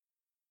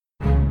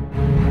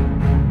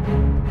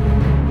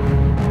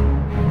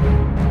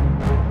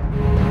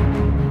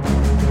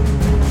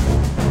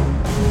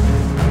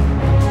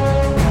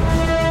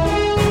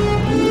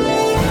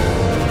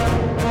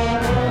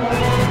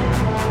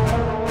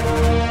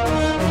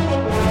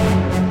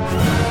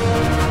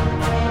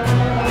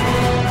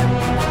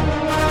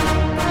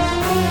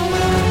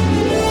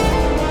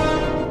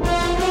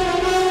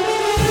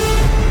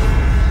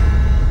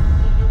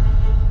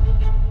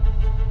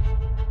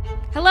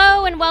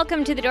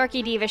welcome to the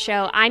Dorky Diva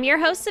Show. I'm your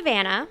host,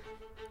 Savannah.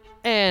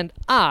 And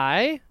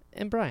I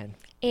am Brian.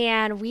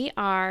 And we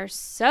are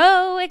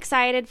so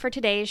excited for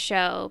today's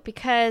show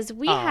because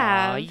we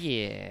have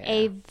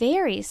a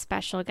very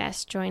special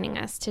guest joining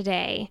us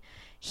today.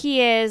 He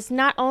is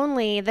not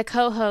only the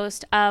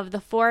co-host of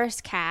the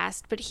Forest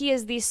Cast, but he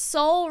is the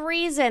sole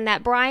reason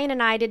that Brian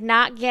and I did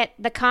not get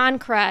the con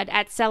crud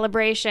at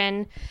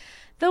Celebration.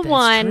 The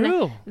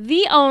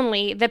the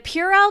only, the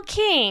Purell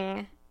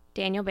King,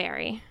 Daniel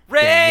Barry.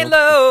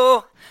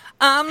 Raylo,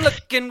 I'm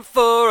looking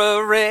for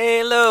a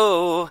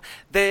Raylo.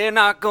 They're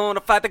not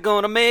gonna fight, they're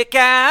gonna make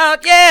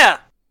out, yeah!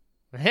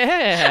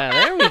 Yeah,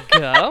 there we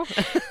go.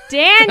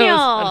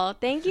 Daniel,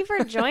 thank you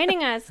for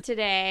joining us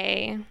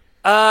today.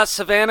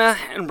 Savannah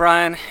and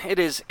Brian, it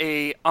is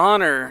a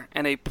honor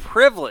and a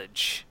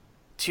privilege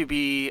to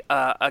be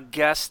a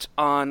guest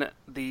on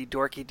the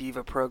Dorky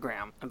Diva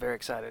program. I'm very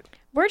excited.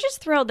 We're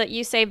just thrilled that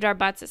you saved our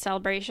butts at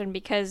Celebration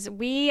because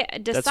we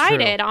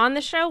decided on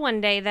the show one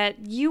day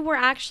that you were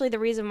actually the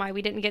reason why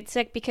we didn't get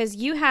sick because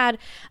you had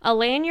a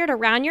lanyard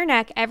around your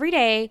neck every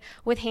day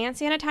with hand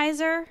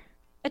sanitizer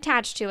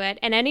attached to it.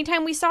 And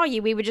anytime we saw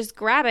you, we would just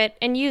grab it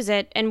and use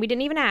it. And we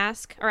didn't even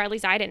ask, or at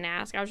least I didn't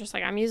ask. I was just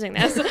like, I'm using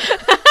this.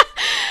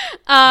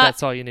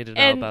 That's all you need to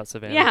know about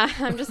Savannah. Yeah,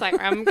 I'm just like,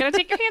 I'm going to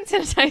take your hand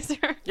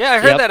sanitizer. Yeah, I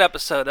heard that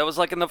episode. That was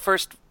like in the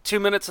first 2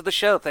 minutes of the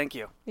show. Thank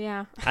you.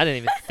 Yeah. I didn't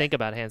even think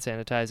about hand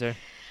sanitizer.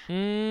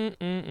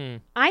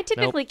 I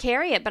typically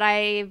carry it, but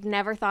I've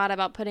never thought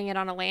about putting it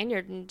on a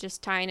lanyard and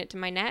just tying it to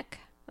my neck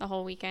the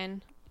whole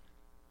weekend.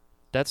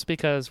 That's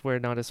because we're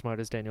not as smart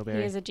as Daniel Barry.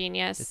 He is a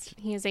genius.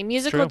 He is a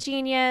musical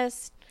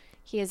genius.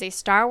 He is a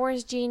Star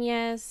Wars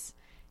genius.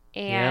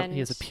 And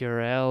he is a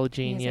Purell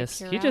genius.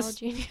 He is a Purell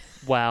genius.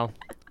 Wow.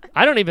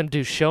 I don't even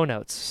do show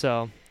notes,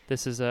 so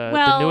this is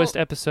the newest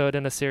episode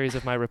in a series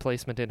of my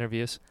replacement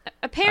interviews.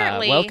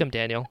 Apparently. Welcome,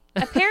 Daniel.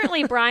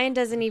 Apparently, Brian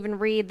doesn't even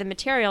read the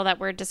material that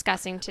we're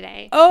discussing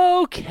today.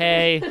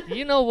 Okay.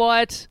 You know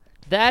what?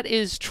 That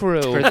is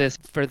true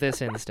for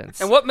this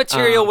instance. And what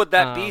material would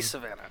that be,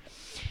 Savannah?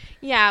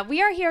 Yeah,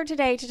 we are here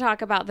today to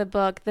talk about the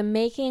book, The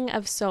Making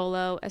of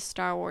Solo, A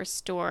Star Wars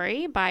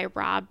Story by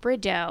Rob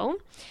Brdeaux.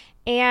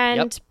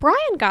 And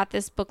Brian got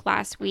this book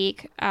last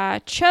week,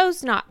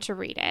 chose not to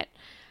read it.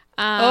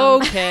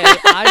 Okay,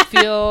 I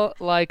feel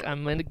like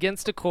I'm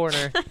against a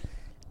corner.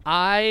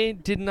 I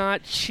did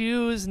not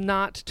choose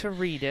not to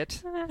read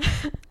it.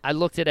 I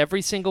looked at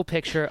every single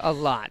picture a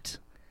lot,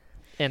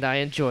 and I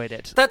enjoyed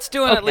it. That's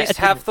doing at least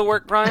half the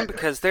work, Brian,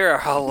 because there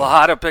are a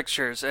lot of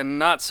pictures and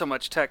not so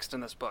much text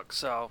in this book,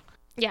 so...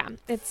 Yeah,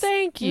 it's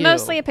Thank you.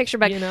 Mostly a picture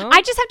book. You know?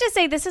 I just have to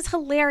say this is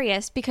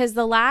hilarious because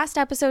the last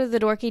episode of the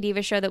Dorky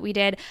Diva show that we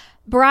did,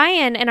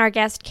 Brian and our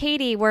guest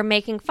Katie were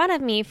making fun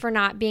of me for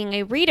not being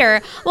a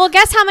reader. Well,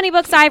 guess how many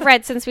books I've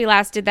read since we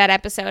last did that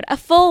episode? A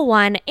full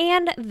one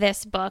and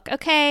this book,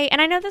 okay?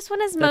 And I know this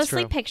one is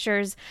mostly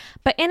pictures,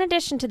 but in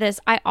addition to this,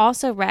 I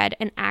also read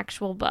an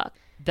actual book.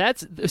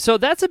 That's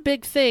a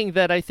big thing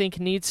that I think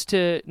needs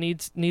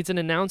an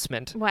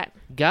announcement. What?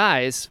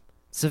 Guys,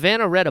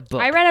 Savannah read a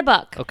book. I read a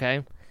book.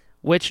 Okay.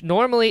 Which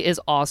normally is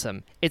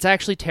awesome. It's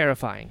actually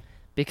terrifying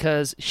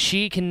because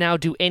she can now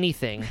do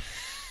anything,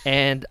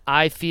 and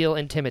I feel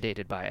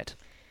intimidated by it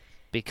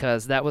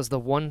because that was the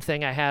one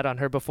thing I had on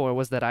her before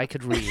was that I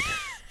could read.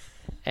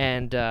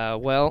 And,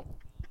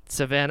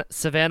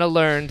 Savannah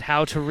learned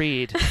how to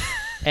read,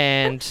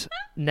 and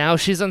now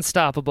she's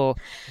unstoppable.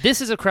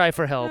 This is a cry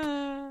for help.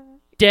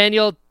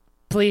 Daniel,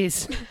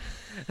 please.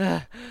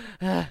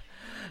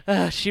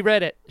 She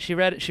read it. She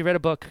read a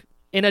book.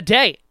 In a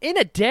day,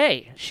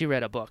 she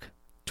read a book.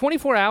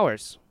 24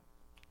 hours.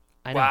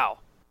 I know. Wow.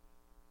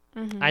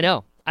 Mm-hmm. I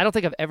know. I don't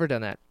think I've ever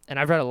done that. And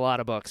I've read a lot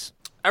of books.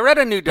 I read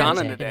a New Dawn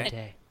in a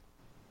day.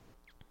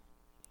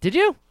 Did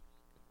you?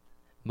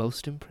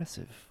 Most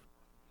impressive.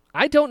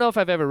 I don't know if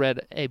I've ever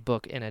read a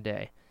book in a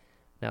day,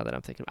 now that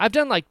I'm thinking. I've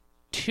done like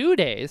 2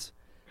 days,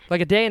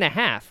 like a day and a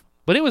half.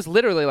 But it was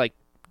literally like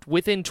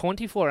within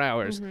 24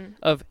 hours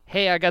of,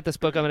 hey, I got this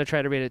book, I'm going to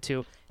try to read it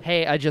too.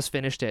 Hey, I just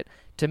finished it.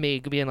 To me,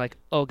 being like,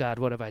 oh, God,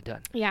 what have I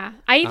done? Yeah.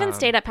 I even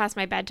stayed up past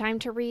my bedtime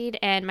to read,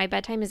 and my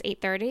bedtime is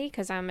 8:30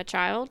 because I'm a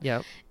child.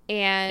 Yep.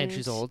 And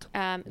she's old.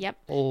 Yep.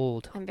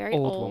 Old. I'm very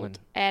old. Woman.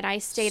 And I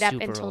stayed up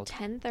Super until old.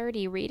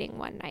 10:30 reading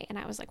one night, and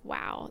I was like,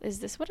 wow, is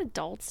this what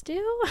adults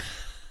do?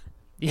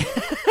 Yeah.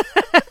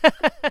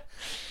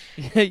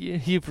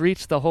 You've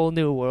reached the whole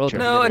new world.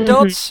 No,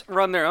 adults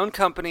run their own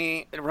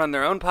company, run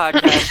their own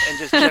podcast, and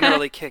just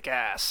generally kick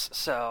ass.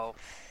 So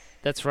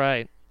that's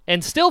right.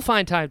 And still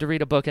find time to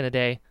read a book in a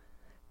day.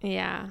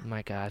 Yeah.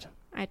 My God.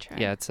 I try.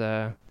 Yeah, it's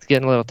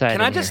getting a little tight.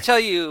 Can I just tell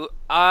you,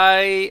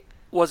 I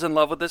was in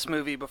love with this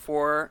movie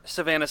before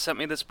Savannah sent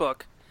me this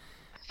book.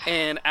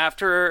 And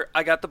after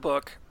I got the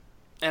book,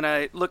 and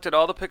I looked at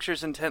all the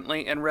pictures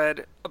intently and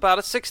read about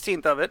a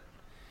 16th of it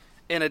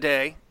in a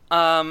day.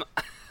 Not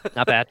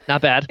bad.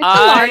 Not bad. It's a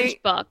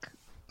large book.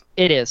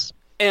 It is.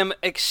 Am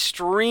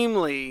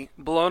extremely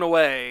blown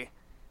away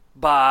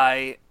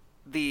by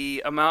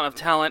the amount of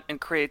talent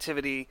and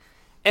creativity.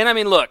 And I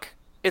mean, look,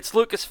 it's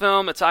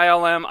Lucasfilm, it's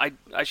ILM.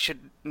 I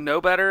should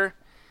know better,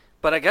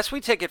 but I guess we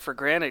take it for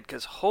granted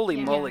because holy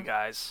moly,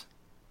 guys.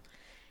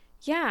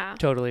 Yeah.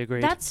 Totally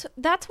agreed. That's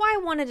why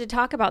I wanted to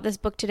talk about this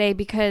book today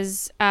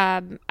because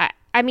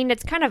I mean,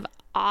 it's kind of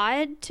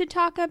odd to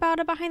talk about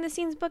a behind the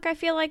scenes book, I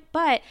feel like,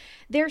 but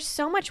there's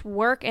so much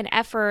work and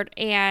effort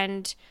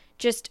and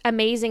just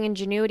amazing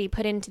ingenuity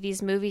put into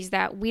these movies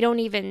that we don't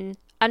even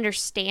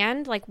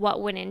understand like what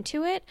went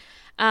into it.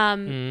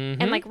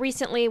 And like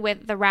recently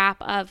with the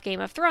wrap of Game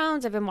of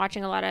Thrones, I've been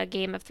watching a lot of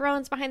Game of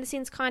Thrones behind the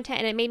scenes content,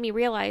 and it made me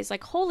realize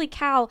like, holy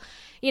cow,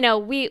 you know,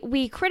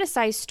 we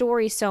criticize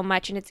stories so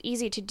much and it's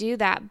easy to do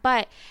that,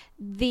 but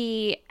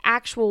the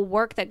actual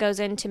work that goes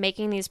into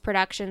making these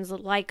productions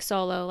like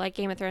Solo, like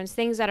Game of Thrones,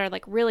 things that are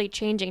like really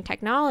changing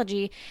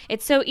technology,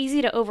 it's so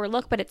easy to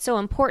overlook, but it's so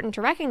important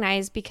to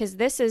recognize because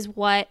this is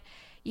what,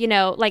 you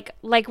know, like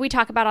we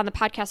talk about on the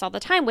podcast all the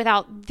time,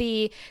 without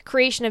the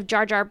creation of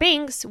Jar Jar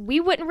Binks, we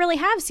wouldn't really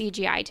have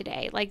CGI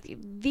today. Like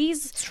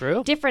these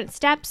different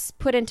steps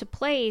put into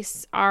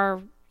place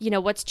are, you know,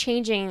 what's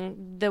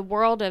changing the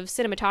world of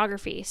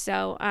cinematography.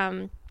 So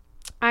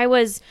I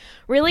was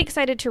really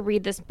excited to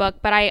read this book,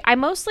 but I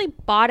mostly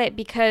bought it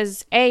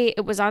because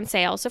it was on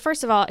sale. So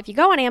first of all, if you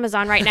go on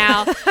Amazon right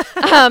now,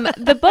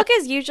 the book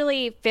is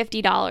usually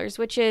 $50,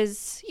 which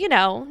is, you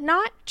know,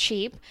 not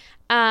cheap.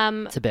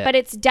 It's a bit. But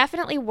it's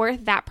definitely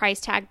worth that price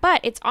tag. But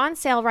it's on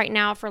sale right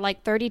now for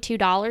like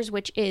 $32,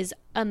 which is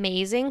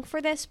amazing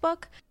for this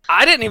book.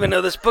 I didn't even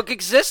know this book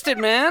existed,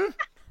 man.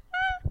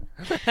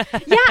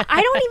 Yeah,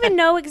 I don't even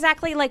know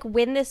exactly like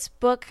when this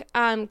book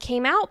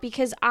came out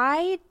because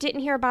I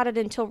didn't hear about it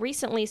until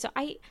recently. So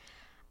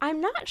I'm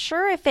not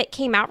sure if it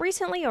came out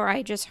recently or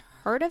I just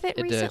heard of it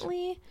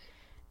recently.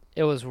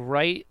 It was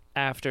right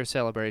after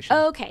Celebration.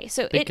 Oh, okay,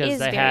 so it is because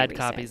they very had recent.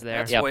 copies there.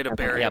 That's a way to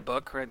bury a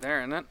book right there,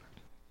 isn't it?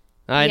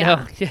 I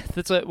know. Yeah,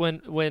 that's what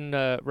when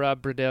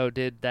Rob Bordeaux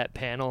did that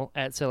panel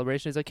at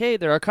Celebration, he's like, "Hey,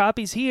 there are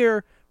copies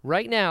here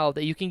right now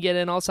that you can get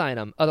in. I'll sign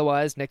them.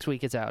 Otherwise, next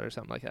week it's out or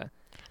something like that."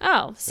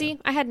 Oh, see,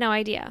 I had no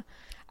idea.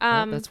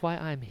 Well, that's why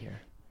I'm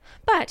here.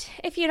 But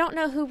if you don't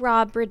know who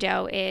Rob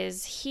Bordeaux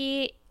is,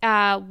 he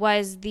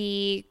was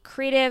the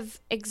creative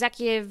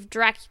executive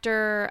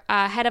director,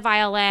 head of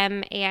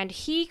ILM, and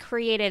he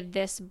created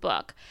this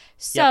book.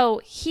 So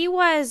he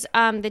was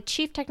the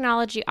chief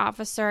technology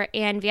officer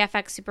and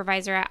VFX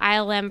supervisor at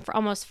ILM for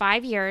almost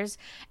 5 years.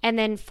 And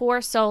then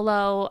for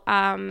Solo,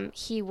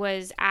 he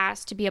was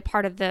asked to be a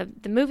part of the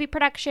movie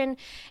production.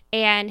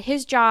 And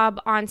his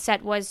job on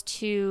set was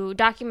to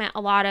document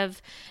a lot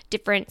of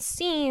different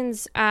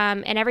scenes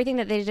and everything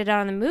that they did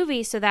on the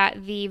movie so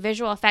that the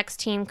visual effects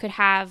team could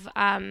have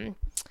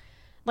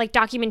like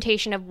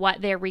documentation of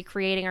what they're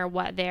recreating or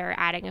what they're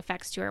adding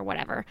effects to or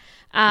whatever.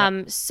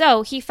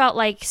 So he felt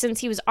like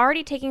since he was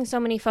already taking so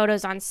many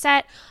photos on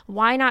set,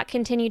 why not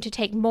continue to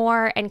take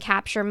more and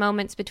capture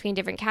moments between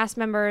different cast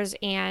members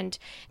and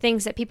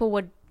things that people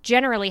would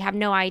generally have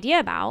no idea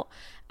about,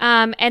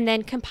 and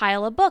then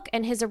compile a book.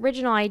 And his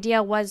original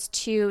idea was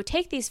to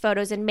take these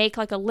photos and make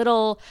like a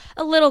little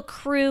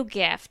crew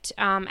gift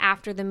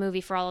after the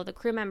movie for all of the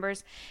crew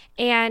members.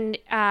 And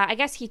I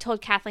guess he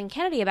told Kathleen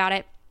Kennedy about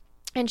it.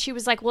 And she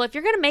was like, well, if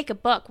you're going to make a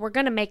book, we're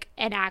going to make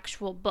an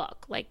actual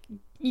book. Like,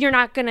 you're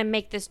not going to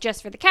make this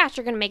just for the cast.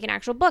 You're going to make an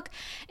actual book.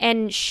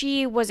 And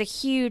she was a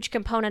huge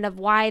component of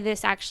why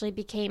this actually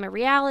became a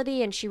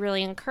reality, and she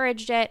really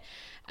encouraged it.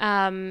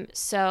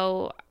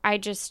 So I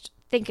just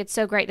think it's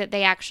so great that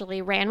they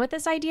actually ran with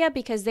this idea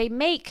because they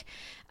make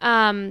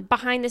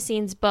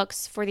behind-the-scenes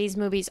books for these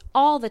movies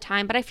all the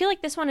time. But I feel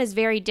like this one is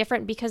very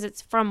different because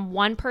it's from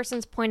one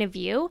person's point of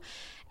view.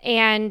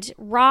 And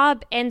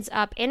Rob ends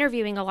up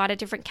interviewing a lot of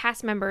different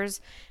cast members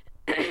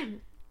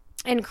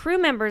and crew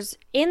members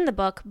in the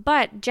book,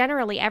 but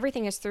generally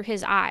everything is through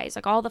his eyes.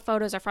 Like all the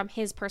photos are from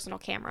his personal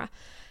camera.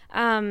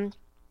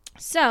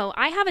 So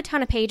I have a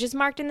ton of pages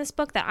marked in this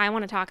book that I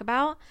want to talk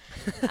about.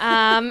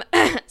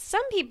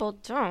 Some people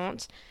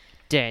don't.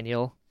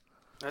 Daniel.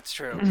 That's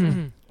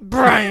true.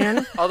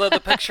 Brian. Although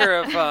the picture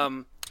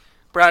of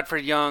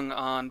Bradford Young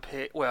on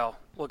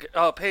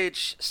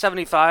page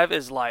 75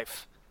 is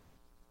life.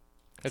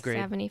 Agreed.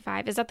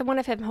 75. Is that the one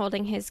of him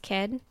holding his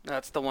kid?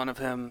 That's the one of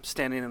him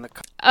standing in the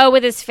car. Oh,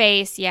 with his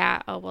face.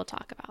 Yeah. Oh, we'll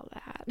talk about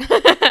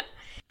that.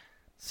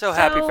 So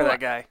happy for that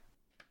guy.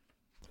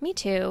 Me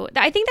too.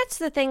 I think that's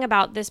the thing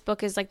about this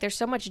book is like there's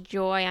so much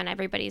joy on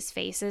everybody's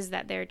faces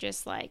that they're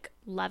just like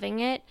loving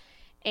it.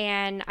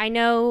 And I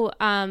know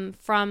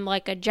from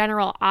like a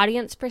general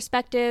audience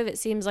perspective, it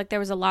seems like there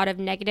was a lot of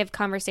negative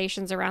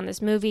conversations around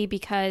this movie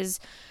because,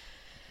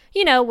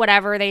 you know,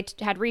 whatever, they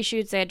had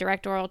reshoots, they had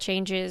directorial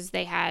changes,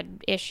 they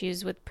had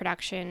issues with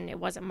production, it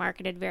wasn't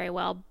marketed very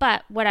well,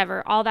 but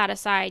whatever, all that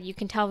aside, you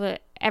can tell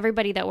that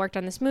everybody that worked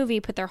on this movie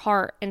put their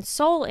heart and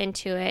soul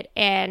into it,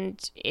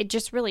 and it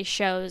just really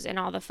shows in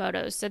all the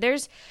photos. So there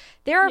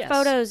are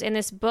photos in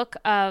this book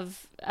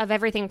of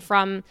everything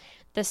from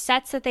the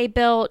sets that they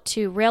built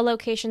to real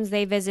locations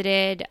they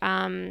visited,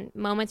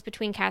 moments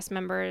between cast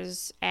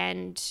members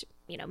and,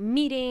 you know,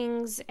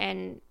 meetings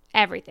and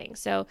everything.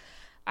 So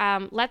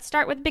let's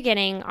start with the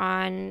beginning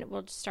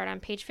we'll just start on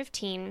page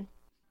 15.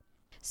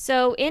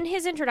 So in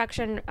his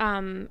introduction,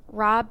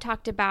 Rob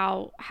talked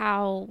about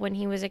how when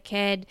he was a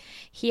kid,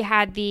 he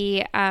had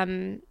the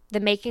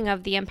Making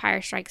of The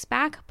Empire Strikes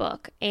Back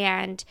book,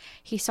 and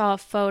he saw a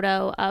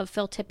photo of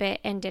Phil Tippett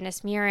and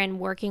Dennis Muren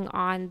working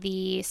on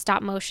the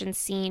stop motion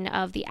scene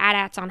of the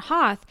AT-ATs on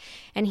Hoth,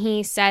 and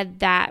he said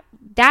that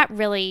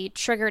really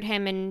triggered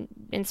him and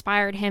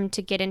inspired him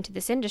to get into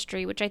this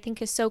industry, which I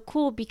think is so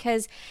cool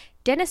because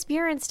Dennis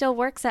Muren still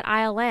works at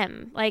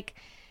ILM. Like,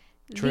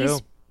 True.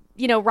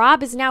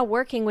 Rob is now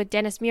working with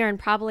Dennis Muren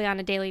probably on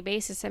a daily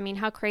basis. I mean,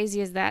 how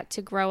crazy is that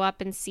to grow up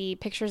and see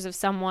pictures of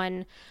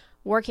someone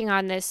working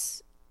on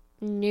this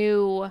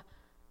new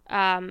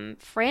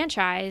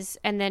franchise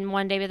and then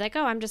one day be like,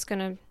 oh, I'm just going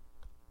to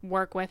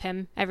work with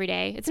him every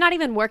day. It's not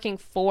even working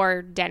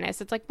for Dennis.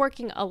 It's like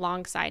working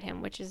alongside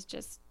him, which is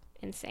just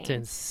insane. It's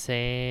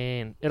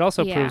insane. It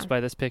also proves by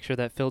this picture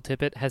that Phil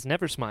Tippett has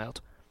never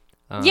smiled.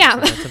 So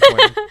that's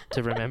important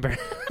to remember.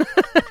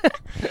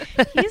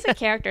 He's a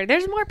character.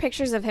 There's more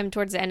pictures of him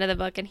towards the end of the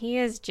book, and he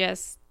is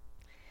just...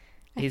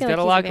 He's got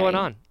a lot going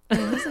on.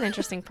 He's an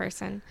interesting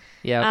person.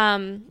 Yeah.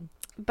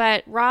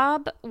 But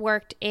Rob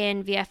worked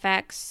in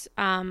VFX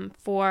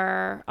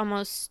for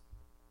almost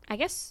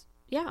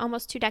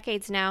 2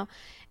 decades now.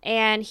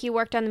 And he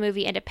worked on the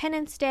movie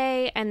Independence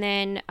Day. And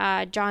then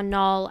John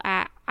Knoll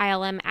at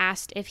ILM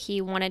asked if he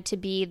wanted to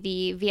be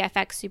the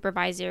VFX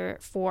supervisor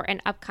for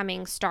an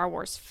upcoming Star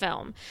Wars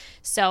film.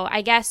 So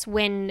I guess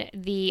when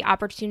the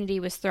opportunity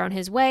was thrown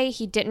his way,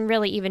 he didn't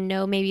really even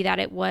know maybe that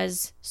it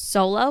was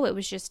Solo. It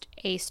was just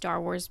a Star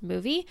Wars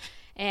movie.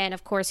 And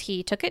of course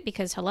he took it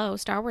because, hello,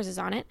 Star Wars is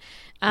on it.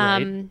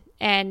 Right.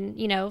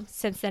 And,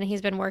 since then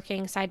he's been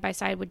working side by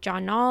side with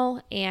John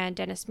Knoll and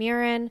Dennis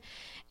Muren.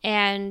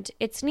 And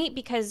it's neat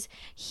because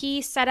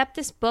he set up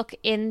this book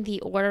in the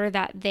order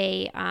that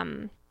they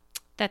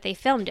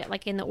filmed it,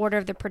 like in the order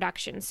of the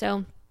production.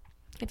 So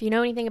if you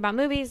know anything about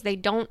movies, they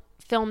don't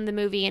film the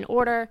movie in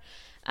order.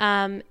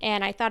 And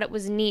I thought it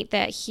was neat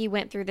that he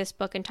went through this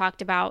book and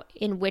talked about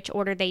in which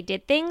order they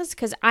did things,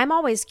 because I'm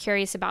always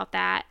curious about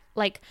that,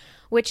 like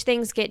which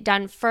things get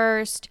done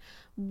first,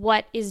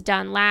 what is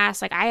done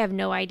last. Like I have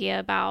no idea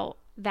about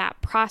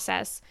that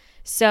process.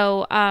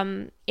 So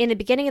in the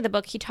beginning of the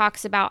book, he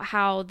talks about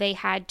how they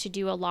had to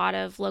do a lot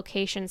of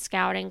location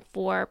scouting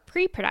for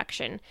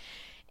pre-production.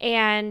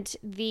 And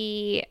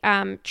the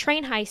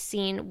train heist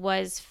scene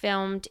was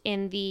filmed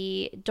in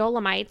the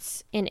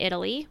Dolomites in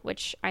Italy,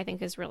 which I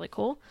think is really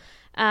cool.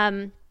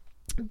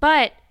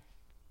 But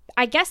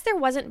I guess there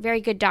wasn't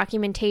very good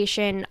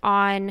documentation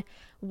on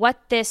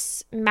what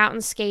this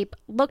mountainscape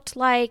looked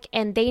like,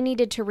 and they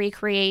needed to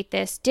recreate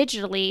this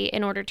digitally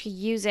in order to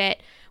use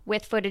it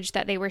with footage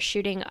that they were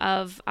shooting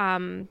of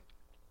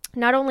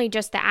not only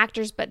just the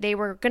actors, but they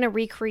were going to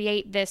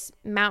recreate this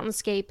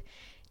mountainscape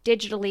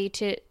digitally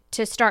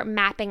to start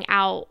mapping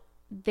out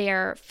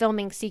their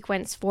filming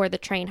sequence for the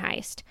train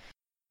heist.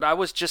 I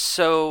was just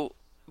so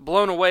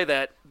blown away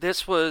that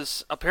this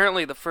was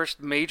apparently the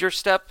first major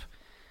step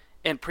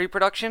in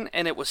pre-production,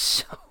 and it was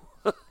so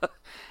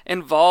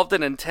involved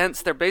and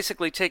intense. They're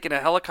basically taking a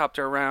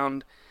helicopter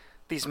around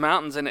these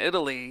mountains in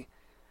Italy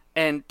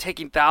and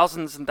taking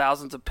thousands and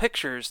thousands of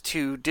pictures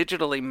to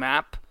digitally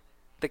map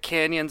the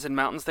canyons and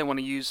mountains they want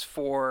to use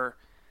for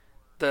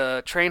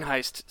the train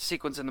heist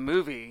sequence in the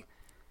movie.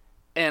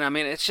 And I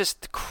mean, it's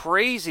just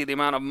crazy the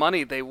amount of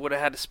money they would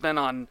have had to spend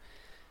on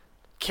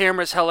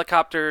cameras,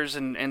 helicopters,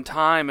 and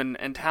time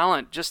and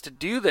talent just to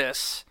do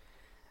this,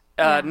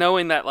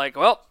 knowing that, like,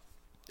 well,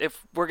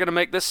 if we're going to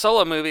make this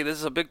Solo movie, this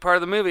is a big part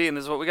of the movie, and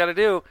this is what we got to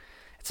do.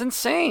 It's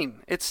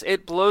insane.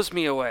 It blows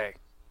me away.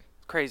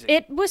 Crazy.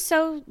 It was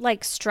so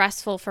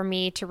stressful for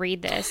me to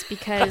read this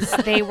because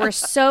they were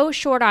so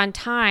short on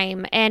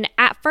time. And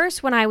at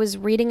first, when I was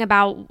reading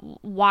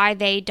about why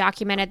they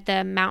documented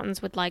the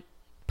mountains with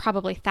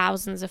probably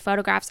thousands of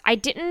photographs, I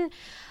didn't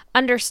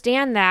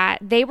understand that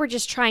they were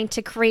just trying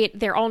to create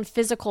their own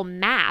physical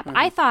map.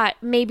 I thought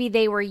maybe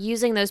they were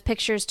using those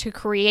pictures to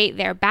create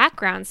their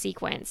background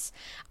sequence.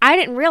 I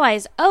didn't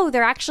realize,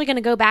 they're actually going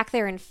to go back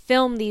there and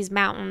film these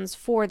mountains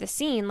for the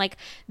scene.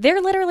 They're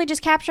literally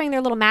just capturing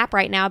their little map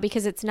right now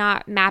because it's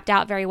not mapped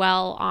out very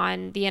well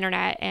on the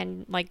internet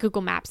and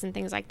Google Maps and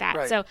things like that.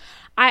 Right. So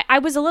I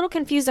was a little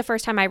confused the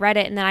first time I read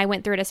it, and then I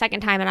went through it a second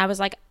time and I was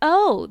like,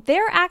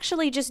 they're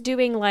actually just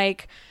doing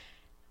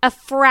a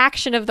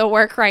fraction of the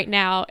work right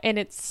now, and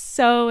it's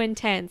so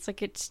intense.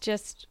 It's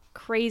just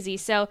crazy.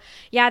 So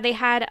yeah, they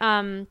had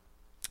a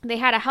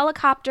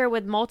helicopter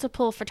with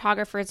multiple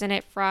photographers in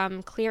it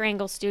from Clear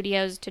Angle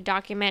Studios to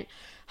document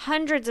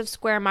hundreds of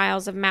square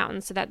miles of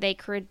mountains so that they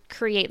could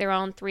create their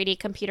own 3D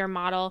computer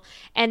model.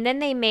 And then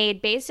they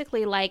made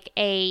basically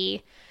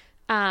a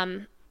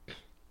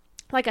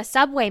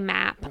subway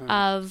map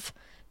of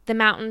the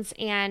mountains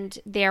and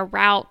their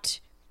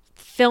route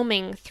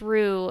filming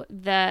through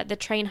the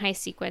train heist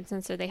sequence.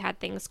 And so they had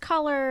things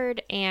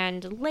colored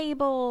and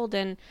labeled,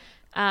 and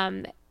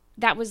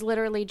that was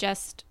literally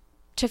just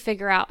to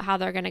figure out how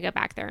they're going to go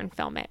back there and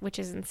film it, which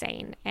is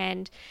insane.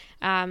 And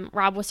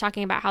Rob was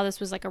talking about how this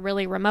was like a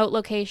really remote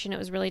location. It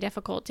was really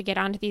difficult to get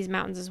onto these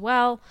mountains as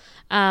well.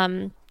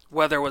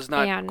 Weather was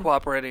not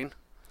cooperating.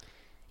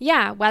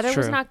 Yeah, weather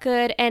was not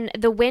good, and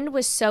the wind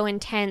was so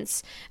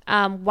intense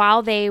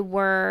while they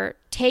were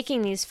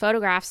taking these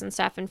photographs and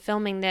stuff and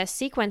filming this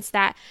sequence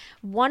that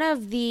one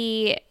of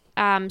the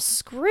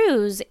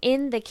screws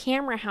in the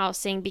camera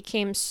housing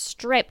became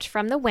stripped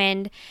from the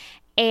wind,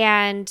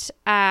 and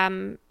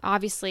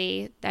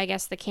obviously, I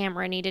guess the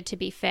camera needed to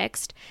be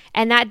fixed,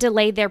 and that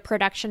delayed their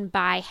production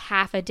by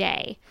half a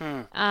day.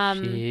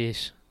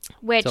 Sheesh.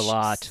 Which, it's a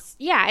lot.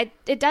 Yeah,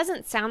 it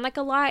doesn't sound like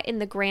a lot in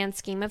the grand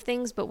scheme of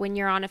things, but when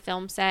you're on a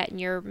film set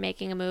and you're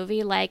making a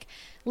movie, like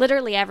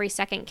literally every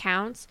second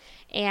counts.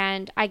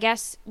 And I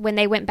guess when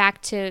they went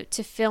back to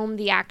film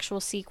the actual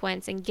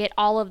sequence and get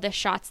all of the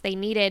shots they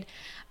needed,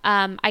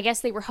 I guess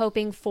they were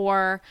hoping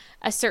for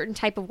a certain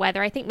type of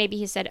weather. I think maybe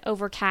he said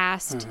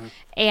overcast,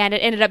 and it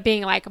ended up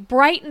being like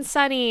bright and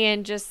sunny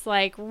and just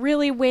like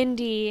really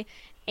windy,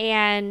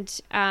 and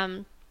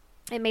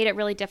it made it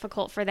really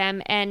difficult for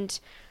them. And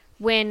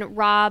when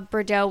Rob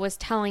Bordeaux was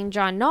telling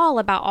John Knoll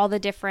about all the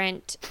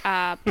different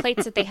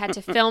plates that they had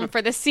to film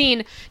for the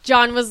scene,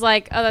 John was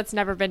like, "Oh, that's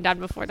never been done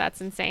before. That's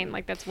insane.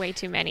 Like, that's way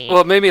too many."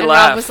 Well, it made me and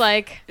laugh. Rob was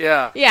like,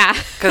 "Yeah, yeah,"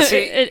 because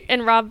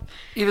and Rob,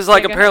 he was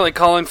like apparently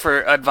calling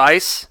for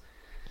advice.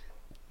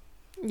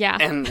 Yeah,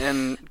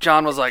 and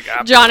John was like,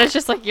 John is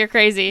just like, "You're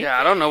crazy." Yeah,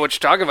 I don't know what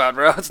you're talking about,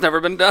 bro. It's never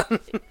been done.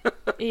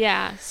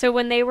 Yeah. So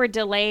when they were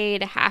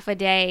delayed half a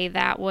day,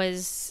 that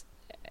was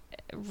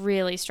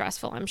really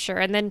stressful, I'm sure.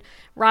 And then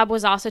Rob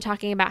was also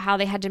talking about how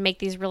they had to make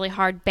these really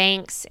hard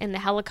banks in the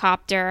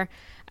helicopter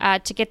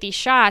to get these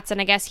shots.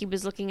 And I guess he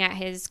was looking at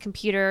his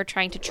computer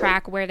trying to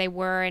track where they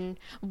were and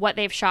what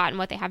they've shot and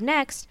what they have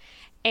next.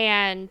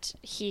 And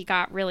he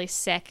got really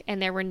sick,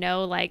 and there were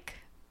no like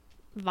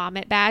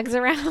vomit bags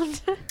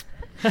around.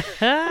 And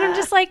I'm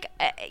just like,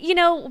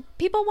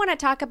 people want to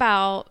talk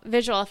about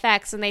visual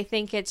effects and they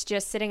think it's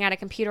just sitting at a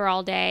computer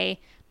all day,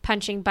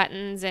 punching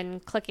buttons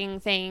and clicking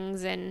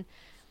things and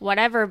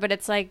whatever, but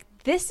it's like,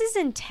 this is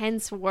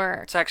intense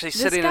work. It's actually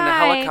sitting in a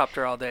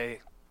helicopter all day.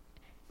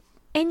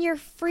 And you're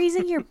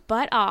freezing your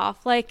butt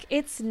off. Like,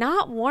 it's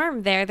not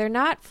warm there. They're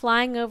not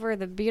flying over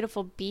the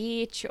beautiful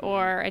beach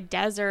or a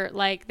desert.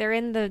 Like, they're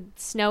in the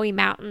snowy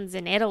mountains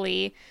in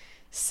Italy.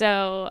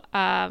 So,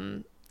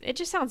 it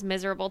just sounds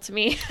miserable to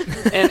me.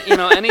 And,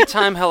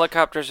 anytime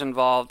helicopters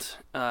involved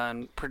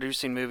in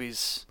producing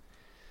movies,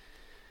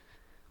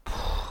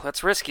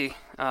 that's risky,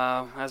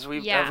 as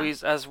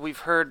we've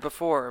heard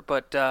before.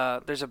 But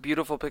there's a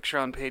beautiful picture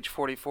on page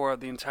 44 of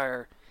the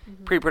entire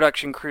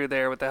pre-production crew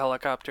there with the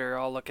helicopter,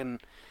 all looking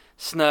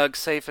snug,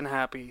 safe, and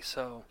happy.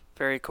 So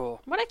very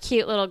cool. What a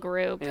cute little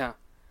group. Yeah,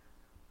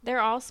 they're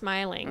all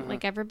smiling.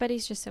 Like,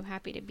 everybody's just so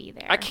happy to be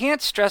there. I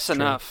can't stress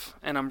enough,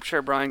 and I'm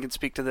sure Brian can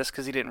speak to this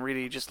because he didn't read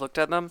it; he just looked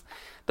at them.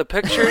 The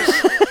pictures,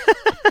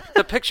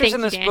 the pictures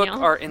in this book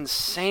are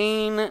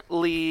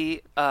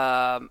insanely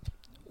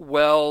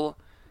well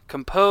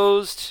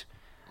composed.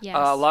 Yes.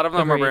 A lot of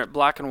them are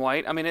black and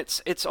white. I mean,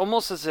 it's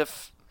almost as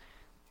if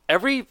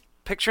every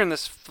picture in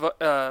this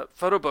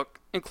photo book,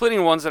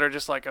 including ones that are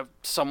just like of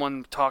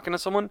someone talking to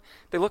someone,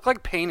 they look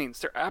like paintings.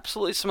 They're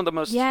absolutely some of the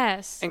most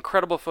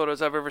incredible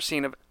photos I've ever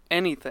seen of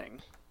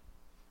anything.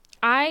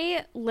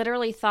 I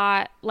literally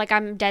thought, like,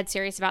 I'm dead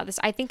serious about this.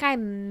 I think I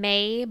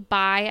may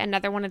buy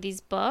another one of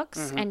these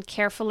books and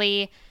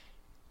carefully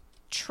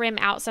trim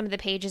out some of the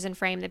pages and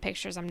frame the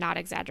pictures. I'm not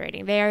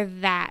exaggerating. They're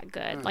that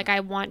good. Like, I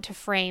want to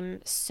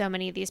frame so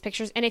many of these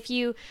pictures. And if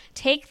you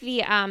take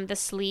the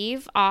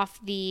sleeve off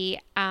the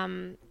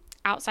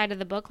outside of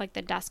the book, like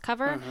the dust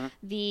cover,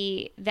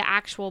 the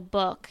actual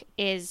book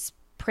is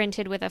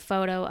printed with a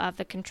photo of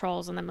the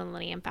controls on the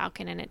Millennium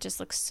Falcon, and it just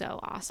looks so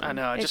awesome. I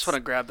know. I just want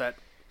to grab that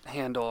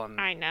handle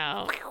and I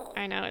know.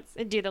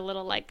 It do the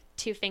little like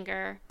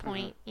 2-finger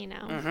point,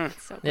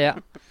 It's so cool. Yeah.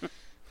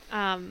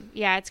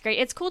 Yeah, it's great.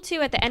 It's cool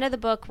too. At the end of the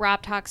book,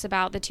 Rob talks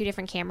about the 2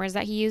 different cameras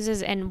that he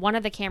uses, and one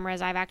of the cameras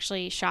I've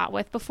actually shot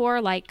with before.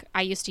 Like,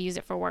 I used to use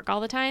it for work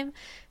all the time,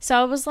 so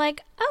I was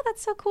like, oh,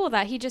 that's so cool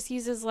that he just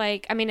uses,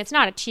 like, I mean, it's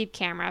not a cheap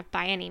camera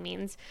by any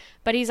means,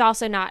 but he's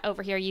also not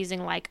over here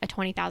using like a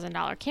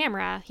 $20,000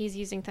 camera. He's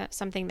using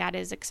something that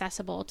is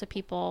accessible to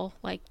people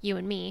like you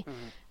and me.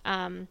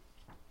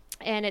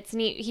 And it's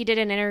neat. He did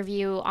an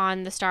interview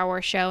on the Star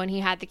Wars show, and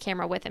he had the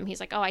camera with him. He's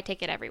like, oh, I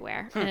take it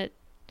everywhere. And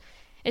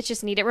it's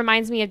just neat. It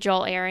reminds me of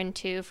Joel Aaron,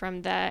 too,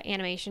 from the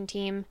animation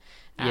team.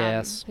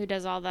 Yes. Who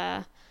does all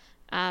the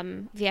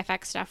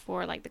VFX stuff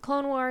for, like, the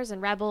Clone Wars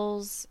and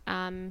Rebels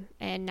and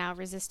now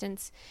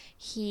Resistance.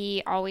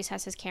 He always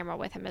has his camera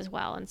with him as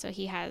well. And so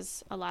he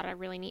has a lot of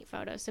really neat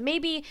photos. So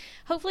maybe,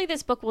 hopefully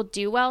this book will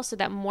do well so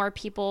that more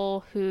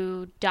people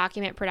who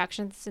document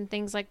productions and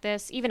things like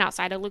this, even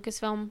outside of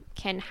Lucasfilm,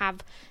 can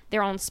have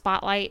their own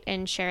spotlight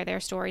and share their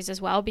stories as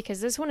well.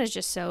 Because this one is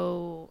just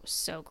so,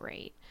 so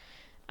great.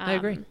 I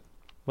agree.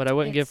 What I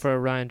wouldn't give for a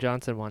Rian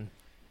Johnson one,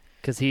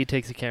 because he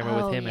takes a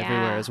camera with him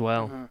everywhere as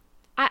well.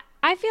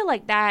 I feel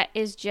like that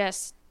is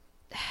just,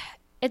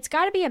 it's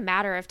got to be a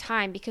matter of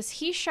time because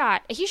he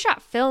shot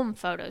film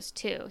photos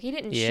too. He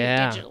didn't shoot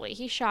digitally.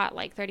 He shot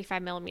like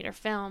 35 millimeter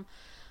film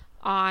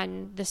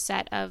on the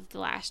set of The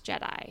Last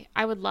Jedi.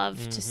 I would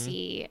love to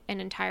see an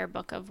entire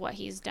book of what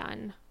he's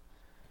done.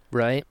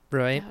 Right.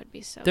 That would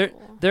be so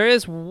cool. There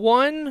is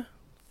one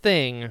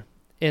thing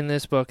in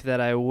this book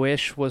that I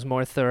wish was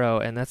more thorough,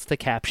 and that's the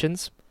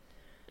captions.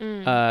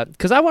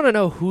 Because I want to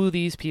know who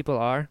these people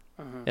are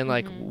and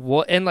like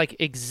what and like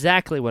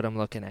exactly what I'm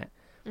looking at.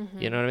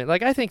 You know what I mean?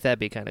 Like I think that'd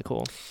be kind of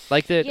cool.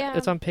 Like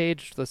it's on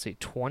page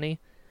 20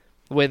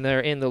 when they're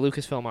in the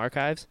Lucasfilm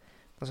archives.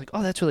 I was like,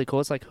 oh, that's really cool.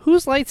 It's like,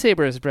 whose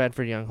lightsaber is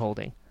Bradford Young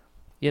holding?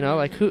 You know,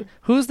 like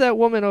who's that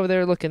woman over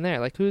there looking there?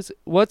 Like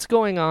what's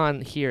going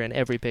on here in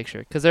every picture?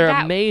 Because they're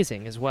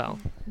amazing as well.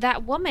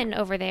 That woman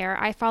over there,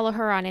 I follow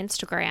her on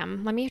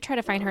Instagram. Let me try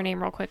to find her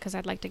name real quick because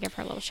I'd like to give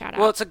her a little shout out.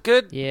 Well, it's a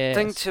good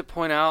thing to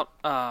point out,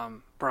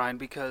 Brian,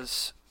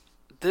 because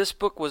this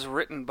book was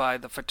written by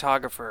the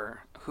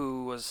photographer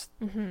who was,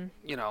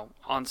 you know,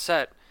 on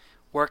set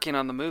working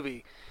on the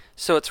movie.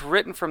 So it's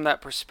written from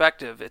that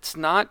perspective. It's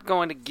not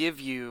going to give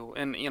you,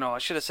 and, you know, I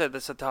should have said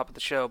this at the top of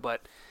the show,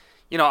 but,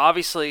 you know,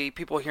 obviously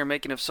people hear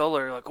Making of Solo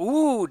are like,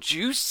 ooh,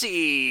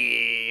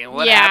 juicy.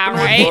 What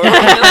happened with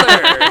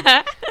Laura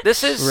Miller?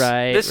 This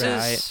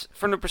is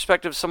from the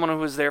perspective of someone who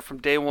was there from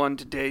day one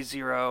to day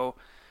zero,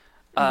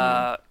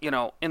 you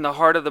know, in the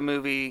heart of the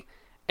movie,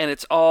 and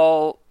it's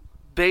all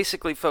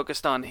basically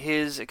focused on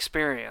his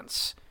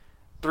experience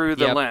through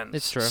the lens.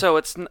 It's true. So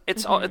it's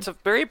a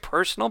very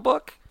personal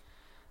book.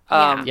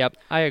 Yep,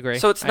 I agree.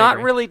 So it's not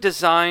really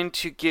designed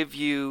to give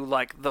you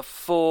like the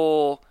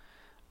full,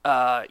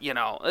 you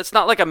know, it's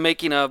not like a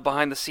making of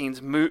behind the scenes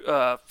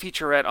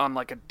featurette on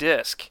like a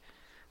disc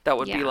that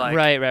would be like,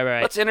 right.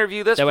 Let's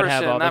interview this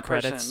person and that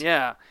person.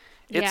 Yeah,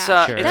 it's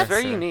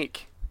very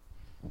unique.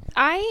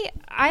 I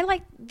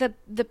like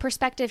the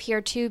perspective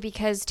here too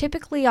because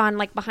typically on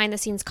like behind the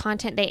scenes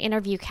content they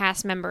interview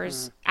cast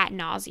members ad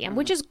nauseum,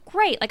 which is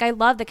great. Like I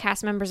love the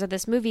cast members of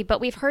this movie,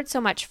 but we've heard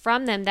so much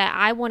from them that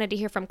I wanted to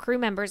hear from crew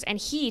members, and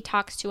he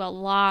talks to a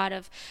lot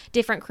of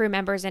different crew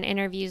members and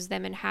interviews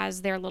them and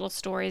has their little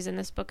stories in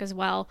this book as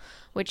well,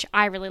 which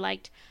I really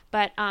liked.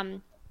 But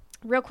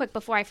real quick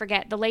before I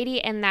forget, the lady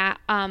in that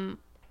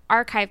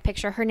archive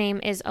picture, her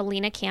name is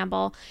Alina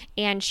Campbell,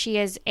 and she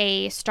is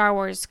a Star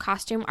Wars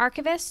costume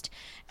archivist,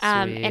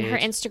 and her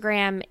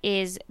Instagram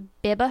is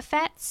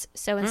Bibafets.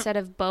 So instead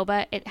of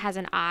Boba, it has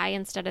an I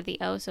instead of the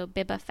O, so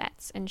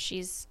Bibafets, and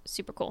she's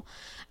super cool.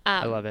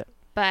 I love it.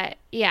 But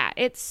yeah,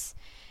 it's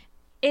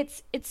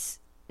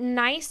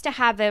nice to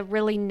have a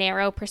really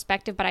narrow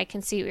perspective, but I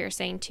can see what you're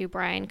saying too,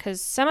 Brian, because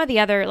some of the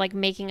other like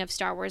making of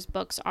Star Wars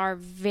books are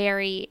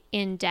very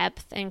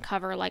in-depth and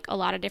cover like a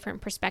lot of different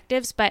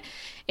perspectives, but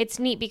it's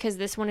neat because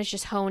this one is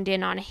just honed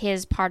in on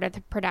his part of the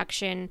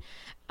production.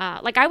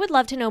 Like I would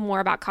love to know more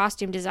about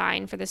costume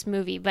design for this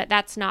movie, but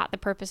that's not the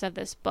purpose of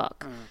this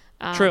book.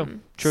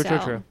 True.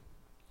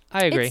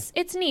 I agree.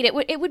 It's neat.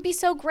 It would be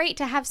so great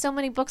to have so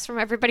many books from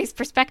everybody's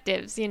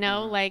perspectives, you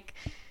know, like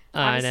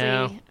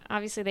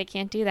obviously they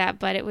can't do that,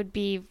 but it would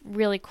be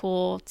really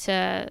cool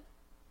to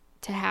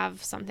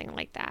have something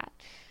like that.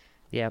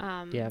 Yeah.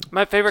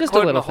 My favorite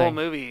quote in the whole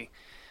movie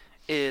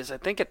is, I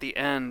think at the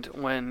end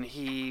when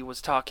he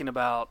was talking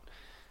about,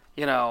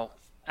 you know,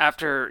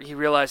 after he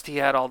realized he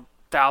had all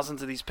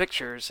thousands of these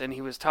pictures, and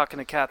he was talking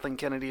to Kathleen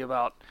Kennedy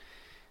about,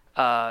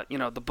 you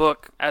know, the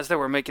book as they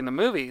were making the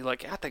movie.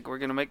 Like, I think we're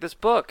going to make this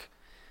book.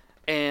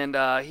 And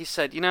he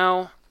said, you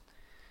know,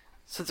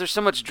 since there's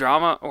so much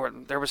drama, or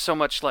there was so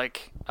much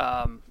like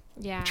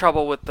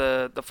trouble with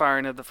the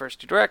firing of the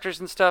first two directors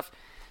and stuff,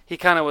 he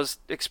kind of was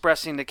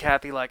expressing to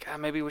Kathy like,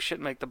 maybe we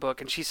shouldn't make the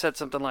book. And she said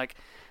something like,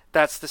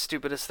 that's the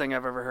stupidest thing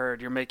I've ever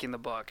heard. You're making the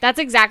book. That's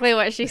exactly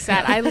what she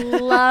said. I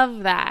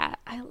love that.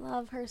 I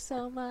love her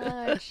so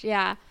much.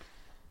 Yeah,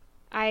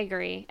 I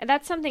agree. And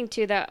that's something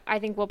too that I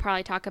think we'll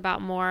probably talk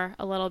about more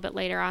a little bit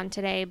later on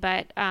today.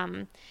 But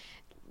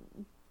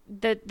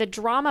the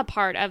drama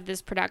part of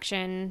this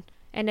production,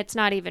 and it's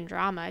not even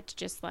drama, it's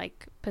just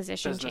like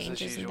position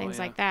changes and things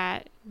like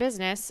that.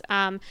 Business.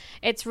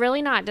 It's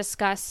really not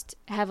discussed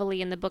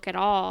heavily in the book at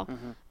all,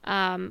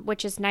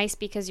 which is nice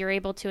because you're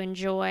able to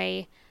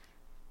enjoy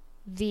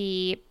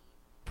the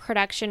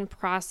production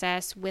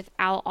process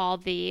without all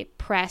the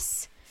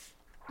press,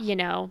 you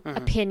know,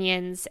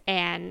 opinions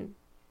and,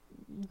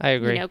 I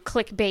agree, you know,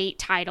 clickbait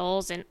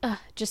titles and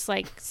just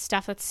like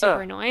stuff that's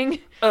super annoying.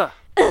 God.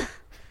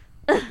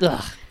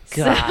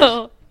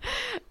 So,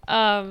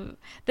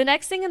 the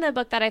next thing in the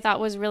book that I thought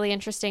was really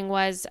interesting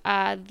was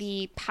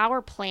the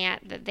power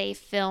plant that they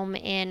film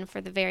in for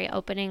the very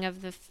opening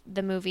of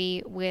the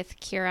movie with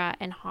Kira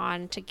and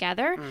Han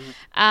together.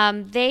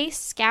 They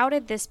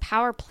scouted this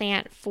power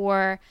plant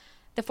for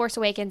The Force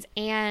Awakens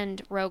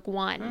and Rogue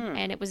One,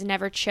 and it was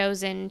never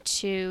chosen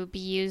to be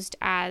used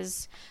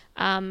as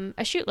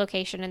a shoot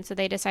location, and so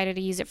they decided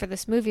to use it for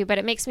this movie. But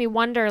it makes me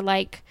wonder,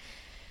 like,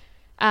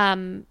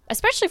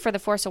 especially for The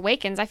Force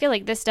Awakens. I feel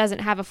like this doesn't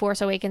have a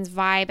Force Awakens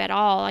vibe at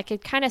all. I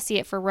could kind of see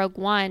it for Rogue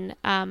One,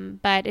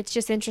 but it's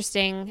just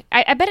interesting.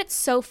 I bet it's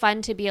so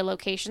fun to be a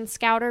location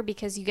scouter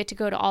because you get to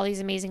go to all these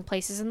amazing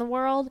places in the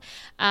world.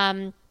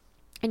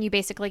 And you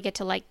basically get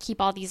to like keep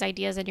all these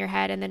ideas in your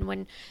head. And then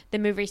when the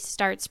movie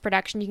starts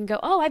production, you can go,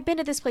 oh, I've been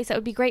to this place that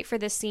would be great for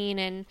this scene.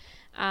 And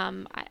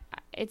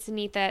it's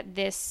neat that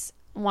this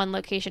one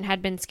location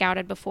had been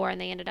scouted before and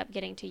they ended up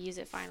getting to use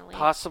it finally.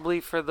 Possibly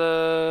for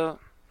the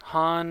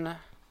Han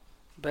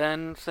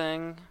Ben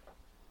thing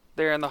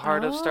there in the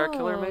heart of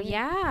Starkiller, maybe?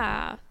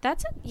 Yeah.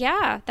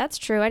 That's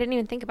true. I didn't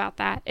even think about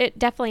that. It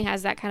definitely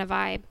has that kind of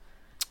vibe.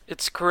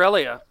 It's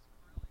Corellia.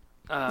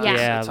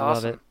 Yeah, it's I awesome.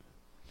 love it.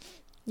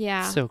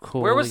 Yeah. So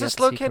cool. Where was this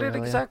located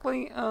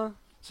exactly,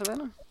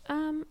 Savannah?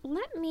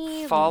 Let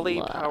me Folly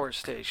look. Power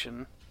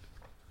Station.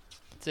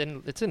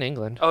 It's in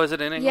England. Oh, is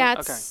it in England? Yeah,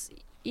 it's, okay.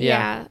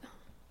 Yeah.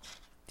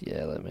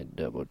 Yeah, let me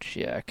double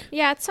check.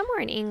 Yeah, it's somewhere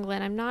in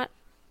England.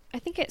 I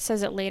think it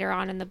says it later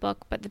on in the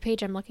book, but the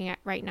page I'm looking at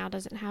right now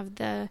doesn't have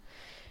the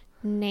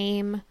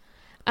name.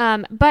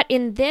 But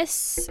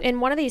in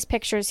one of these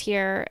pictures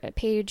here,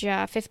 page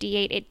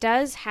 58, it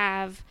does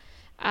have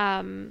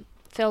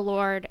Phil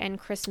Lord and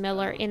Chris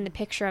Miller in the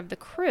picture of the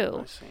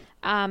crew. I see.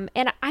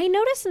 And I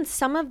notice in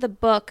some of the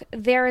book,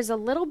 there is a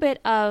little bit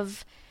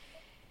of...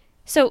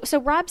 So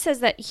Rob says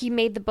that he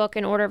made the book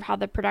in order of how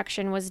the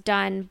production was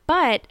done,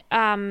 but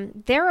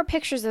there are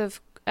pictures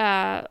of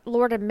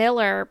Lord and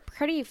Miller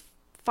pretty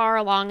far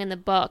along in the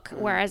book,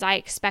 whereas I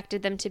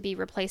expected them to be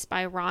replaced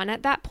by Ron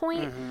at that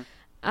point.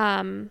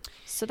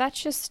 So that's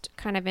just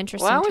kind of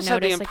interesting to notice. Well, I always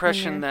had the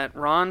impression that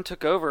Ron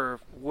took over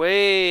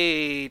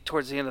way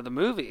towards the end of the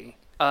movie.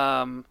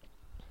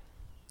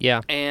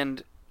 Yeah.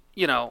 And,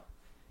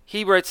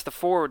 he writes the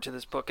foreword to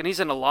this book, and he's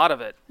in a lot of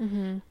it.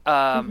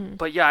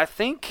 But yeah, I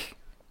think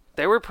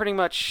they were pretty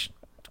much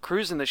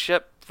cruising the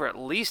ship for at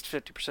least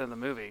 50% of the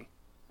movie.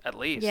 At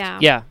least. Yeah.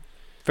 Yeah,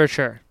 for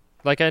sure.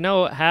 Like I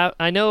know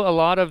a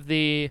lot of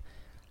the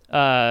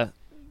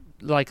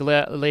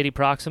Lady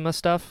Proxima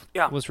stuff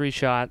was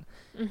reshot,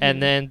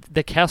 and then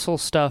the Kessel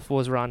stuff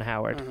was Ron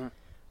Howard.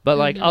 But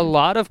like a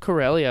lot of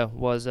Corellia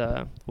was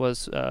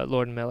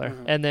Lord and Miller,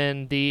 and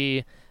then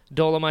the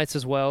Dolomites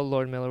as well.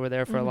 Lord and Miller were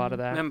there for a lot of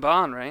that.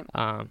 Mimban, right?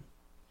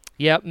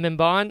 Yep,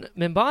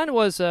 Mimban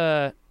was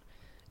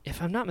if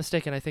I'm not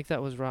mistaken, I think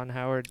that was Ron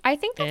Howard. I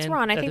think that's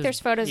Ron. I think there's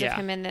photos of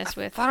him in this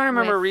I thought I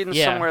remember reading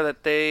somewhere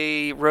that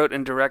they wrote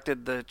and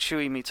directed the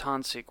Chewie meets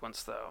Han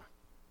sequence, though.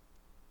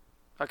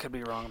 I could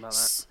be wrong about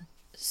that.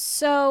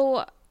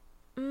 So,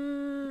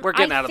 we're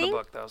getting out of the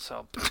book, though.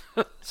 So,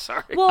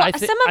 sorry. Well,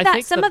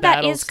 some of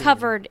that is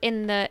covered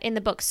in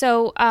the book.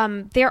 So,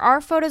 there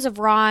are photos of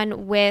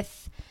Ron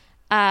with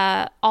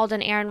Alden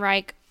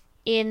Ehrenreich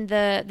in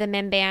the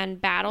Mimban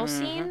battle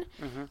scene.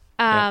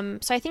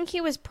 So I think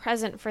he was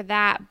present for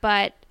that,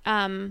 but...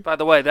 By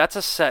the way, that's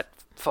a set,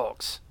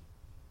 folks.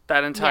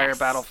 That entire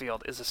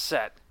battlefield is a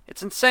set.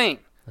 It's insane.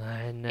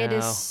 I know. It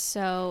is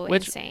so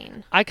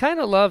insane. I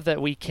kind of love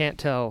that we can't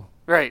tell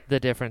the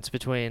difference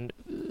between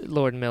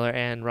Lord Miller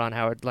and Ron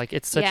Howard. Like,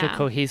 it's such a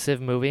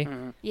cohesive movie.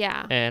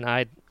 Yeah. And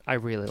I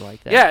really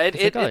like that. Yeah,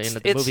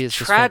 it's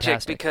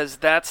tragic because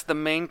that's the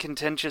main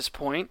contentious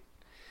point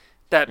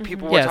that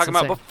people were talking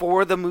about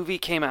before the movie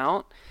came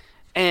out.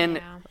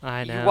 And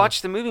I know. You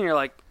watch the movie and you're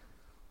like,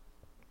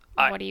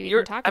 what are you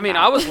even talking about? I mean,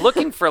 I was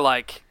looking for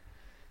like,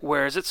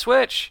 where is it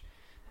switch?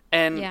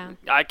 And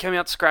I came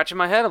out scratching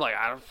my head. I'm like,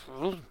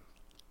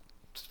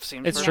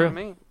 seems true to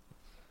me.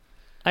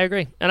 I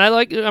agree.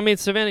 And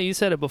Savannah, you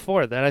said it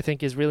before, that I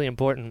think is really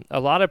important. A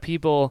lot of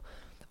people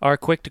are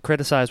quick to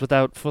criticize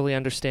without fully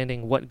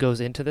understanding what goes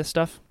into this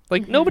stuff.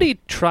 Like, nobody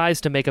tries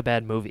to make a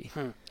bad movie.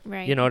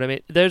 Right. You know what I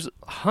mean? There's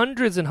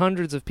hundreds and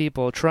hundreds of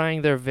people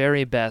trying their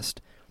very best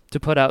to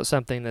put out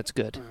something that's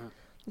good.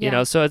 You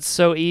know, so it's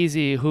so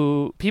easy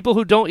people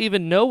who don't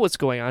even know what's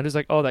going on, who's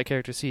like, oh, that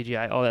character's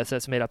CGI, oh,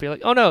 that's made up. You're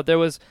like, oh no, there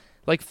was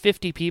like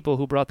 50 people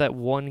who brought that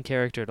one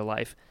character to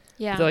life.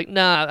 Yeah. They're like,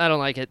 nah, I don't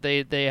like it.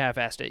 They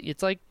half-assed it.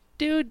 It's like,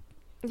 dude,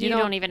 you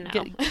don't even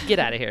know. Get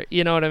out of here.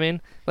 You know what I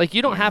mean? Like,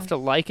 you don't have to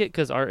like it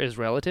because art is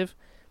relative,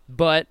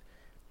 but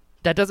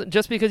that doesn't,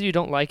 just because you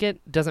don't like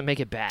it doesn't make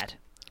it bad.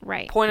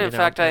 Right. Point in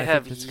fact, I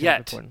have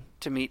yet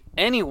to meet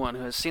anyone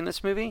who has seen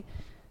this movie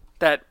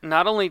that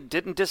not only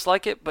didn't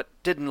dislike it, but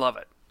didn't love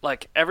it.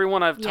 Like,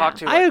 everyone I've talked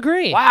to, I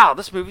agree. Wow,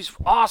 this movie's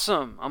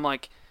awesome. I'm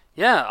like,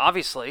 yeah,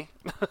 obviously.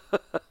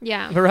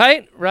 Yeah.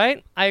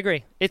 Right? I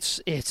agree. It's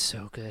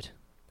so good.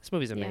 This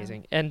movie's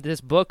amazing. And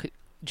this book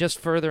just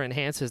further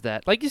enhances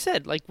that. Like you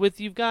said,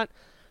 you've got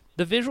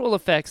the visual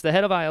effects, the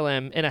head of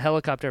ILM in a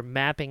helicopter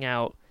mapping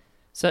out,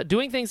 so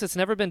doing things that's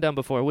never been done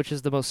before, which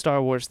is the most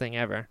Star Wars thing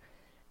ever.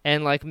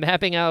 And, like,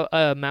 mapping out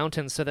a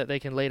mountain so that they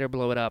can later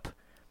blow it up.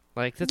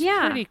 Like, that's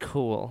pretty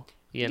cool,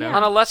 you know?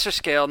 On a lesser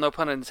scale, no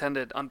pun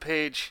intended, on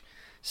page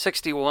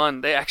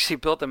 61, they actually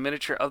built a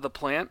miniature of the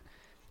plant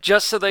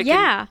just so they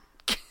can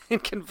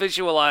and can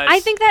visualize. I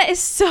think that is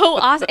so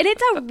awesome. And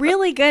it's a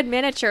really good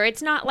miniature.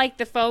 It's not like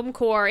the foam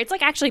core. It's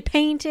like actually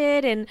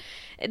painted, and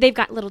they've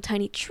got little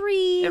tiny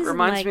trees. It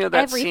reminds me of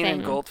that everything.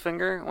 scene in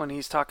Goldfinger when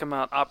he's talking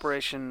about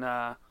Operation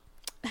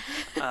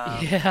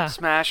Yeah.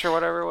 Smash or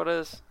whatever it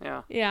is.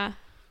 Yeah. Yeah.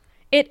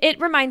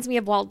 It reminds me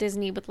of Walt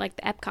Disney with like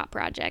the Epcot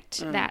project,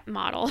 that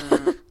model.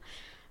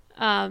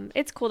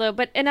 It's cool though.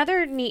 But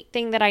another neat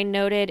thing that I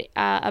noted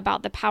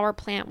about the power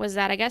plant was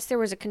that I guess there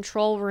was a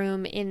control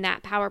room in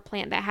that power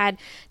plant that had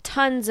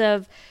tons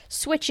of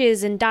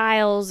switches and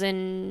dials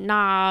and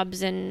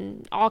knobs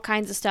and all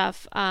kinds of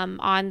stuff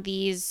on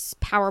these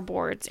power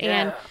boards.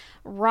 Yeah. And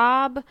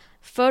Rob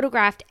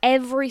photographed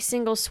every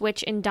single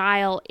switch and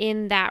dial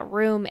in that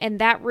room, and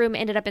that room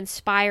ended up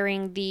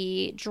inspiring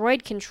the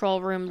droid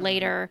control room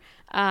later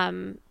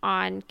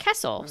on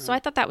Kessel. So I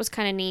thought that was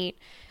kind of neat.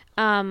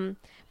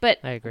 But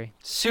I agree.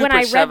 Super when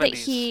I read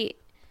 70s.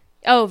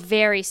 that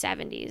very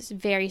 70s,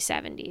 very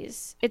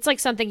 70s. It's like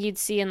something you'd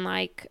see in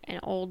like an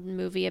old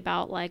movie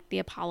about like the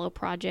Apollo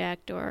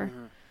project or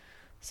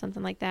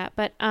something like that.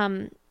 But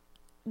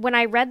when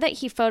I read that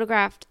he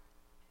photographed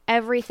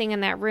everything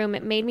in that room,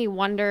 it made me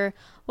wonder,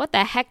 what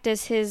the heck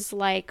does his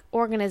like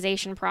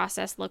organization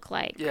process look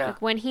like? Yeah.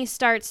 Like when he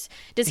starts,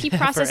 does he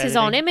process his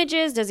own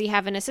images? Does he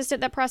have an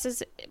assistant that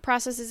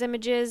processes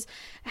images?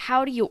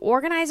 How do you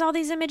organize all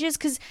these images?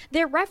 Because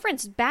they're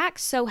referenced back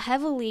so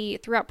heavily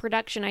throughout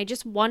production. I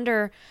just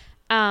wonder,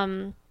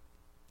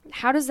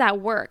 how does that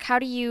work? How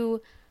do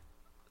you,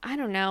 I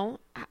don't know,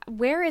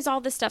 where is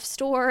all this stuff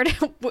stored?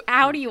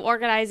 How do you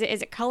organize it?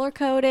 Is it color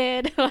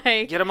coded?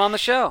 Like, Get him on the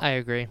show. I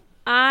agree.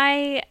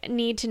 I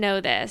need to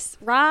know this.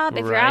 Rob,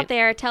 if you're Right. out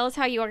there, tell us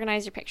how you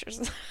organize your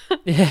pictures.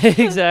 Yeah,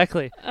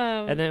 exactly.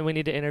 And then we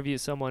need to interview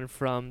someone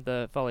from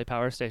the Foley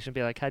Power Station.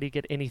 Be like, how do you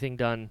get anything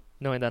done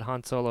knowing that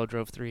Han Solo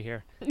drove through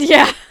here?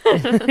 Yeah.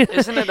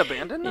 Isn't it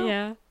abandoned now?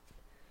 Yeah.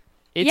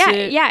 It's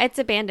It's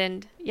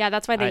abandoned. Yeah,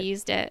 that's why they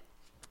used it.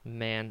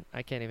 Man,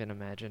 I can't even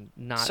imagine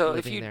not So living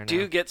if you there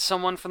do now. get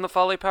someone from the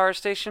Foley Power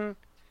Station,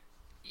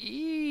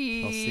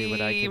 see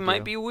what I can might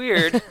do. be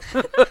weird.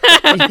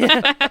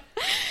 I've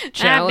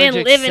Challenge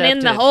been living in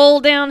the accepted. hole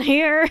down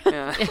here.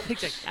 Yeah.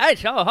 It's like, I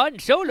saw Han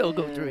Solo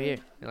go through here.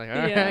 You're like, all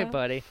right, Yeah.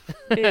 buddy.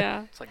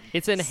 Yeah. It's like,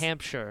 It's in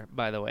Hampshire,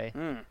 by the way.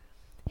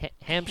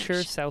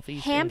 Hampshire,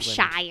 southeast England.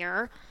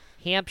 Hampshire.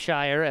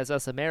 Hampshire, as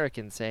us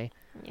Americans say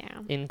Yeah.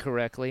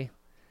 incorrectly.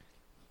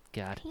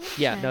 God.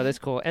 Yeah, no, that's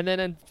cool. And then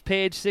on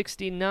page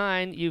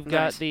 69, you've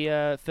got Nice.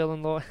 the Phil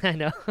and Laura. I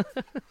know.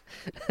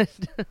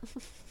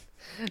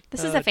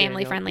 This is Oh, a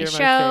family-friendly Daniel,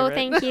 show. you're my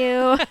Thank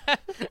you.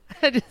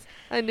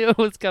 I knew it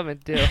was coming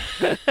too.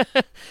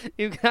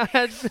 You've got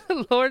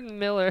Lord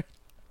Miller.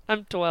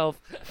 I'm 12.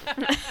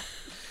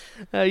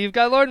 You've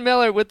got Lord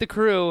Miller with the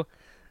crew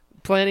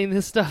planning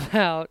this stuff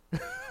out.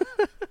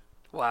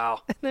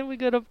 wow. And then we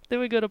go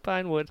to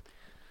Pinewood.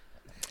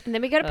 And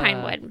then we go to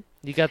Pinewood.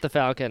 You got the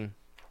Falcon.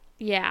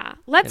 Yeah.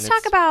 Let's And talk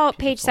it's about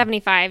page beautiful.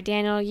 75.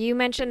 Daniel, you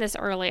mentioned this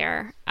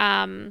earlier.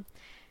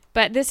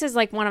 But this is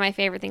like one of my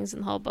favorite things in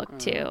the whole book,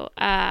 too.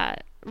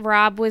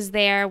 Rob was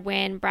there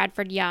when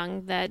Bradford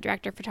Young, the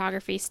director of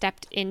photography,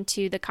 stepped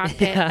into the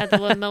cockpit of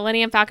the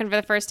Millennium Falcon for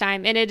the first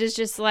time. And it is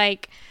just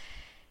like,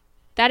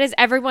 that is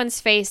everyone's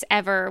face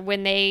ever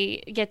when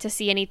they get to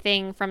see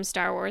anything from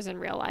Star Wars in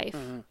real life.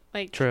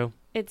 Like, True.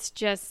 it's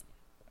just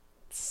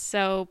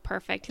so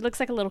perfect. He looks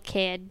like a little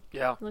kid.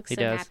 Yeah. He looks He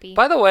so does. happy.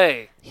 By the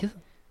way, Yeah.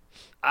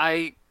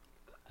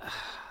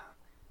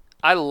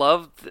 I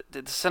love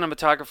the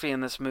cinematography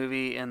in this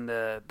movie and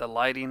the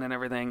lighting and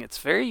everything. It's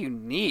very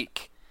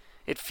unique.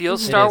 It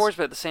feels Star Wars,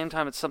 but at the same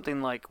time, it's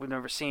something like we've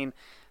never seen.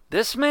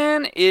 This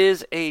man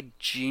is a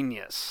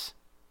genius.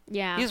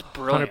 Yeah. He's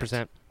brilliant.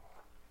 100%.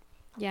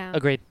 Yeah.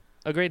 Agreed.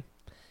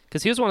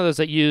 Because he was one of those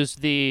that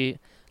used the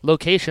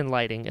location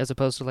lighting as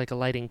opposed to like a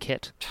lighting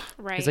kit.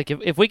 Right. He's like,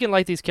 if we can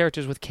light these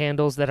characters with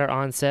candles that are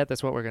on set,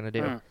 that's what we're going to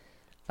do.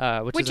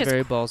 Which is a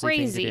very ballsy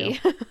crazy.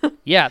 thing to do.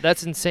 Yeah,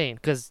 that's insane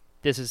because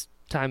this is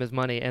time is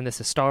money and this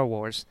is Star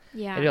Wars.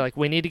 Yeah. And you're like,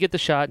 we need to get the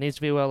shot. It needs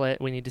to be well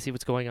lit. We need to see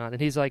what's going on.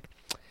 And he's like,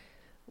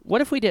 what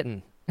if we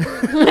didn't?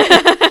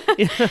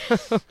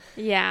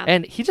 Yeah.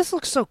 And he just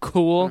looks so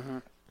cool.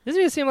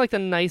 Doesn't he seem like the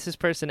nicest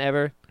person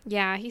ever?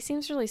 Yeah, he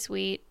seems really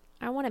sweet.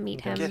 I want to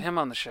meet him. Get him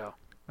on the show.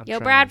 I'm Yo,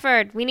 trying.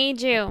 Bradford, we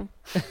need you.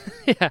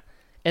 Yeah.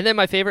 And then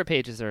my favorite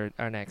pages are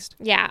next.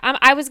 Yeah,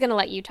 I was going to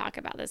let you talk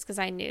about this because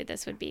I knew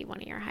this would be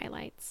one of your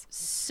highlights.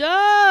 So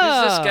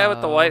Who's this guy with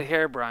the white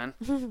hair, Brian?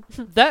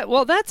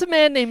 That's a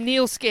man named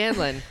Neil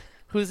Scanlon,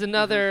 who's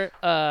another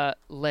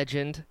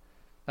legend,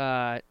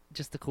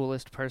 just the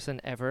coolest person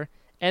ever.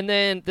 And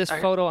then this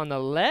photo on the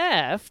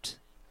left,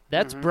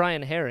 that's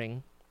Brian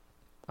Herring,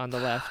 on the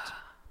left,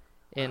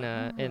 in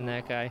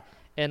that guy,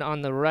 and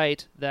on the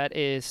right, that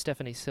is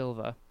Stephanie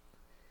Silva,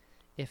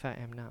 if I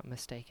am not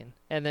mistaken.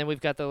 And then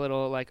we've got the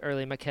little like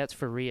early maquettes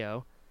for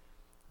Rio,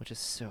 which is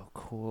so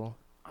cool.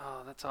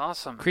 Oh, that's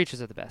awesome.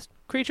 Creatures are the best.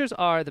 Creatures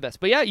are the best.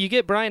 But yeah, you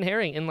get Brian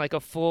Herring in like a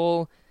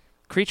full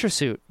creature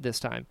suit this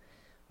time,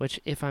 which,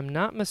 if I'm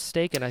not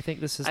mistaken, I think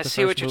this is I the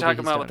see first what you're movie talking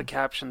he's about with the done.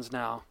 captions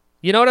now.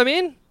 You know what I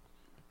mean?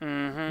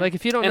 Mm-hmm. Like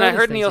if you don't and know I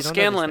heard things, Neil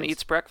Scanlon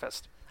eats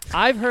breakfast.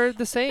 I've heard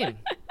the same.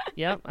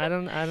 Yep, I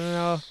don't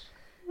know.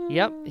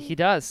 Yep, he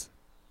does.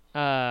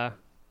 Oh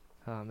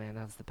man,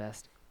 that was the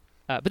best.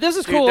 But this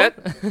is cool. That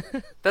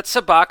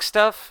sabacc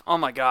stuff. Oh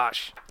my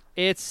gosh.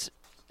 It's.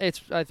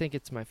 I think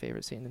it's my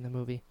favorite scene in the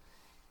movie.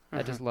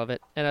 I just love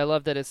it, and I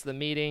love that it's the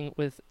meeting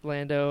with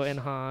Lando and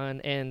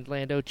Han, and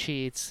Lando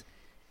cheats,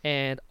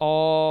 and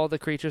all the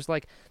creatures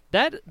like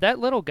that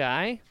little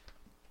guy,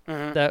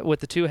 that with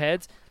the two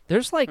heads.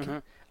 There's like,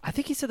 I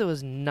think he said there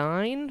was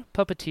 9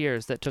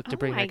 puppeteers that took to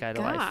bring that guy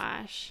to life. Oh my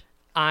gosh.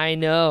 I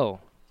know.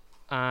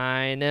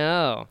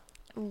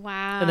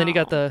 Wow. And then you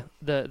got the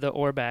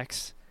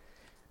Orbaks.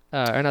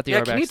 Or not the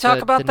Orbaks. Can you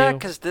talk about that?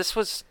 Because this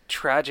was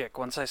tragic.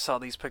 Once I saw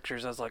these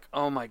pictures, I was like,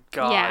 oh my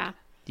god.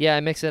 Yeah, I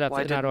mix it up.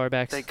 Why not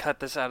Orbaks. They cut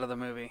this out of the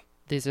movie.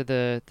 These are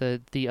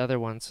the other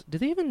ones. Do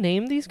they even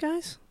name these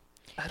guys?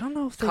 I don't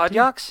know if they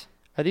Kodyoks?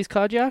 Are these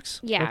Kodyoks?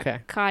 Yeah.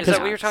 Okay. Kodyoks. Is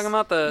that what you're talking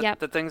about?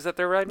 The things that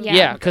they're riding?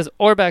 Yeah, because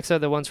Orbaks are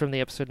the ones from the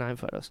episode 9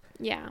 photos.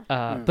 Yeah.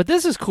 But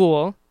this is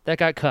cool. That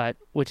got cut,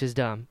 which is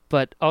dumb.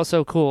 But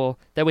also cool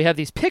that we have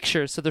these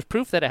pictures, so there's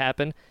proof that it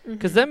happened.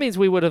 Because that means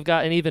we would have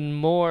gotten even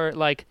more,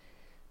 like,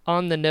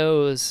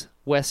 on-the-nose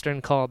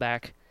Western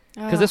callback.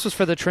 Because this was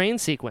for the train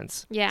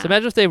sequence. Yeah. So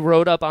imagine if they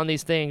rode up on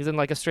these things in,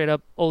 like, a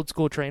straight-up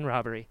old-school train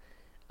robbery.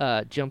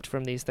 Jumped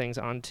from these things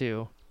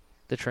onto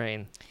the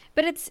train.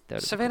 But it's...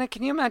 Savannah,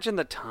 can you imagine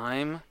the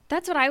time?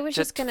 That's what I was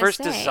just going to say.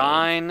 First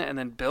design, and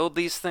then build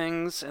these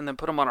things, and then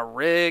put them on a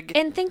rig.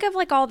 And think of,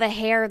 like, all the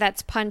hair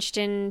that's punched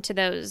into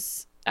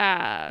those...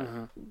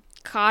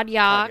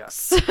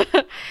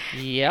 Kodyoks.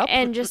 Yep.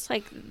 And just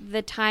like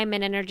the time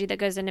and energy that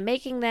goes into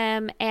making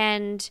them,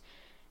 and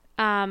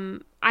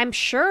I'm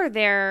sure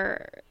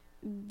they're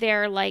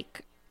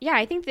like, yeah,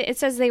 I think that it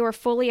says they were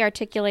fully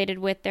articulated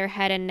with their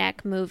head and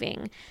neck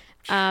moving,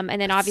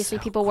 and then obviously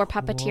people were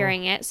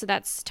puppeteering it, so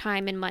that's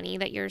time and money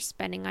that you're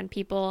spending on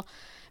people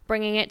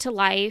bringing it to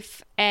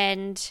life.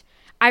 And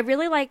I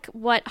really like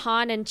what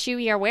Han and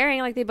Chewie are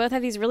wearing. Like, they both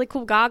have these really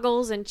cool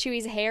goggles, and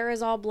Chewie's hair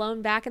is all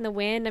blown back in the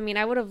wind. I mean,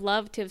 I would have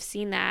loved to have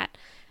seen that.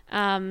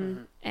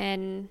 And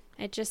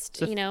it just,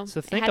 so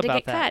had to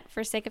get cut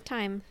for sake of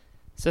time.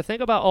 So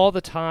think about all the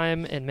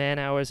time and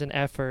man-hours and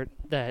effort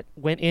that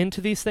went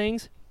into these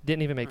things,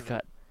 didn't even make the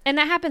cut. And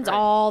that happens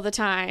all the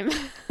time.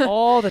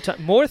 All the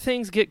time. More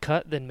things get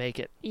cut than make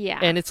it. Yeah.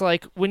 And it's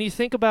like, when you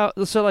think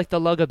about, so like the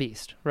Lugga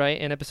Beast, right,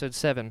 in episode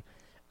 7,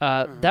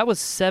 that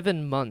was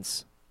 7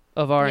 months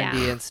of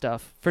R&D and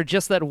stuff for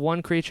just that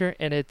one creature,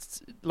 and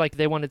it's like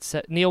they wanted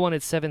Neil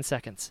wanted 7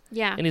 seconds.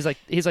 Yeah. And he's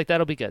like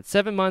that'll be good.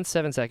 7 months,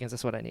 7 seconds,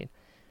 that's what I need.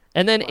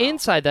 And then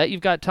inside that you've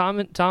got Tom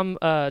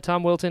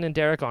Wilton and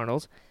Derek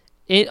Arnold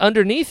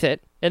underneath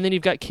it, and then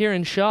you've got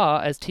Kieran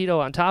Shaw as Tito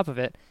on top of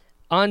it,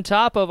 on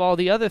top of all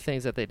the other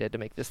things that they did to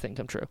make this thing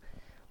come true.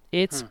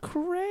 It's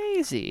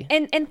crazy.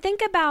 And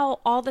think about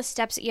all the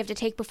steps that you have to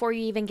take before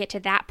you even get to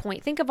that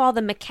point. Think of all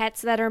the maquettes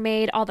that are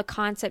made, all the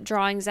concept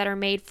drawings that are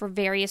made for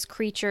various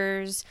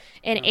creatures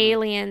and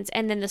aliens,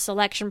 and then the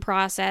selection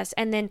process,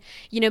 and then,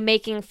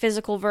 making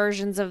physical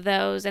versions of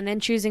those, and then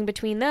choosing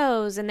between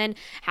those, and then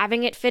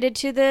having it fitted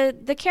to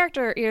the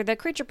character or the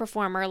creature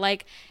performer.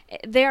 Like,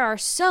 there are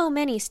so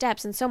many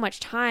steps and so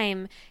much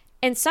time.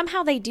 And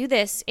somehow they do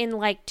this in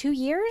like 2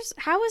 years?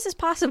 How is this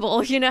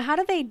possible? How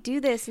do they do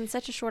this in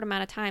such a short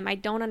amount of time? I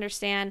don't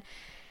understand.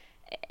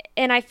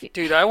 And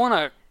Dude, I want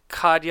a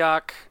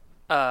Kodyak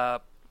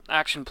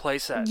action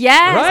playset.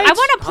 Yes, right? I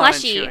want a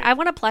plushie. I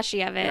want a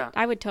plushie of it. Yeah.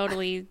 I would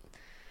totally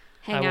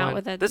hang out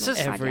with it. This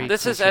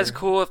is as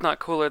cool, if not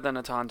cooler, than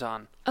a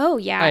Tauntaun. Oh,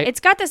 yeah. It's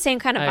got the same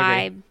kind of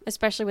vibe,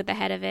 especially with the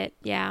head of it.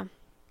 Yeah.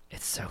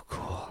 It's so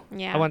cool.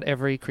 Yeah. I want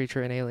every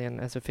creature and alien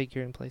as a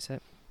figure and playset.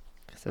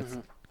 Because that's...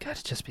 God,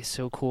 it'd just be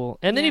so cool.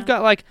 And then you've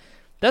got, like,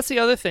 that's the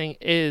other thing,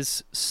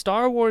 is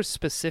Star Wars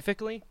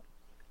specifically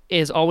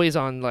is always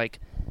on, like,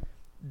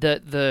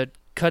 the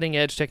cutting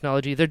edge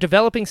technology. They're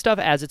developing stuff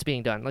as it's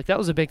being done. Like, that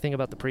was a big thing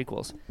about the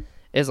prequels,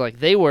 is like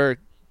they were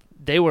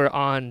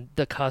on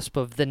the cusp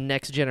of the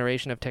next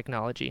generation of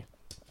technology.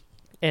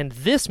 And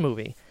this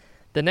movie,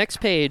 the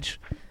next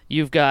page,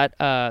 you've got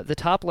the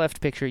top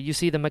left picture, you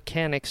see the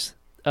mechanics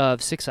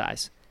of Six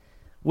Eyes,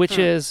 which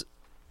is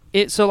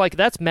it. So, like,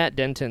 that's Matt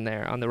Denton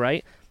there on the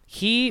right.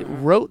 He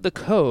wrote the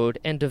code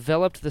and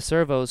developed the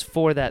servos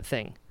for that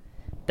thing.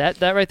 That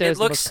right there is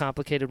the most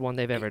complicated one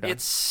they've ever done.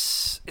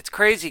 It's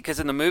crazy because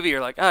in the movie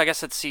you're like, oh, I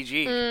guess it's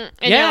CG. And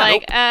you're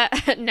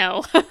like,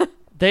 no.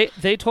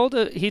 He told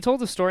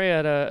a story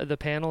at the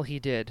panel he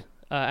did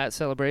at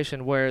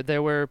Celebration where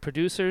there were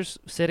producers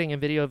sitting in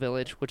Video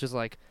Village, which is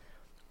like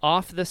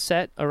off the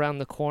set around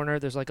the corner.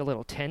 There's like a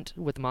little tent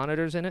with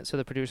monitors in it so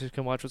the producers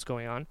can watch what's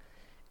going on.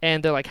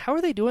 And they're like, how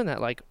are they doing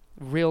that? Like,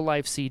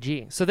 real-life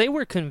CG. So they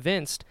were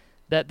convinced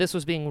that this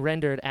was being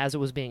rendered as it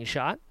was being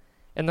shot.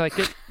 And they're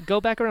like, go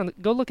back around,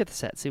 go look at the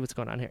set, see what's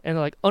going on here. And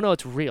they're like, oh, no,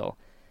 it's real.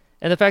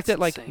 And the fact that,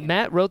 like, insane.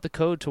 Matt wrote the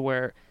code to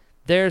where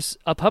there's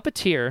a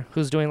puppeteer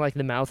who's doing, like,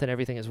 the mouth and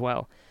everything as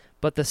well.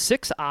 But the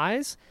Six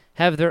Eyes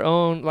have their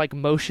own, like,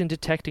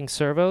 motion-detecting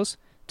servos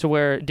to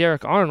where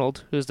Derek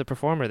Arnold, who's the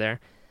performer there,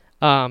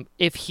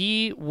 If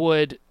he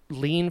would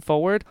lean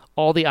forward,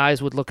 all the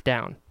eyes would look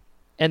down.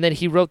 And then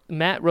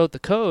Matt wrote the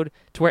code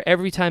to where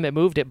every time it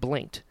moved, it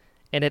blinked.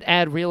 And it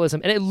add realism.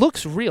 And it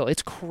looks real.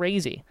 It's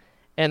crazy.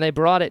 And they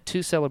brought it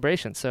to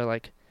Celebration. So,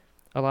 like,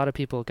 a lot of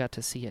people got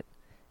to see it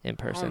in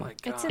person. Oh my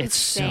God. It's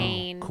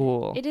insane. So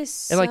cool. It is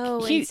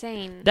so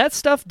insane. That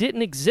stuff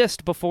didn't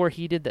exist before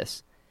he did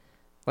this.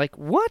 Like,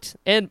 what?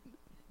 And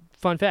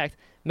fun fact,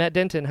 Matt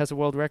Denton has a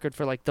world record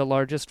for, like, the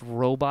largest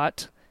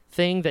robot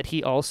thing that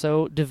he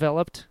also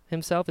developed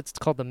himself. It's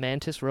called the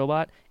Mantis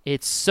robot.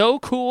 It's so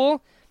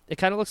cool. It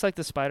kind of looks like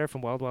the spider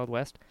from Wild Wild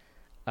West.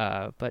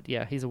 But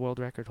yeah, he's a world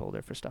record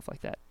holder for stuff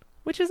like that,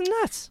 which is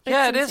nuts.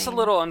 Yeah, it is a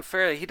little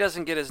unfair. He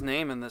doesn't get his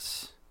name in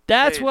this.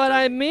 That's what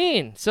I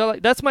mean. So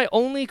like, that's my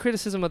only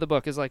criticism of the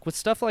book is like with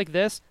stuff like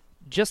this,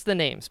 just the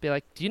names. Be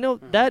like, do you know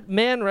that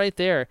man right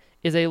there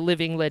is a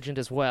living legend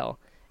as well?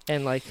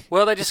 And like,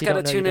 well, they just got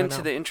to tune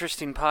into the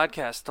interesting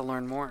podcast to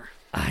learn more.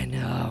 I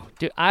know,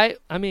 dude. I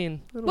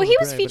mean, well, he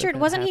was featured.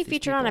 Wasn't he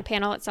featured on a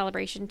panel at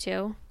Celebration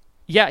too?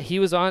 Yeah, he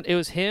was on. It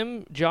was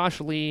him,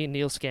 Josh Lee,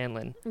 Neil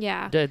Scanlon.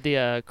 Yeah. Did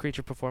the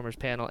Creature Performers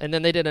panel, and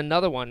then they did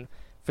another one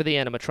for the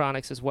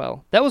animatronics as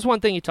well. That was one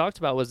thing he talked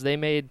about was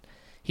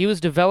he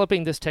was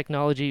developing this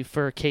technology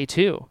for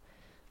K2.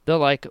 The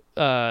like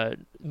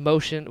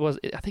motion was,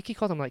 I think he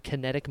called them like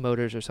kinetic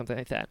motors or something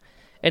like that.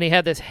 And he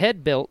had this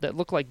head built that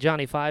looked like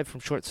Johnny Five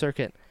from Short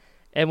Circuit.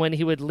 And when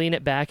he would lean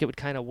it back, it would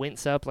kind of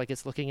wince up like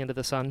it's looking into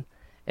the sun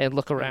and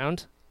look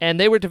around. And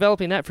they were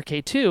developing that for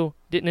K2,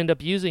 didn't end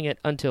up using it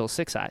until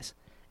Six Eyes.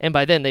 And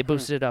by then, they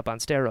boosted it up on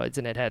steroids,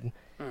 and it had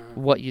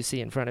what you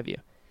see in front of you.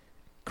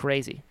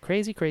 Crazy.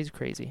 Crazy, crazy,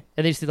 crazy.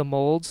 And then you see the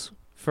molds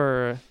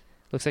for,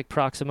 looks like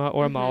Proxima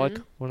or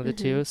Moloch, one of the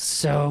two.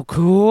 So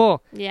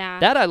cool. Yeah.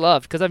 That I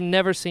loved, because I've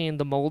never seen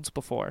the molds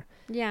before.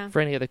 Yeah.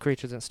 For any of the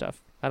creatures and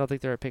stuff. I don't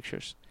think there are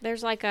pictures.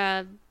 There's like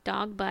a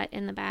dog butt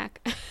in the back.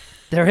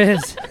 There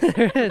is.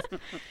 There is.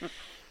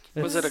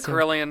 Was it a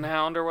Carillion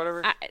hound or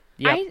whatever? I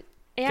guess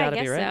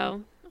right.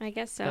 so. I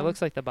guess so. That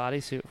looks like the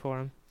bodysuit for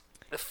him.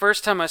 The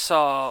first time I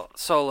saw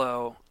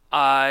Solo,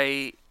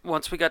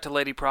 once we got to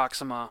Lady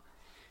Proxima,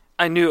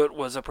 I knew it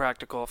was a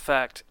practical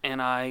effect, and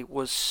I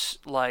was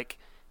like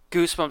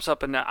goosebumps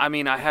up and down. I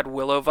mean, I had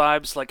Willow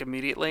vibes like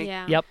immediately.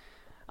 Yeah. Yep.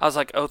 I was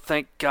like, oh,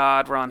 thank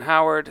God, Ron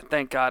Howard.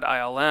 Thank God,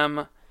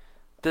 ILM.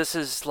 This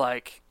is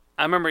like,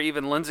 I remember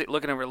even Lindsay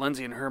looking over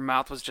Lindsay, and her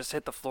mouth was just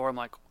hit the floor. I'm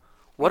like,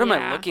 what am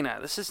I looking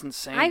at? This is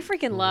insane. I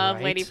freaking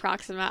love Lady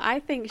Proxima. I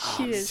think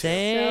she is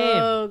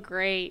so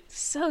great.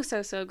 So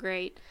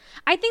great.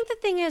 I think the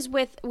thing is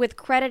with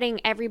crediting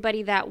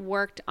everybody that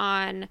worked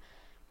on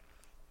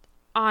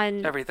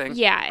everything.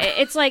 Yeah,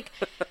 it's like,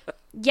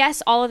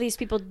 yes, all of these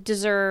people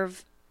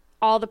deserve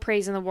all the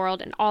praise in the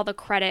world and all the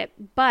credit,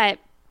 but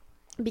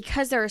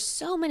because there are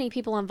so many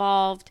people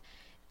involved,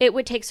 it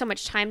would take so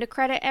much time to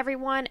credit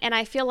everyone. And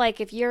I feel like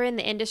if you're in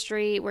the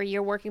industry where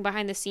you're working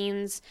behind the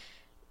scenes,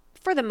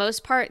 for the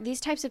most part, these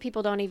types of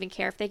people don't even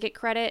care if they get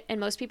credit, and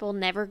most people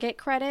never get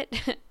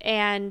credit,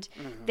 and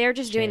they're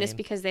just doing this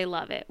because they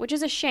love it, which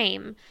is a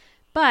shame.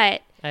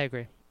 But I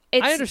agree.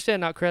 I understand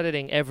not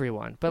crediting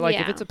everyone, but like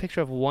if it's a picture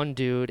of one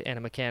dude and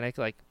a mechanic,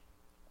 like,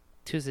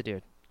 who's the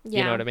dude? Yeah.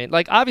 You know what I mean?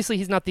 Like, obviously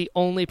he's not the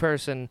only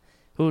person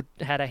who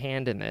had a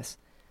hand in this.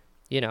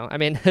 You know, I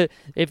mean,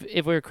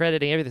 if we're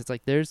crediting everything, it's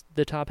like there's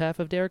the top half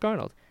of Derek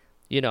Arnold.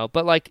 You know,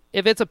 but like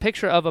if it's a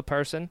picture of a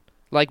person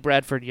like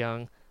Bradford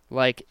Young,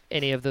 like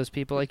any of those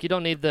people, like you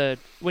don't need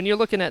when you're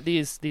looking at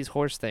these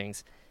horse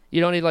things, you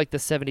don't need like the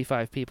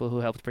 75 people who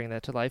helped bring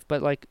that to life.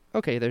 But like,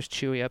 okay, there's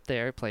Chewie up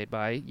there, played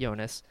by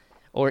Jonas,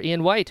 or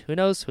Ian White. Who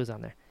knows who's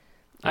on there?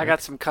 I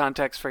got some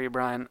context for you,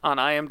 Brian. On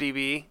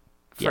IMDb,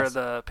 for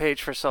the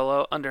page for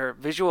Solo, under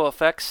visual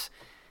effects,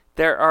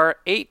 there are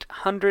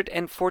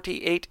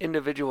 848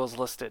 individuals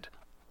listed.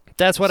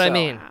 That's what I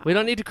mean. We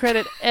don't need to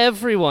credit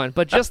everyone,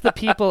 but just the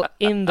people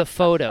in the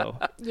photo.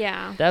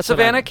 Yeah. That's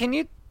Savannah, can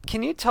you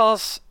tell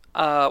us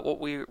what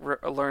we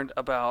learned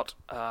about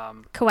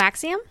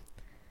coaxium?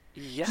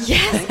 Yes.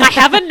 Yes, I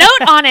have a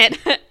note on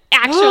it.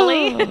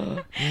 Actually,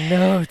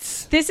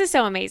 notes. This is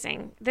so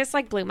amazing. This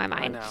like blew my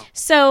mind. I know.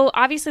 So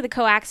obviously the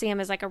coaxium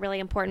is like a really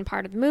important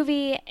part of the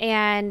movie,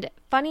 and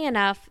funny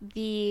enough,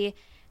 the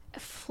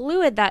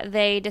fluid that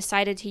they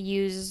decided to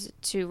use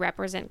to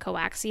represent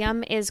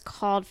coaxium is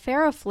called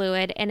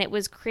ferrofluid, and it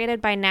was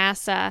created by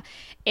NASA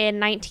in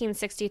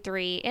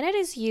 1963, and it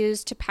is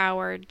used to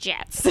power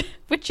jets,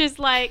 which is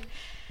like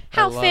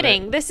how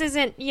fitting. This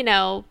isn't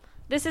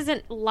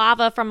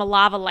lava from a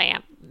lava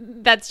lamp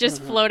that's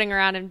just floating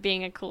around and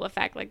being a cool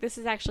effect. Like, this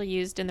is actually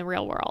used in the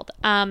real world.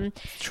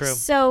 True.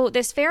 So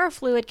this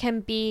ferrofluid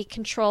can be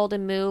controlled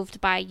and moved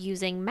by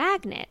using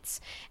magnets.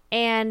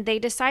 And they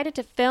decided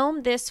to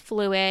film this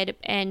fluid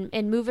and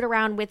move it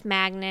around with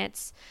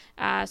magnets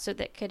so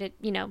that could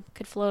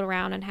float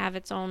around and have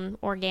its own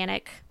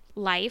organic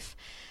life.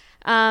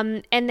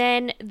 And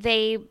then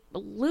they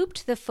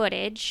looped the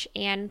footage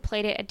and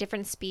played it at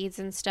different speeds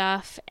and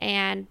stuff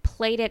and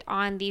played it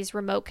on these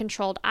remote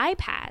controlled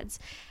iPads.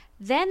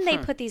 Then they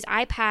put these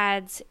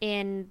iPads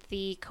in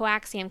the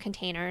coaxium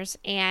containers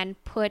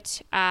and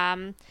put,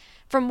 from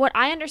what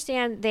I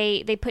understand,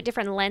 they put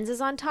different lenses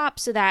on top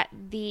so that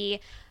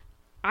the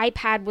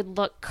iPad would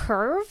look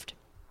curved.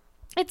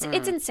 It's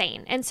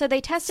insane. And so they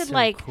tested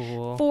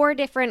cool. 4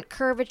 different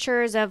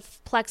curvatures of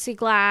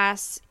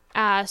plexiglass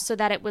so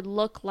that it would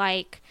look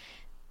like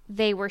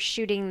they were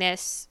shooting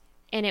this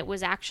and it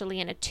was actually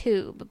in a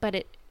tube,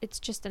 but it's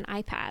just an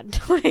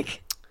iPad.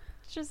 Like,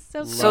 it's just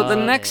so So the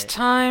next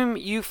time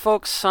you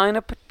folks sign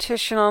a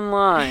petition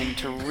online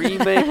to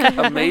remake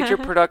a major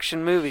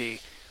production movie,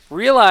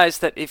 realize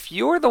that if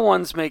you're the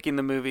ones making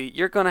the movie,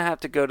 you're going to have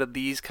to go to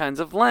these kinds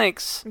of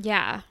lengths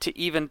to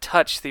even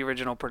touch the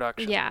original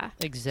production. Yeah.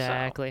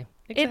 Exactly. So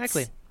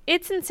exactly.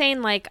 It's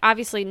insane. Like,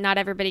 obviously not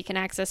everybody can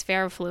access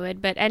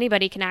ferrofluid, but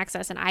anybody can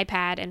access an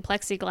iPad and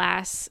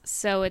plexiglass.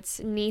 So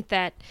it's neat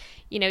that,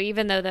 you know,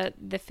 even though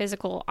the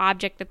physical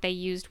object that they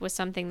used was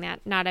something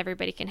that not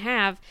everybody can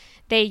have,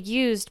 they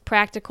used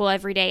practical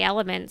everyday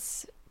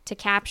elements to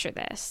capture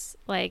this.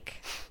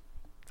 Like,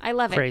 I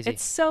love Crazy. it.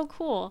 It's so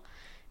cool.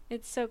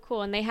 It's so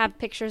cool. And they have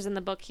pictures in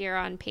the book here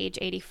on page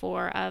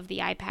 84 of the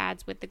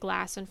iPads with the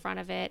glass in front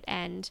of it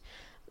and,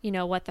 you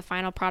know, what the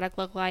final product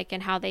looked like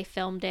and how they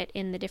filmed it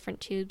in the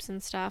different tubes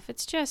and stuff.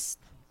 It's just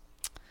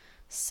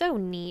so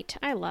neat.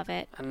 I love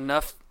it.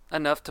 Enough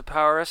to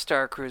power a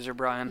Star Cruiser,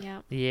 Brian.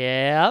 Yeah.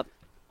 Yep.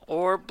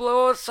 Or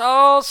blow us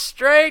all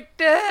straight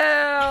to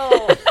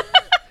hell.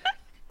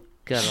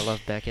 God, I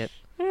love Beckett.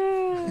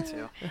 Me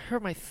too. It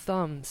hurt my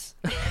thumbs.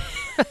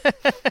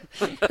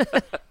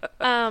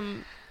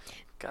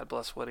 God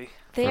bless Woody.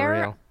 For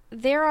real.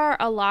 There are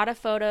a lot of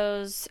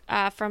photos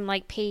from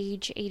like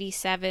page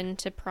 87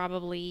 to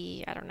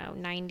probably, I don't know,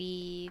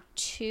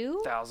 92?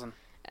 1,000.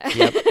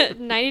 Yep.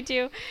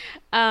 92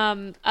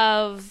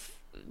 of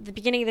the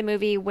beginning of the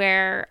movie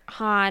where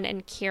Han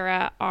and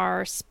Kira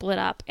are split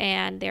up,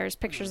 and there's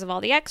pictures of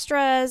all the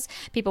extras,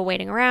 people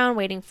waiting around,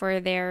 waiting for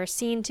their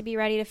scene to be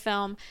ready to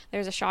film.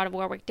 There's a shot of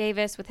Warwick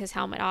Davis with his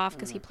helmet off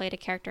because he played a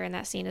character in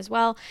that scene as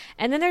well.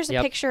 And then there's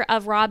a picture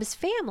of Rob's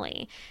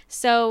family.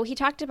 So he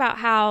talked about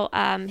how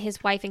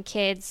his wife and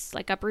kids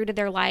like uprooted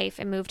their life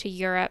and moved to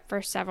Europe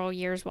for several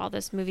years while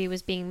this movie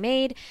was being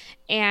made.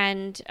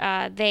 And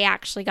they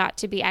actually got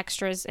to be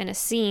extras in a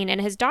scene.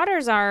 And his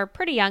daughters are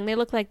pretty young. They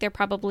look like they're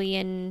probably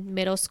in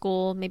middle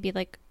school, maybe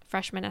like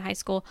freshmen in high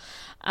school.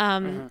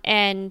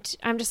 And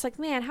I'm just like,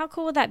 man, how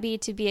cool would that be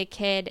to be a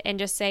kid and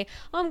just say,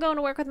 oh, I'm going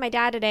to work with my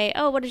dad today.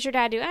 Oh, what does your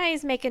dad do? Oh,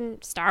 he's making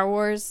Star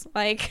Wars.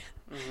 Like,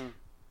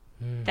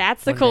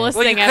 that's the coolest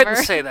thing ever. Well, you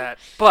couldn't say that,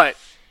 but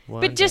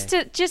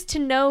just to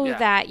know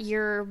that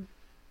you're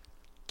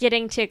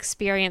getting to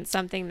experience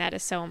something that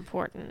is so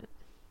important.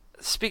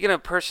 Speaking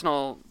of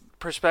personal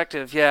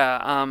perspective,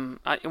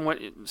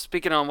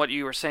 speaking on what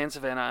you were saying,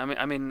 Savannah,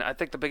 I mean, I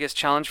think the biggest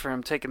challenge for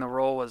him taking the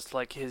role was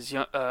like his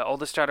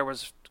oldest daughter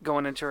was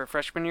going into her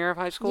freshman year of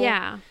high school.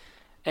 Yeah.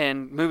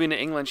 And moving to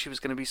England, she was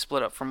going to be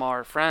split up from all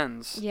her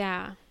friends.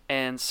 Yeah.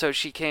 And so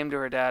she came to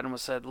her dad and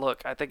said,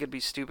 look, I think it'd be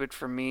stupid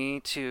for me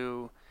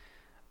to,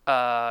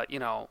 I'm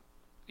going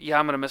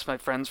to miss my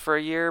friends for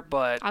a year,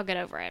 but I'll get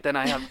over it. Then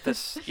I have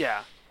this,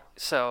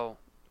 So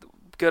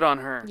good on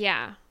her.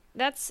 Yeah.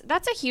 That's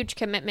a huge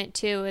commitment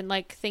too, and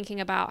like thinking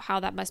about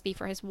how that must be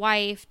for his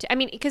wife.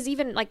 Because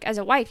even like as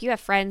a wife, you have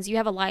friends, you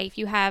have a life,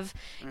 you have,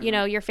 you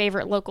know, your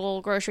favorite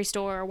local grocery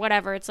store or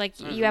whatever. It's like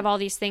you have all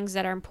these things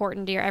that are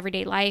important to your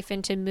everyday life,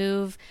 and to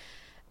move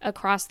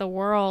across the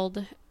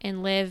world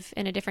and live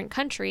in a different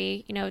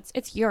country, you know,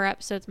 it's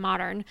Europe, so it's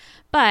modern,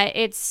 but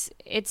it's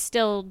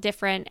still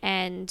different.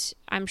 And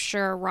I'm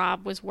sure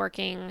Rob was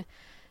working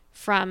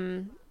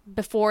from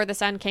before the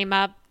sun came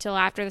up till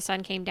after the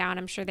sun came down.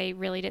 I'm sure they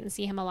really didn't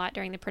see him a lot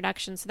during the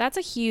production. So that's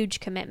a huge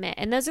commitment.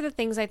 And those are the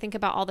things I think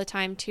about all the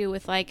time too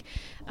with like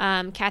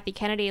Kathy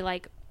Kennedy.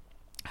 Like,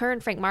 her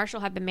and Frank Marshall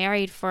have been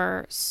married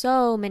for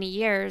so many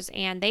years,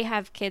 and they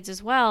have kids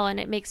as well. And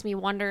it makes me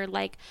wonder,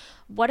 like,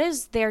 what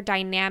does their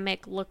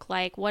dynamic look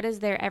like? What does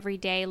their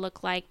everyday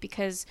look like?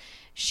 Because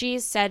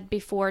she's said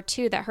before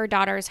too that her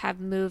daughters have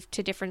moved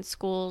to different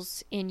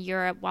schools in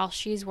Europe while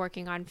she's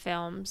working on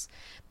films.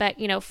 But,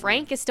 you know,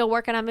 Frank is still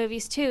working on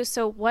movies too.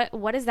 So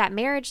what is that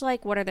marriage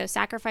like? What are those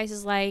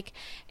sacrifices like?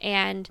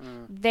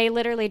 And they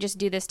literally just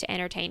do this to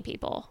entertain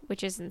people,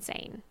 which is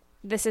insane.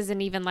 This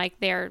isn't even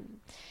like they're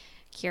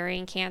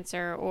curing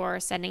cancer or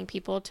sending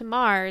people to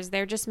Mars.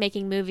 They're just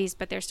making movies,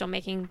 but they're still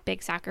making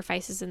big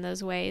sacrifices in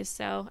those ways.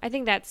 So I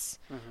think that's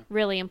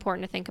really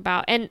important to think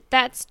about. And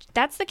that's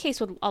the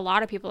case with a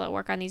lot of people that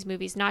work on these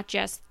movies, not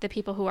just the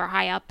people who are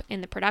high up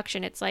in the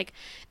production. It's like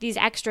these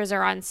extras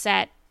are on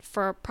set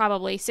for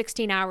probably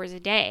 16 hours a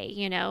day,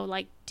 you know,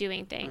 like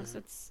doing things.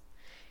 It's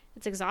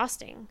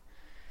exhausting.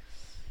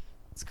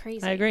 It's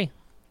crazy. I agree.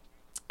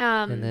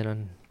 And then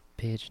on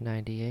page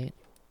 98,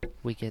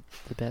 we get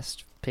the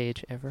best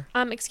page ever.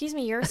 Excuse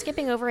me, you're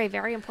skipping over a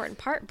very important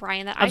part,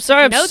 Brian, that I'm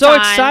sorry, I'm so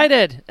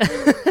excited.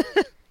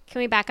 Can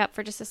we back up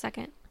for just a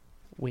second?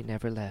 We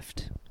never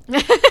left.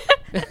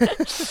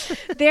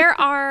 There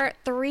are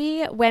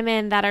 3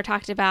 women that are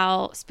talked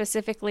about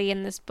specifically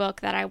in this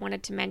book that I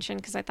wanted to mention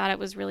because I thought it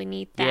was really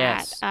neat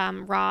that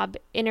Rob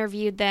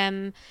interviewed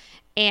them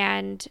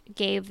and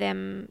gave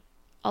them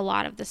a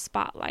lot of the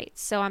spotlight.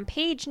 So on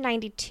page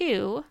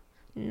 92,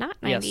 not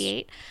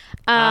 98,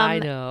 I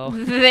know.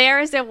 there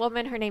is a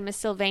woman, her name is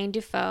Sylvain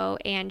Dufault,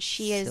 and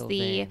she is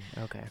the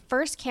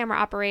first camera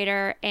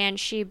operator, and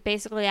she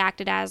basically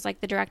acted as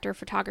like the director of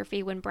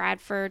photography when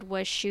Bradford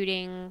was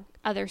shooting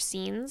other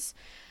scenes.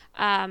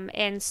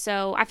 And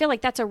so I feel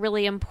like that's a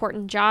really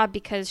important job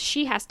because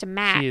she has to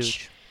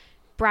match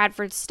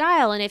Bradford's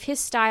style. And if his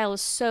style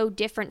is so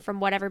different from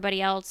what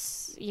everybody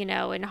else, you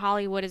know, in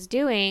Hollywood is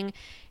doing,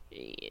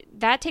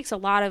 that takes a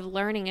lot of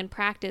learning and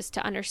practice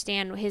to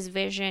understand his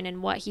vision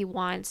and what he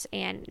wants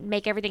and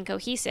make everything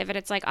cohesive. And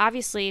it's like,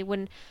 obviously,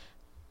 when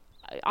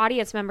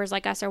audience members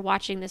like us are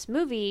watching this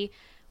movie,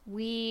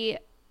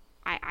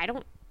 I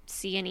don't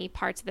see any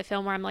parts of the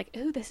film where I'm like,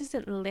 ooh, this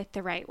isn't lit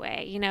the right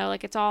way. You know,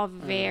 like it's all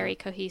very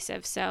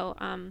cohesive. So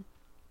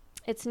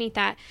it's neat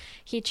that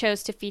he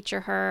chose to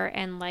feature her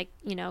and, like,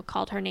 you know,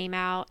 called her name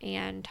out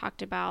and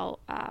talked about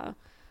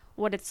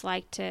what it's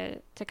like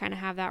to kind of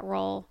have that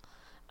role.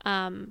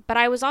 But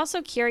I was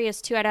also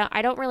curious too.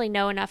 I don't really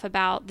know enough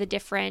about the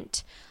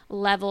different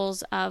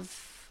levels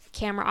of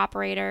camera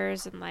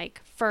operators and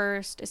like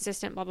first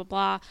assistant, blah blah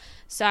blah.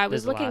 So I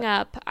was looking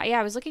up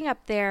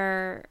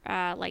their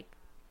like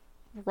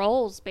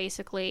roles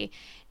basically,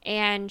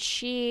 and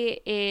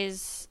she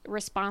is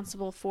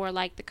responsible for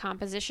like the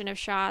composition of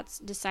shots,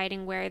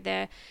 deciding where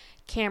the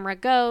camera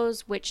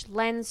goes, which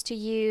lens to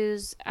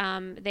use.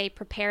 They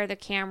prepare the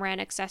camera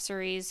and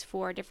accessories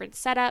for different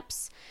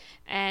setups,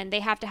 and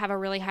they have to have a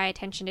really high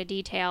attention to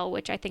detail,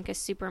 which I think is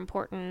super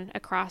important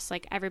across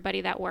like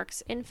everybody that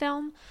works in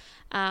film.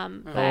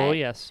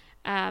 Yes.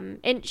 And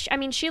I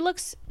mean, she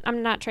looks,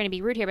 I'm not trying to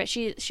be rude here, but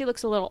she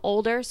looks a little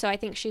older, so I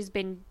think she's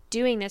been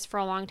doing this for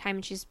a long time,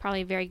 and she's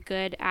probably very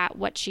good at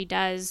what she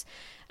does.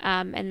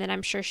 And then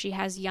I'm sure she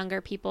has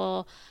younger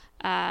people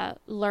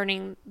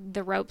learning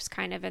the ropes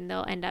kind of, and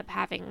they'll end up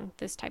having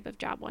this type of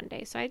job one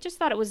day. So I just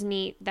thought it was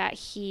neat that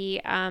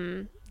he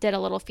did a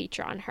little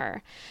feature on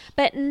her.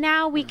 But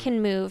now we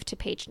can move to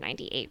page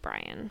 98,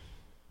 Brian.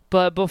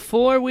 But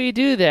before we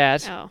do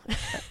that,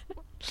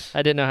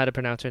 I didn't know how to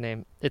pronounce her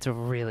name. It's a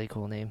really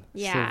cool name.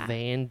 Yeah.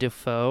 Sylvain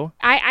Dufault.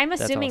 I'm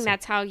assuming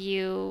that's how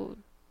you...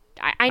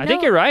 I know, I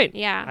think you're right.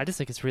 Yeah. I just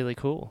think it's really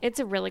cool. It's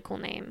a really cool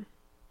name.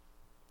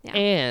 Yeah.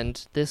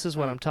 And this is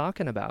what I'm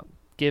talking about.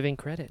 Giving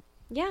credit.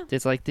 Yeah.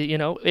 It's like,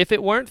 if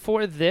it weren't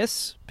for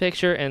this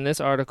picture and this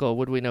article,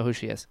 would we know who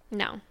she is?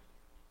 No.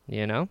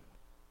 You know?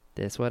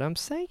 That's what I'm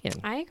saying.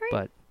 I agree.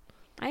 But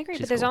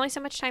there's only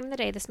so much time in the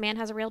day. This man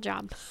has a real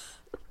job.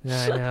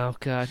 I know.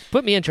 God.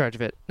 Put me in charge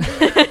of it.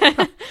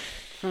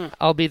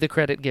 I'll be the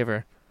credit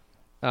giver.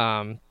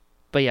 But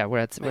yeah, we're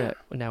at the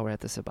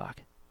Sabacc.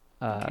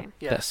 Okay.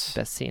 Yes.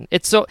 Best scene.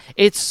 It's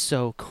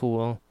so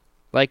cool.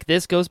 Like,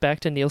 this goes back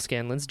to Neil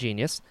Scanlon's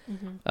genius.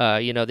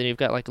 Mm-hmm. Then you've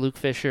got like Luke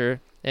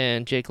Fisher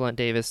and Jake Lunt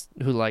Davis,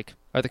 who like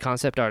are the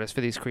concept artists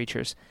for these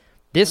creatures.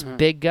 This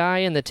big guy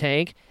in the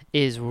tank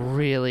is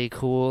really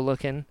cool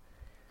looking.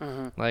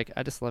 Like,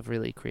 I just love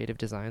really creative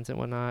designs and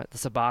whatnot. The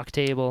Sabacc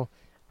table,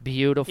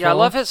 beautiful. Yeah, I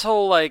love his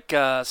whole like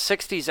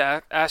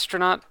 60s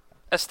astronaut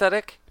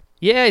aesthetic.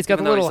 Yeah, he's got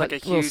the little, like,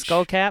 little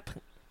skull cap.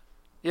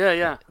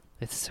 Yeah.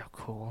 It's so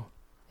cool.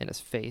 In his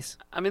face.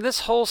 I mean,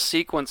 this whole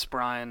sequence,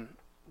 Brian,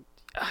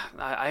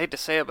 I hate to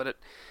say it, but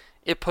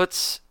it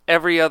puts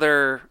every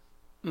other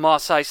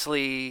Mos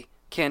Eisley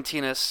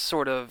Cantina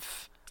sort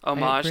of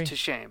homage to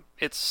shame.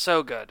 It's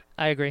so good.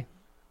 I agree.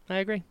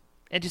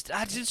 And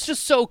it's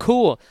just so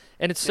cool.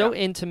 And it's so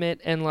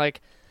intimate. And, like,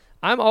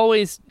 I'm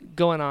always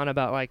going on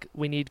about, like,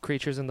 we need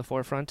creatures in the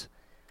forefront.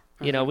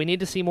 You know, we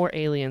need to see more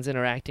aliens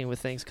interacting with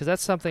things, because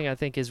that's something I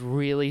think is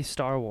really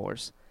Star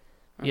Wars.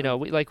 You know,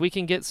 we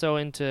can get so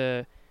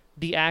into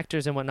the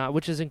actors and whatnot,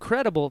 which is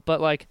incredible, but,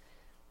 like,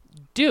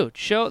 dude,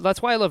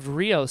 that's why I loved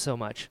Rio so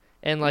much.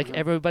 And, like,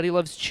 everybody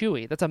loves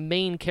Chewie. That's a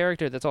main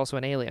character that's also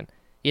an alien.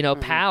 You know,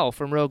 Pow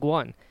from Rogue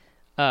One.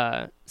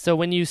 So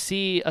when you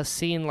see a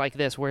scene like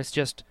this where it's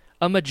just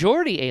a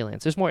majority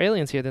aliens, there's more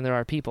aliens here than there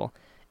are people,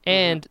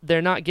 and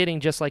they're not getting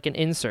just like an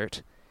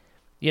insert,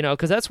 you know,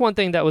 because that's one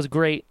thing that was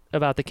great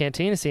about the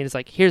Cantina scene. It's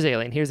like, here's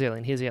alien, here's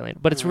alien, here's alien.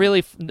 But it's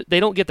really, they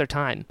don't get their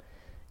time.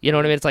 You know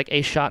what I mean? It's like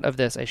a shot of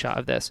this, a shot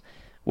of this.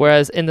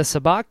 Whereas in the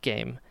Sabacc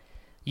game,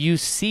 you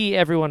see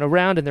everyone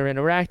around and they're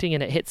interacting,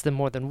 and it hits them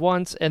more than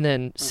once. And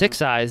then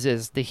Six Eyes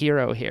is the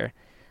hero here.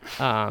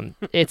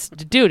 He's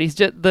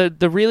just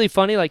the really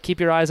funny, like, keep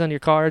your eyes on your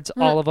cards,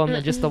 all of them,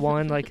 and just the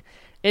one. Like,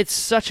 it's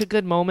such a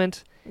good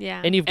moment.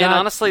 Yeah. And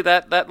honestly,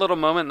 that little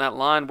moment in that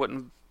line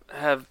wouldn't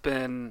have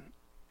been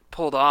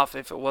pulled off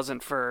if it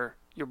wasn't for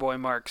your boy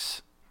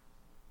Mark's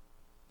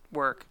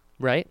work.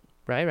 Right.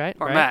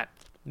 Or Matt.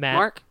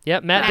 Mark?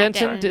 Yep, Matt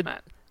Denton did.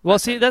 Well,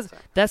 see,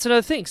 that's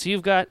another thing. So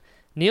you've got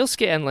Neil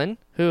Scanlon,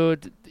 who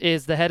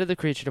is the head of the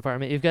creature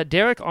department. You've got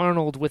Derek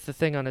Arnold with the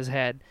thing on his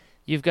head.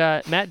 You've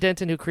got Matt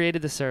Denton, who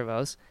created the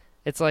servos.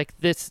 It's like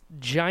this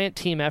giant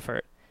team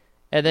effort.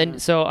 And then,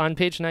 so on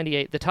page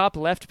 98, the top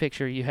left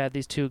picture, you have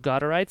these two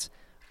Goddarites.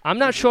 I'm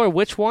not sure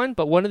which one,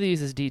 but one of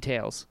these is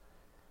Details.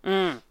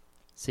 So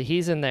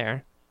he's in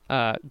there.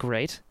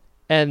 Great.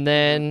 And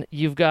then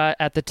you've got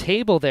at the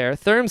table there,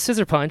 Therm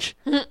Scissor Punch.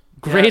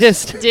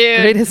 Greatest,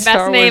 greatest best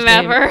Star name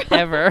Wars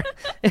ever.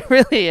 It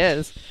really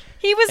is.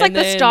 He was like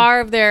the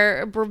star of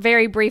their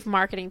very brief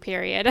marketing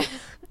period.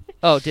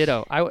 Oh,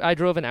 ditto. I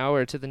drove an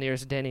hour to the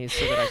nearest Denny's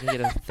so that I can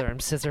get a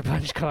Therm Scissor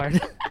Punch card.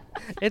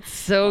 It's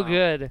so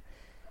good.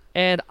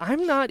 And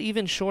I'm not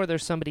even sure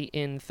there's somebody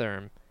in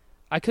Therm.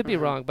 I could be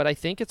wrong, but I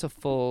think it's a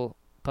full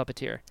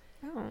puppeteer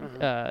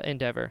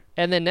endeavor.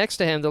 And then next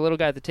to him, the little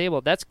guy at the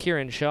table, that's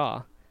Kieran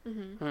Shaw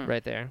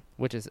right there,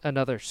 which is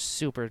another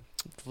super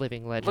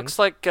living legend. Looks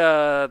like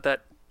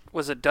that,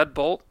 was it Dud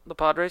Bolt, the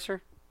pod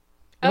racer?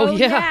 Oh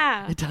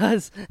yeah. It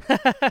does.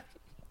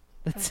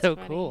 That's so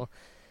funny. Cool.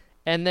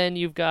 And then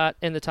you've got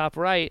in the top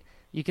right,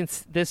 you can.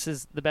 This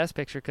is the best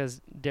picture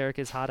because Derek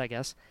is hot, I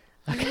guess.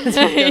 He's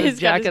got his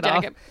jacket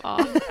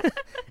off.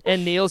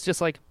 And Neil's just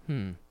like,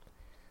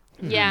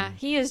 Yeah,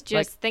 he is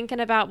just thinking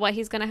about what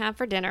he's going to have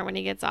for dinner when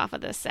he gets off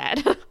of this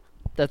set.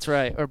 That's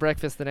right, or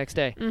breakfast the next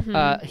day.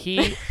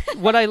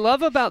 What I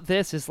love about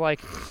this is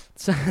like,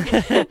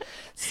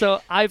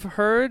 so I've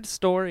heard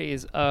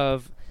stories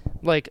of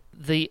like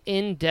the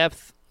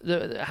in-depth,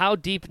 how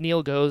deep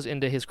Neil goes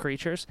into his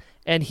creatures,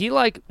 and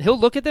he'll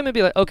look at them and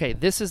be like, okay,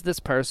 this is this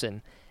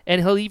person.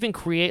 And he'll even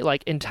create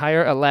like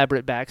entire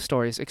elaborate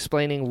backstories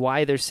explaining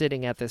why they're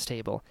sitting at this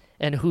table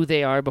and who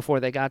they are before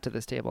they got to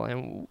this table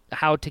and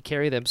how to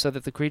carry them so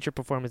that the creature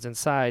performance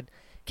inside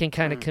can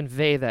kind of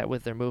convey that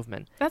with their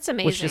movement. That's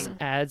amazing. Which just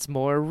adds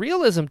more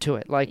realism to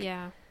it. Like,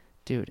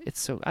 dude, it's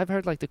so... I've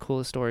heard like the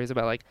coolest stories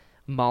about like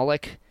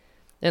Moloch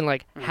and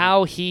like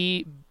how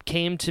he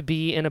came to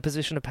be in a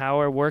position of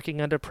power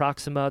working under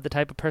Proxima, the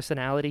type of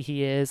personality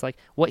he is, like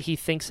what he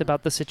thinks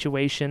about the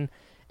situation.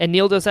 And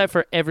Neil does that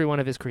for every one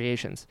of his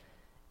creations.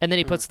 And then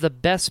he puts the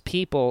best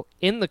people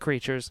in the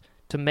creatures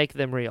to make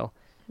them real.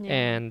 Yeah.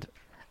 And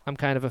I'm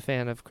kind of a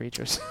fan of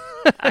creatures.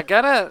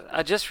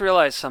 I just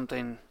realized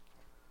something.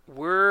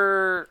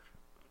 We're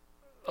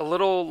a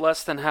little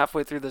less than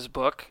halfway through this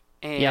book,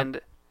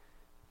 and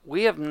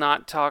we have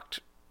not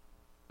talked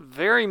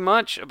very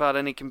much about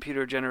any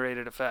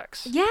computer-generated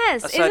effects.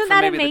 Yes, aside isn't from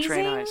that maybe amazing? The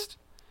train heist.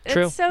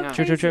 True. It's so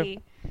crazy.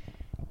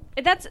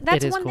 True.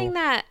 That's one thing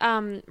that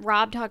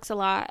Rob talks a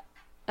lot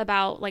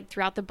about, like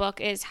throughout the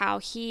book, is how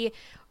he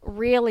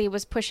really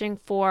was pushing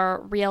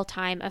for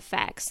real-time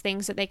effects,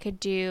 things that they could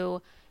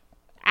do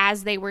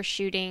as they were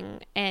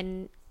shooting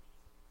and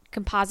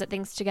composite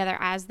things together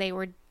as they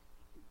were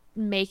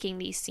making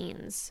these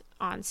scenes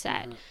on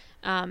set.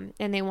 And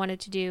they wanted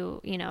to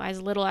do,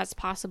 as little as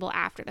possible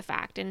after the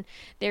fact. And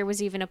there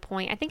was even a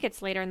point, I think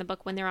it's later in the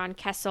book when they're on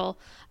Kessel,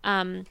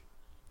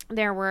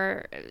 there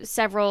were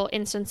several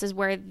instances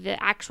where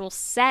the actual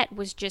set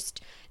was just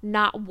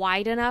not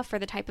wide enough for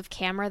the type of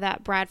camera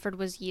that Bradford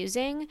was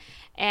using.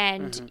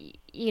 And,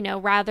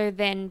 rather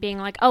than being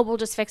like, oh, we'll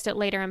just fix it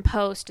later in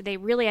post, they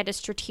really had to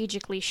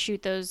strategically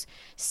shoot those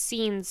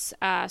scenes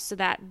so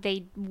that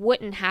they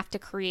wouldn't have to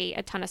create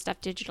a ton of stuff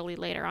digitally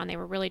later on. They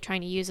were really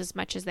trying to use as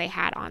much as they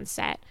had on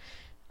set,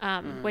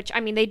 which,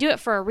 they do it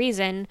for a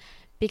reason,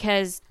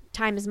 because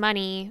time is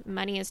money,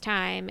 money is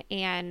time,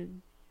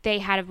 and they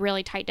had a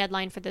really tight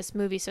deadline for this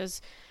movie, so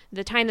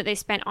the time that they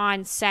spent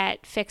on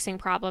set fixing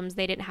problems,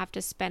 they didn't have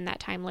to spend that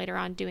time later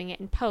on doing it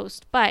in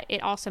post, but it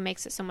also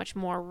makes it so much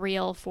more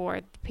real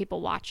for the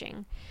people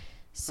watching.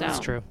 So that's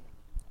true.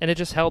 And it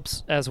just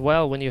helps as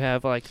well when you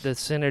have like the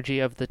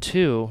synergy of the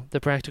two,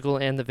 the practical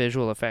and the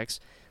visual effects,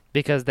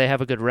 because they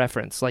have a good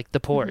reference, like the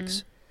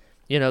Porgs.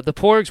 The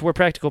Porgs were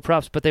practical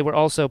props, but they were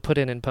also put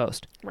in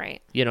post.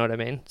 Right. You know what I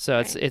mean? So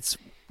it's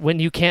when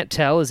you can't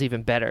tell is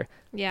even better.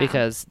 Yeah.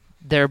 Because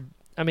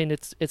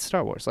it's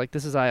Star Wars. Like,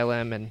 this is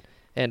ILM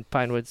and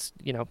Pinewood's,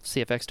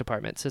 CFX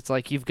departments. It's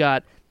like you've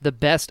got the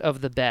best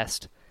of the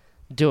best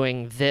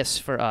doing this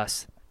for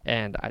us,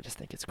 and I just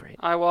think it's great.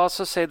 I will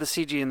also say the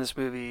CG in this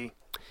movie,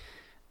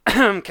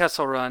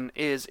 Kessel Run,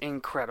 is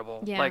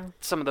incredible. Yeah. Like,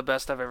 some of the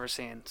best I've ever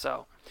seen.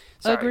 So,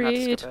 sorry, agreed. Not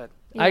to skip ahead.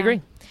 Yeah. I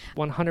agree.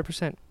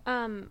 100%.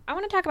 I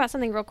want to talk about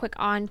something real quick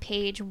on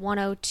page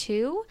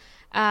 102.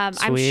 I'm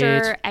Sweet.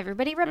 sure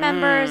everybody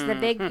remembers the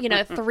big,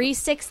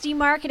 360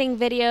 marketing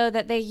video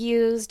that they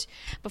used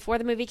before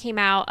the movie came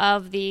out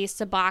of the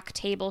Sabacc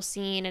table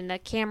scene, and the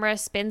camera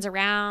spins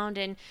around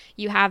and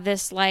you have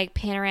this like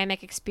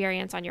panoramic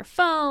experience on your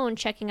phone,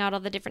 checking out all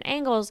the different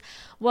angles.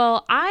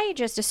 Well, I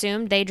just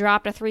assumed they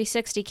dropped a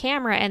 360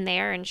 camera in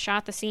there and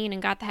shot the scene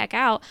and got the heck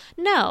out.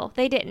 No,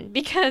 they didn't,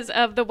 because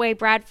of the way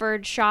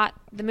Bradford shot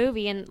the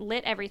movie and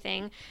lit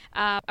everything.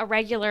 A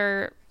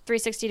regular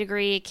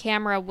 360-degree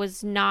camera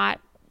was not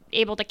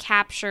able to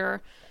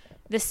capture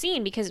the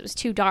scene because it was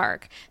too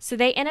dark. So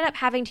they ended up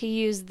having to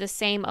use the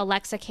same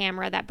Alexa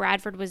camera that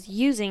Bradford was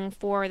using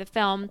for the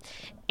film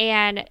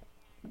and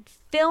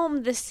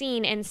film the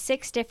scene in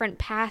 6 different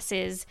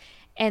passes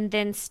and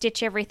then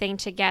stitch everything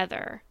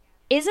together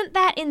Isn't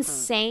that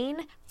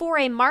insane for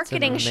a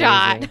marketing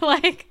shot?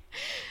 Like,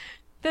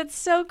 that's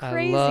so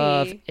crazy. I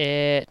love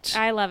it.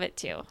 I love it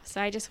too.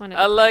 So I just wanted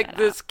to I like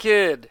this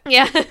kid.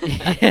 Yeah.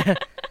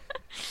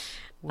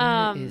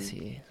 Where is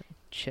he?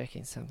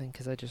 Checking something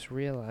because I just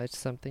realized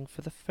something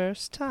for the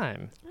first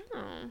time.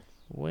 Oh.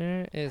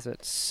 Where is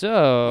it?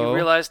 So You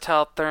realized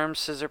how Therm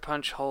Scissor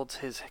Punch holds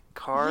his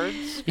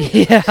cards?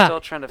 Yeah. I'm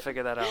still trying to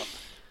figure that out.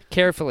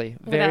 Carefully,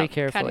 very Without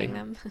carefully. cutting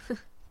them.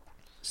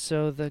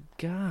 So the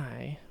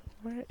guy,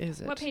 where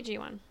is it? What page are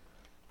you on?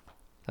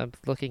 I'm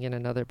looking in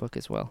another book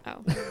as well.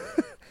 Oh.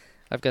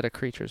 I've got a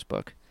creatures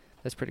book.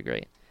 That's pretty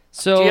great.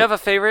 So Do you have a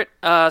favorite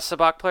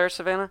Sabacc player,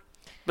 Savannah?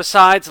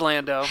 Besides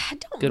Lando.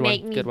 Don't Good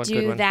make one, me good one, do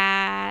good one.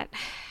 that.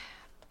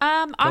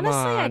 Honestly,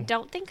 I on.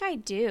 don't think I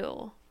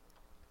do.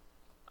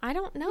 I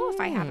don't know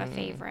if I have a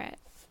favorite.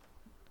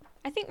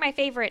 I think my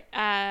favorite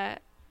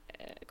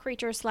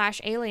creature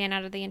 / alien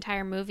out of the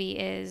entire movie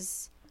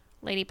is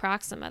Lady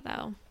Proxima,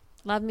 though.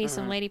 Love me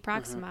some Lady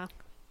Proxima.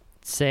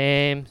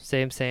 Same.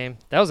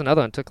 That was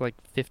another one. It took like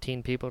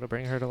 15 people to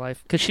bring her to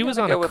life because she was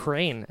on a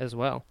crane as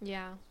well.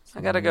 Yeah. I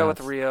gotta go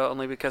with Rio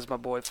only because my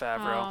boy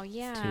Favreau. Oh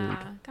yeah,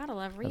 Dude. gotta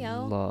love I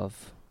Rio.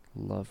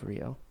 love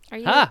Rio. Are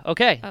you?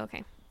 Okay. Oh,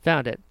 okay.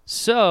 Found it.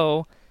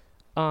 So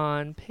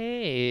on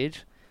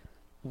page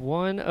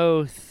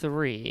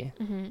 103,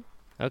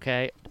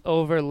 okay,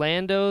 over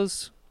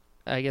Lando's,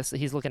 I guess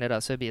he's looking at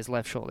us, so it'd be his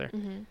left shoulder.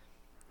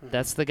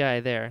 That's the guy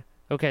there.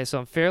 Okay, so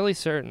I'm fairly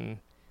certain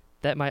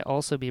that might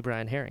also be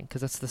Brian Herring,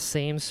 because that's the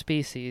same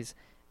species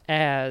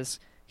as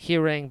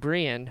Hirang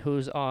Brian,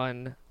 who's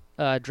on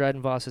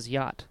Dryden Voss's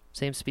yacht.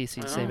 Same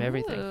species, same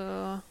everything.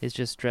 Ooh. He's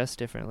just dressed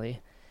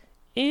differently.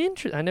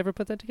 I never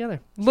put that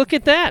together. Look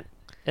at that!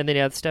 And then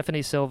you have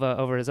Stephanie Silva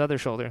over his other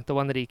shoulder, the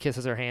one that he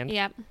kisses her hand.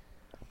 Yep.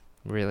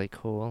 Really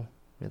cool.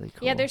 Really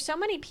cool. Yeah, there's so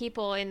many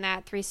people in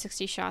that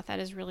 360 shot that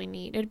is really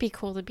neat. It'd be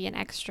cool to be an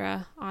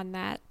extra on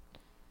that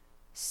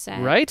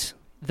set. Right?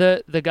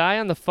 The guy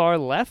on the far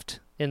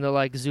left in the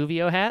like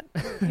Zuvio hat.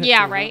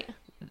 Yeah, right.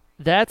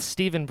 That's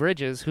Stephen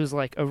Bridges, who's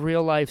like a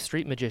real life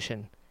street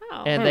magician.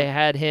 Oh. And they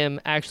had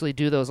him actually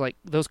do those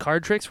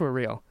card tricks were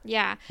real.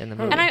 Yeah. In the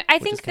movie. And I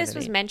which think is kinda this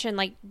was neat. mentioned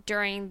like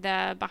during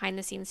the behind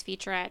the scenes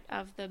featurette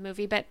of the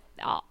movie, but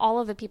all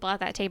of the people at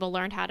that table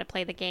learned how to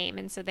play the game,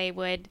 and so they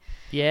would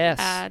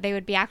they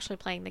would be actually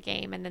playing the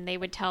game, and then they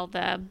would tell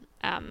the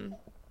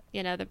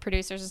the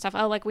producers and stuff,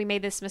 oh, like we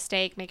made this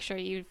mistake, make sure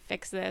you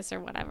fix this or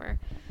whatever.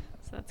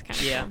 So that's kind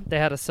of cool. They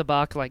had a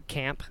Sabacc like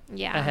camp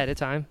ahead of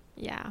time.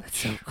 Yeah. That's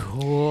so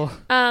cool.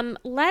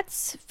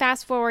 Let's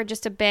fast forward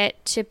just a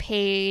bit to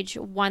page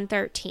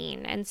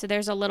 113. And so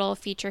there's a little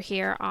feature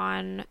here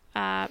on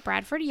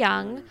Bradford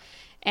Young.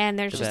 And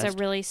there's just a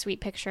really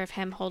sweet picture of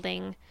him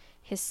holding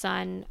his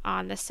son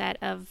on the set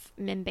of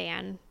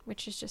Mimban,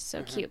 which is just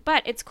so cute.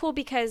 But it's cool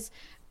because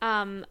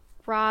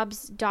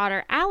Rob's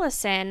daughter,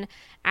 Allison,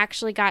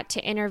 actually got to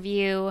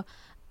interview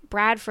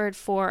Bradford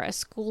for a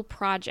school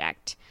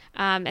project.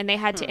 And they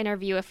had to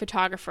interview a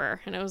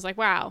photographer. And it was like,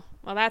 wow,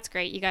 well, that's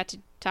great. You got to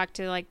talk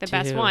to like the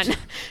best one.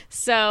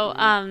 So,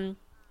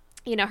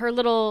 her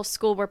little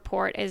school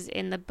report is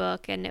in the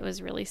book, and it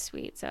was really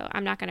sweet. So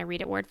I'm not going to read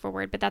it word for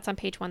word, but that's on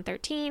page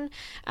 113.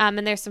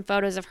 And there's some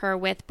photos of her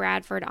with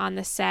Bradford on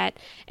the set.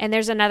 And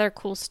there's another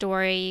cool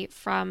story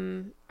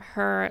from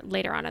her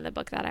later on in the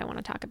book that I want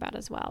to talk about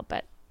as well.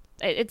 But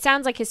it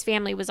sounds like his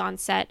family was on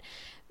set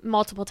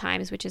multiple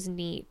times, which is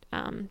neat.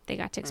 They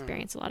got to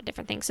experience a lot of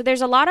different things. So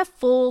there's a lot of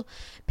full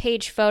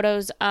page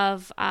photos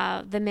of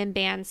the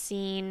Mimban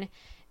scene,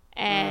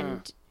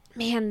 and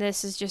man,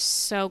 this is just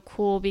so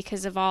cool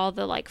because of all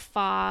the like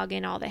fog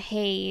and all the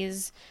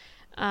haze.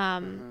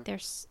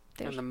 There's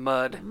and the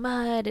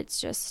mud. It's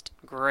just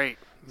great.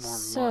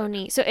 So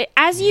neat. So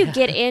as you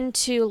get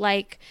into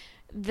like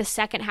the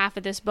second half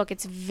of this book,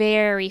 it's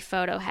very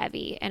photo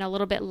heavy and a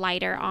little bit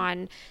lighter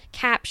on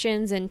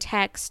captions and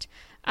text.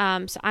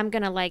 So I'm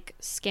going to like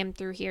skim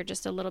through here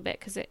just a little bit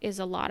because it is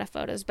a lot of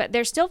photos. But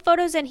there's still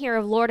photos in here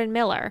of Lord and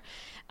Miller.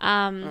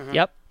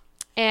 Yep.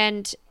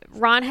 And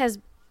Ron has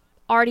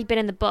already been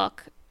in the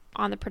book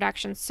on the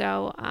production.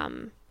 So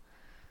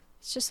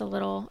it's just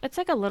it's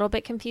like a little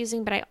bit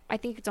confusing. But I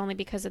think it's only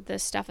because of the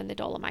stuff in the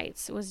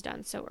Dolomites. It was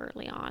done so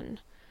early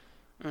on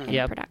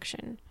in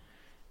production.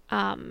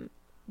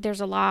 There's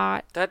a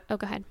lot. Oh,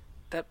 go ahead.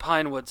 That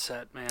Pinewood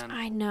set, man.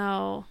 I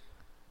know.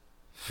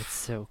 It's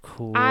so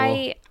cool.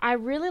 I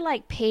really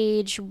like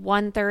page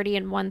 130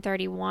 and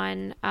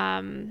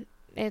 131.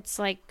 It's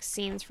like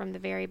scenes from the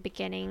very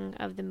beginning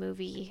of the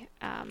movie,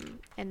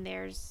 and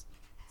there's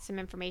some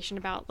information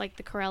about like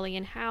the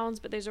Corellian hounds,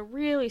 but there's a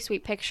really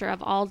sweet picture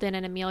of Alden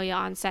and Amelia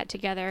on set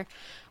together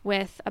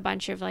with a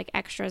bunch of like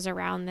extras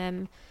around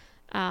them.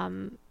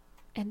 And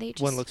they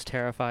just... One looks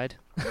terrified.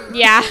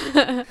 Yeah.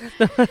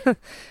 She's like,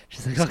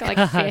 she's got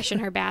like fish in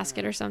her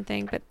basket or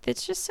something, but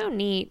it's just so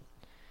neat.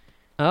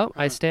 Oh,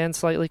 I stand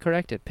slightly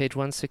corrected. Page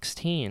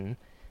 116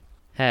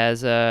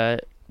 has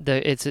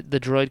it's the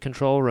droid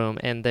control room,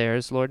 and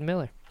there's Lord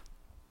Miller.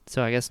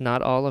 So I guess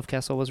not all of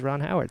Kessel was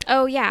Ron Howard.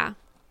 Oh yeah.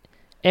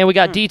 And we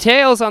got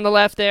details on the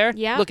left there.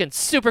 Yeah. Looking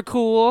super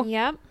cool.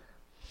 Yep.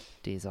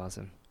 D's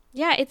awesome.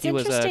 Yeah, it's He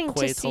was a interesting to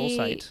Quaid see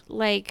Holsite.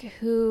 like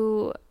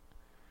who.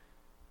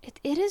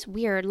 It is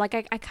weird. Like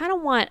I kind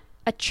of want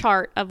a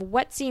chart of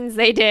what scenes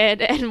they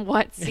did and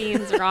what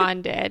scenes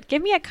Ron did.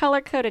 Give me a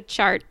color-coded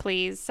chart,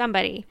 please.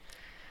 Somebody.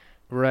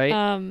 Right?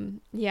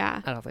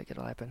 Yeah. I don't think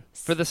it'll happen.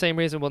 For the same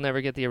reason we'll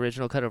never get the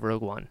original cut of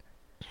Rogue One.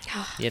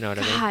 You know what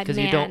I mean? God, Because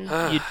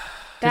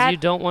man. you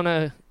don't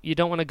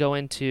want to go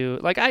into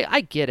like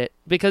I get it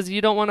because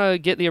you don't want to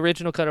get the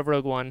original cut of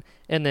Rogue One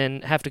and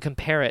then have to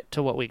compare it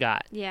to what we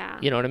got. Yeah.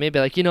 You know what I mean? Be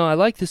like, I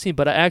like the scene,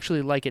 but I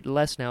actually like it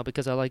less now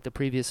because I like the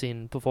previous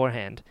scene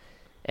beforehand.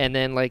 And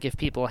then like if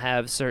people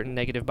have certain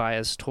negative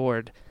bias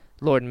toward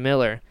Lord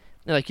Miller,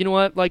 they're like, you know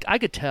what? Like I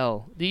could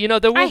tell. There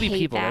will be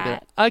people that be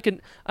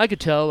like, I could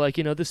tell. Like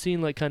the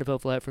scene like kind of fell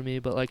flat for me,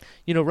 but like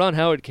Ron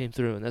Howard came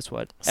through, and that's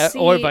what.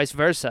 Or vice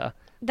versa.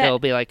 They'll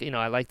be like,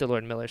 I like the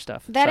Lord Miller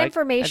stuff. That so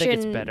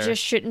information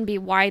just shouldn't be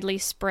widely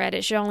spread.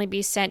 It should only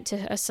be sent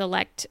to a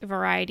select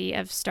variety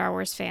of Star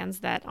Wars fans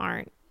that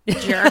aren't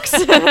jerks.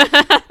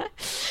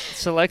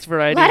 Select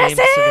variety Let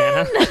named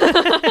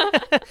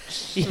Savannah.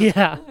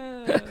 Yeah.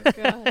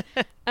 Oh,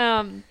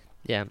 God.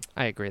 Yeah,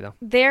 I agree though.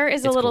 There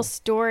is a little cool.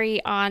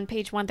 story on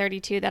page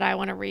 132 that I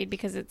want to read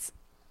because it's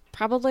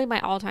probably my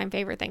all-time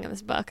favorite thing in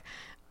this book.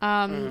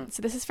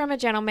 So this is from a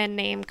gentleman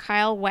named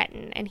Kyle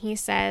Wetton, and he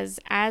says,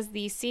 as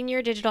the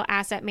senior digital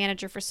asset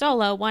manager for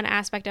Solo, one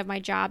aspect of my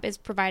job is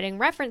providing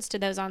reference to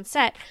those on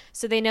set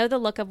so they know the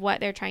look of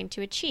what they're trying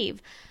to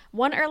achieve.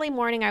 One early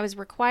morning, I was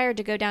required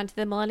to go down to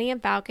the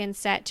Millennium Falcon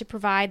set to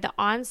provide the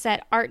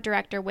on-set art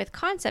director with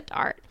concept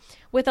art.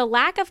 With a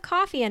lack of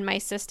coffee in my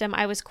system,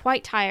 I was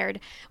quite tired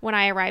when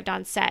I arrived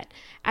on set.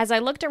 As I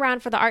looked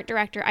around for the art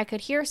director, I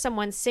could hear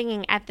someone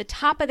singing at the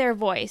top of their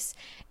voice.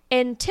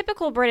 In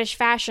typical British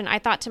fashion, I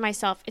thought to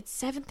myself, it's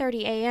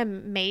 7:30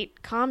 a.m.,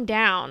 mate. Calm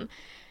down.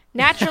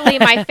 Naturally,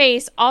 my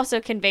face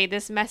also conveyed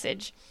this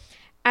message.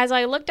 As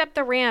I looked up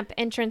the ramp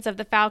entrance of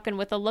the Falcon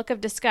with a look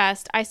of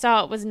disgust, I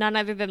saw it was none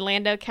other than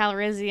Lando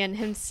Calrissian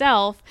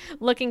himself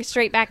looking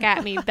straight back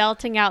at me,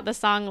 belting out the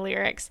song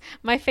lyrics.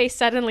 My face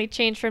suddenly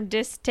changed from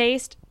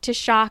distaste to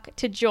shock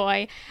to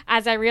joy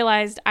as I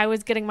realized I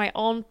was getting my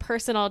own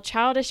personal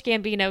Childish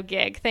Gambino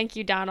gig. Thank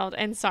you, Donald,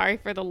 and sorry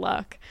for the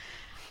look.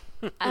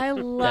 I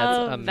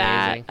love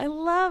that. I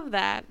love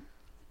that.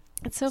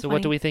 It's so funny. So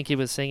what do we think he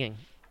was singing?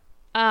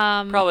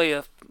 Probably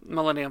a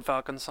Millennium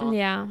Falcon song.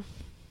 Yeah.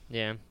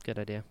 Yeah, good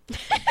idea.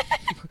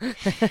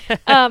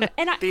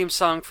 Theme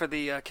song for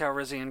the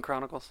Calrissian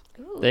Chronicles.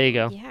 Ooh, there you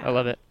go. Yeah. I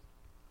love it.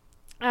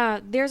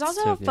 There's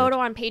also a photo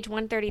on page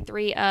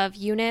 133 of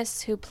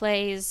Eunice who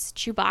plays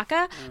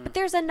Chewbacca, but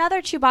there's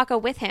another Chewbacca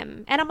with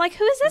him, and I'm like,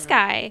 who is this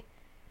guy?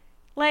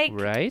 Like,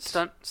 right?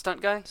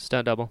 Stunt guy?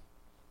 Stunt double.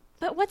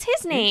 But what's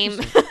his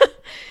name?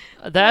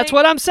 That's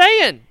what I'm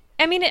saying.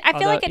 I mean, I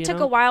feel like it took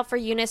a while for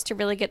Eunice to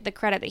really get the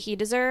credit that he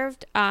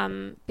deserved,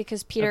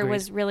 because Peter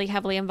was really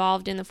heavily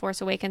involved in The Force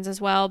Awakens as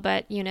well,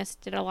 but Eunice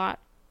did a lot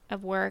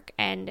of work,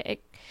 and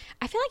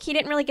I feel like he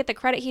didn't really get the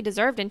credit he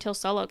deserved until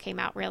Solo came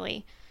out,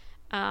 really.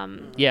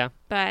 Yeah,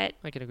 but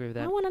I can agree with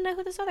that. I want to know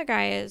who this other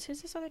guy is.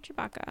 Who's this other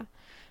Chewbacca?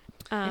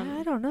 Yeah,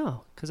 I don't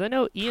know, because I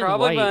know Ian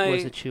Probably White my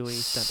was a Chewie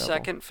stunt double.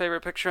 second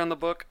favorite picture in the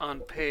book on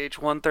page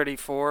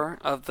 134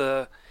 of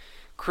the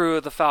crew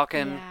of the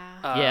Falcon.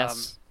 Yeah.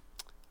 Yes.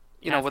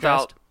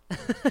 Without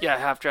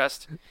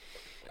half-dressed.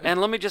 And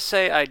let me just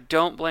say, I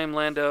don't blame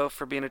Lando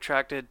for being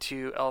attracted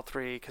to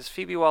L3, because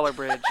Phoebe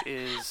Waller-Bridge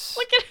is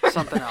Look at her,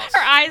 something else.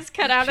 Her eyes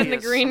cut out She in the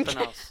is green.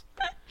 something else.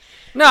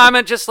 No, I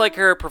meant just like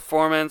her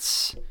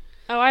performance.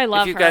 Oh, I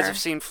love her. If you guys have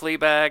seen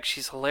Fleabag,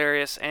 she's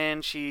hilarious,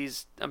 and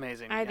she's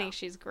amazing. I think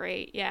she's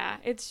great. Yeah,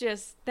 it's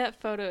just that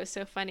photo is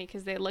so funny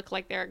because they look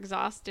like they're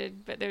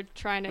exhausted, but they're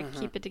trying to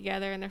keep it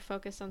together and they're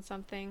focused on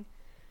something.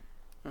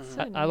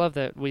 So I love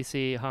that we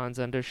see Han's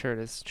undershirt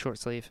is short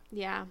sleeve.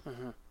 Yeah.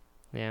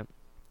 Yeah.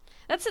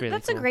 That's really a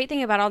cool. great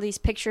thing about all these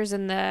pictures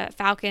in the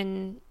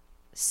Falcon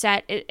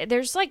set.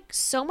 There's like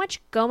so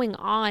much going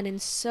on in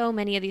so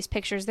many of these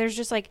pictures. There's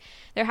just like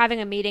they're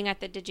having a meeting at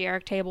the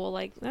Dejeric table.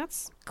 Like,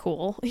 that's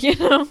cool, you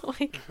know?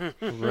 Like,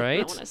 right?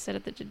 I want to sit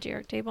at the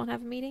Dejeric table and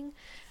have a meeting.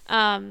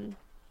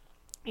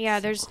 Yeah,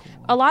 there's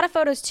a lot of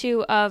photos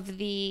too of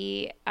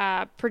the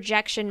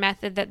projection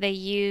method that they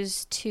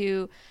use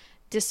to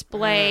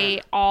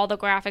display all the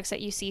graphics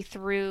that you see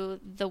through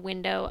the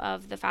window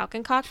of the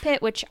Falcon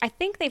cockpit, which I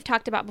think they've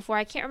talked about before.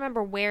 I can't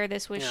remember where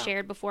this was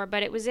shared before,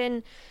 but it was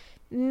in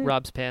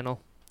Rob's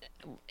panel.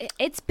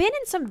 It's been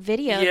in some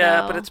video,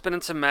 Yeah, though. but it's been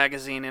in some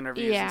magazine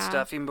interviews and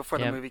stuff, even before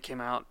the movie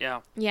came out. Yeah.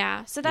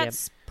 Yeah, so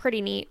that's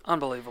pretty neat.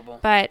 Unbelievable.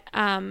 But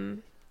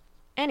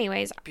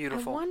anyways,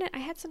 beautiful. I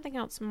had something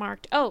else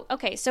marked. Oh,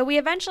 okay. So we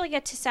eventually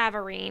get to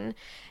Savareen,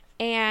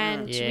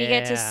 and we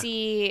get to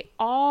see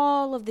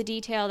all of the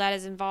detail that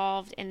is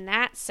involved in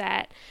that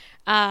set.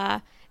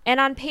 And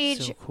on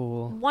page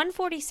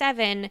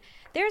 147,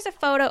 there's a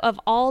photo of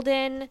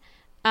Alden,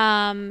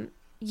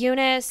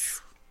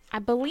 Eunice, I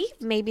believe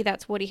maybe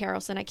that's Woody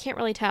Harrelson, I can't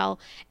really tell,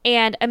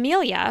 and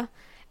Amelia.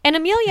 And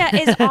Amelia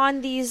is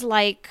on these,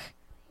 like,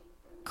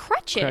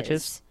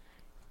 crutches.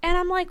 And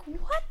I'm like,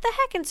 what the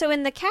heck? And so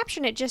in the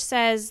caption, it just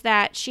says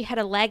that she had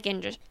a leg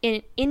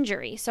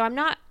injury. So I'm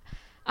not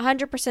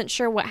 100%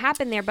 sure what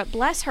happened there, but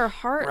bless her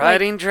heart.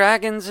 Riding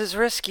dragons is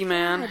risky,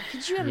 man. God,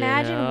 could you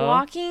imagine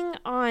walking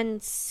on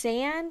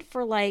sand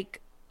for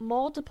like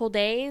multiple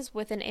days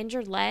with an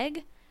injured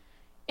leg?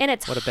 And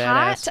it's what a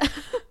hot.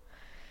 Badass.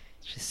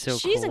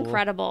 She's cool.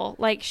 Incredible.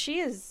 Like, she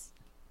is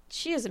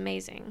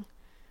amazing.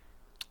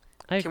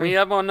 Can we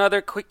have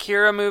another quick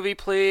Kira movie,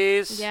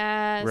 please?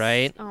 Yes.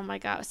 Right. Oh my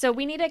god. So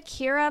we need a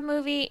Kira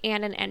movie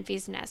and an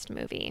Enfys Nest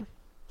movie,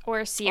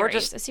 or a series. Or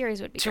just a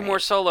series would be two great. more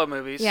solo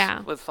movies.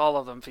 Yeah. With all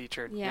of them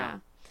featured. Yeah.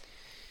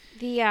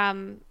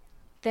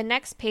 The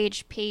next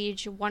page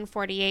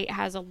 148,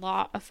 has a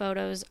lot of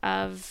photos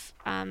of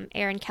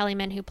Erin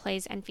Kellyman, who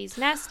plays Enfys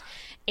Nest,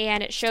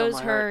 and it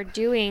shows her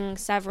doing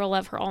several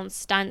of her own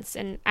stunts.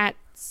 And at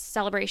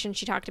Celebration,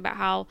 she talked about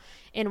how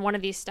in one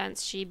of these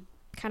stunts she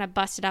kind of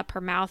busted up her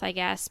mouth, I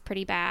guess,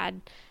 pretty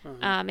bad.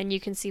 Mm-hmm. And you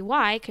can see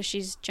why, because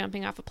she's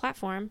jumping off a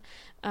platform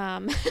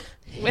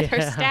with her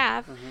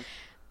staff. Mm-hmm.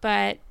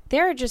 But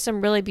there are just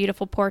some really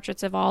beautiful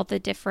portraits of all the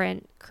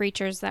different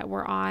creatures that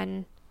were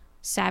on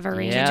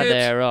Savareen. Yeah,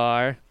 there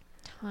are.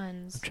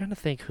 Tons. I'm trying to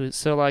think who.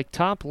 So, like,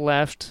 top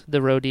left, the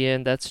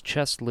Rodian, that's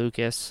just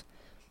Lucas.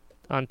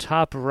 On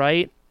top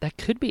right, that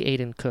could be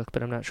Aiden Cook,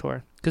 but I'm not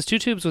sure. Because Two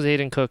Tubes was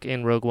Aiden Cook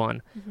in Rogue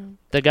One. Mm-hmm.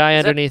 The guy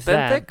underneath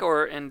that. Benthic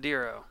or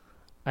Indiro?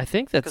 I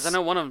think that's... Because I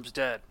know one of them's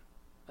dead.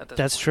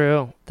 That's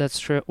true. That's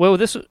true. Well,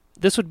 this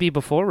would be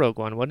before Rogue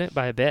One, wouldn't it?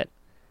 By a bit.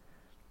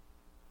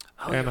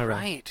 Oh, you're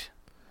right.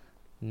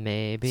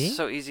 Maybe. It's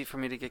so easy for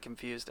me to get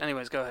confused.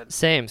 Anyways, go ahead.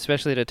 Same,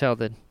 especially to tell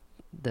the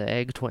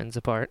egg twins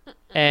apart.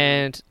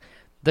 And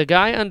the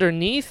guy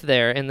underneath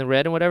there in the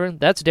red and whatever,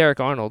 that's Derek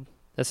Arnold.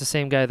 That's the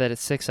same guy that is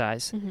Six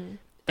Eyes. Mm-hmm.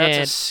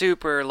 That's a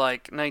super,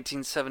 like,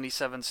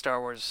 1977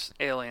 Star Wars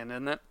alien,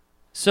 isn't it?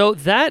 So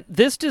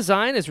this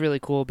design is really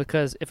cool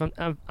because if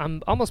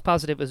I'm almost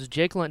positive it was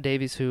Jake Lunt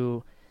Davies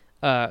who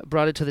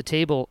brought it to the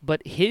table,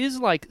 but his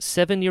like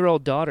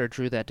 7-year-old daughter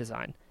drew that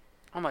design.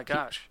 Oh my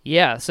gosh!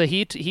 Yeah, so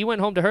he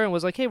went home to her and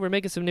was like, "Hey, we're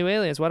making some new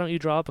aliens. Why don't you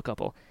draw up a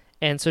couple?"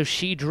 And so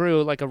she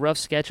drew like a rough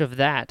sketch of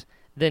that.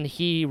 Then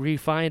he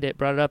refined it,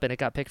 brought it up, and it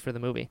got picked for the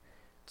movie.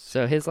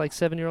 So his like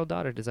 7-year-old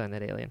daughter designed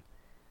that alien.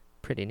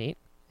 Pretty neat.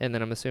 And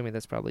then I'm assuming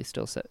that's probably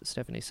still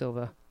Stephanie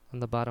Silva on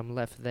the bottom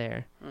left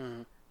there.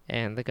 Mm.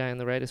 And the guy on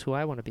the right is who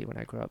I want to be when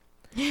I grow up.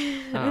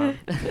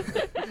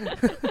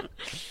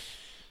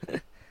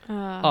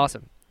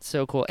 Awesome.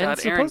 So cool. God,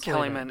 and Erin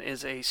Kellyman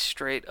is a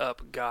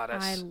straight-up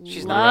goddess.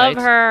 She's love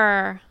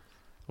her.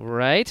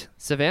 Right?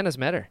 Savannah's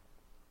met her.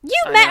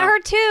 You met her,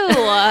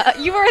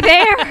 too. You were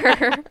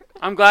there.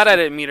 I'm glad I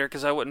didn't meet her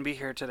because I wouldn't be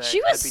here today.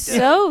 She was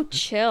so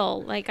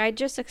chill. Like, I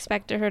just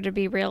expected her to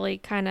be really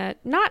kind of,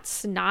 not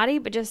snotty,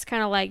 but just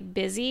kind of, like,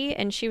 busy.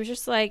 And she was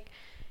just, like,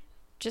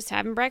 just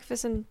having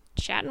breakfast and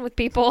chatting with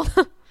people.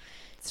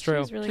 It's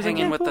true. She's really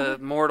hanging with the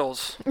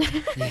mortals.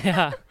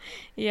 Yeah.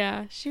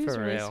 Yeah, she was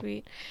really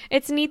sweet.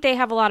 It's neat. They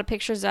have a lot of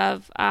pictures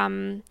of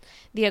the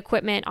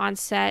equipment on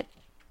set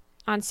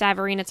on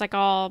Savareen. It's like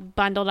all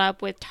bundled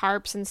up with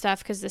tarps and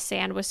stuff because the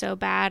sand was so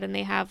bad. And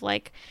they have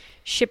like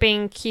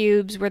shipping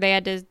cubes where they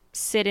had to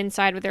sit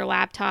inside with their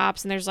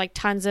laptops. And there's like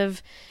tons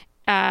of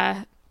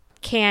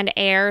canned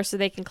air so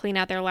they can clean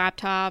out their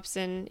laptops.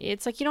 And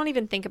it's like you don't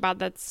even think about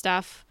that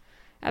stuff.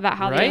 About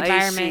how the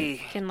environment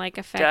can like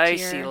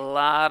affect a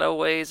lot of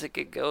ways it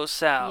could go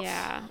south.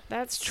 Yeah,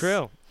 that's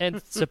true.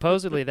 And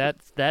supposedly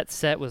that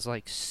set was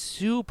like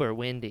super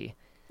windy.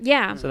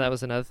 Yeah. So that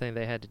was another thing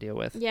they had to deal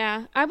with.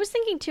 Yeah, I was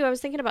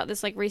thinking about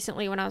this like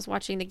recently when I was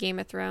watching the Game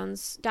of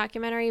Thrones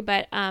documentary,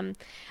 but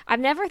I've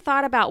never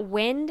thought about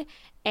wind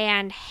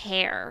and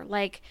hair,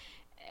 like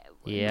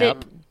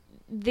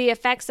the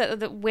effects that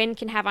the wind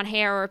can have on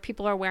hair, or if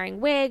people are wearing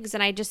wigs.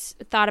 And I just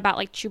thought about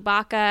like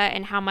Chewbacca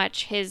and how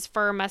much his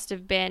fur must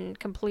have been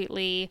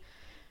completely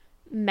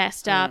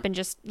messed up and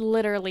just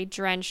literally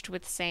drenched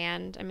with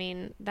sand. I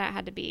mean, that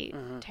had to be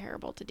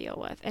terrible to deal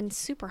with and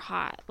super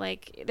hot.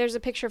 Like there's a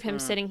picture of him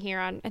sitting here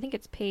on, I think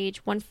it's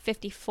page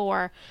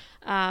 154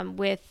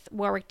 with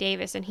Warwick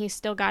Davis, and he's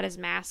still got his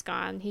mask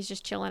on. He's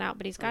just chilling out,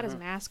 but he's got his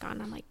mask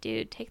on. I'm like,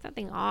 dude, take that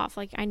thing off.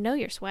 Like, I know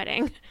you're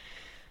sweating.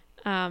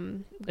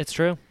 It's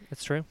true.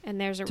 It's true. And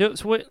there's a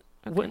so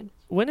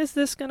when is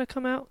this gonna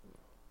come out?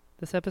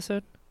 This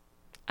episode?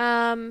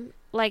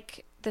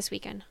 Like this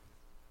weekend.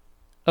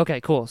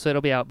 Okay, cool. So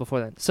it'll be out before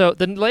then. So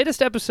the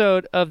latest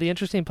episode of the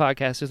Interesting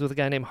Podcast is with a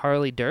guy named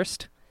Harley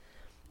Durst,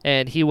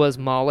 and he was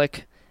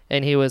Moloch,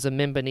 and he was a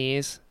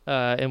Mimbanese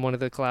in one of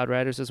the Cloud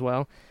Riders as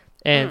well.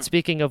 And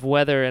speaking of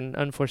weather and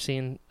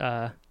unforeseen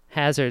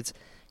hazards,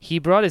 he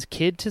brought his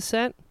kid to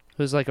set,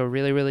 who's like a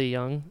really, really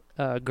young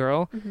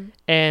girl,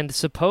 and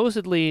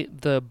supposedly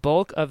the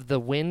bulk of the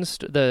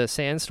the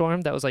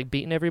sandstorm that was like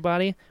beating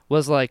everybody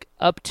was like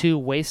up to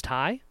waist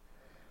high,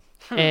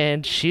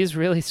 and she's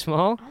really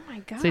small. Oh my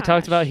gosh! So he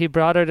talked about he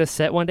brought her to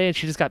set one day and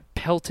she just got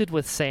pelted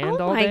with sand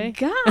all day.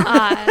 Oh my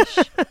gosh!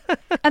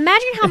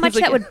 Imagine how much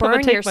that would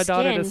burn your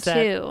skin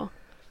too.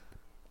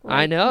 Like,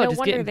 I know. No just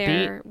wonder getting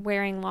they're beat.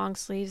 wearing long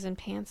sleeves and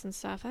pants and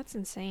stuff. That's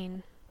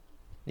insane.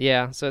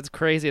 Yeah, so it's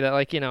crazy that,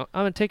 like, I'm going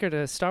to take her to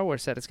a Star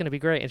Wars set. It's going to be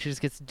great. And she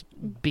just gets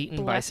beaten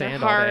by Bless her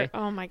sand all day. heart.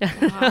 Oh my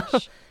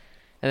gosh.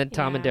 And then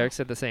Tom and Yeah. Derek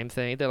said the same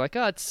thing. They're like,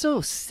 oh,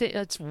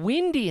 it's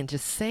windy and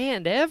just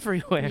sand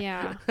everywhere.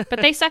 Yeah. But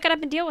they suck it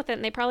up and deal with it,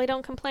 and they probably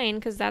don't complain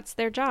because that's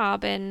their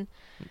job, and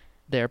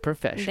They're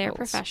professionals. they're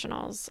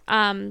professionals.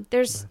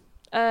 There's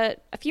a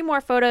few more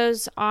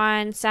photos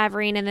on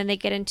Savareen, and then they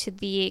get into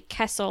the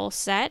Kessel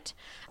set.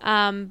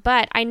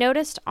 But I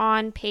noticed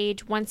on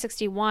page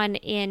 161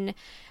 in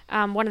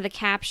one of the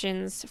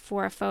captions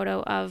for a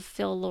photo of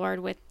Phil Lord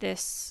with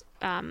this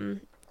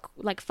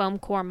like foam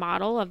core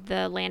model of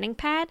the landing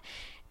pad,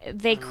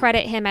 they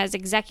credit him as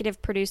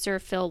executive producer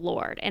Phil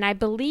Lord. And I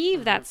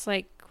believe that's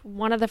like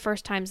one of the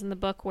first times in the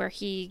book where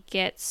he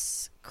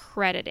gets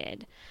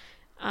credited.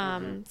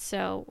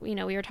 So, we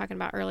were talking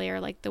about earlier,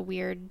 like the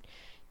weird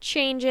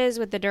changes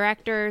with the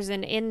directors,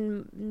 and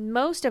in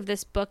most of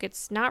this book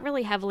it's not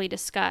really heavily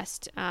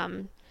discussed,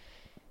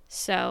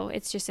 so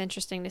it's just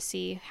interesting to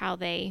see how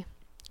they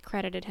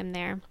credited him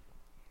there.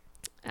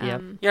 Yeah,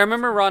 I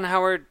remember Ron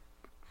Howard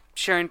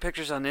sharing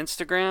pictures on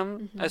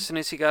Instagram as soon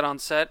as he got on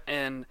set,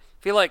 and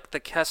I feel like the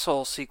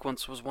Kessel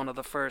sequence was one of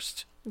the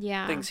first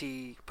things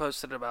he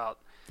posted about.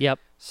 Yep.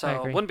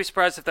 So wouldn't be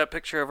surprised if that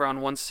picture over on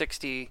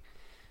 160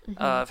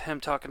 of him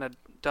talking to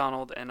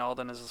Donald and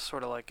Alden is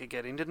sort of like a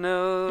getting to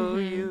know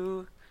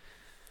you.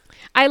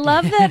 I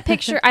love the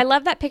picture. I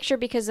love that picture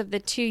because of the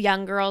two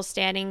young girls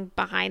standing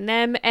behind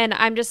them. And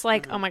I'm just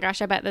like, oh my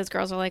gosh, I bet those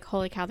girls are like,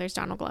 holy cow, there's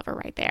Donald Glover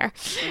right there.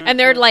 And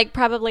they're like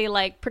probably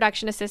like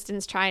production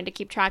assistants trying to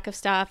keep track of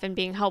stuff and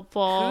being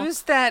helpful.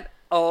 Who's that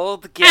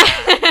old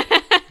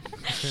guy?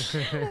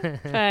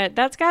 But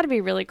that's got to be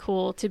really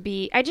cool to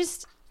be. I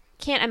just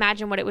can't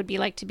imagine what it would be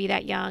like to be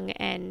that young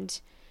and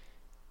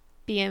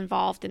be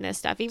involved in this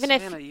stuff. Even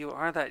Savannah, if you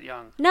are that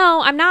young.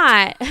 No, I'm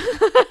not.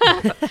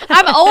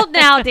 I'm old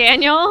now,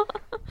 Daniel.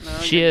 No,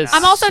 She is.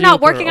 I'm also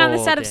not super working on the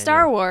old, set of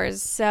Star Daniel.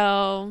 Wars,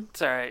 so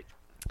It's all right.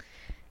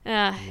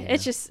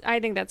 it's just, I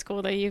think that's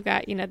cool that you've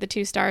got, the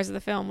two stars of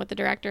the film with the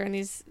director, and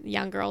these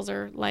young girls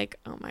are like,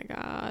 oh my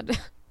God,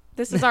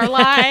 this is our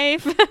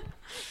life.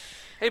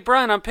 Hey,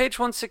 Brian, on page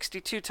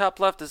 162, top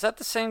left, is that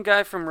the same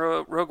guy from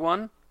Rogue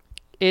One?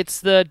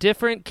 It's the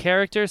different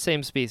character,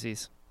 same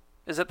species.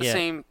 Is that the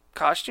same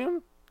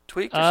costume?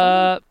 Tweaked or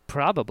something?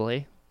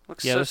 Probably.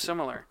 Looks so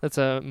similar. That's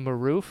a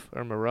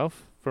Maroof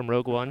from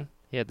Rogue One.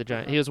 He had the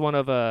giant. He was one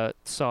of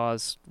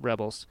Saw's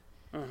rebels,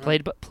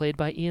 played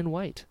by Ian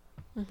White.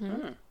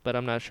 But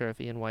I'm not sure if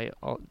Ian White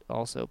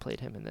also played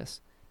him in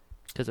this.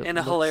 And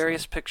a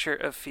hilarious picture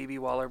of Phoebe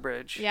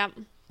Waller-Bridge.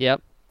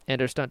 Yep. And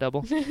her stunt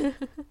double.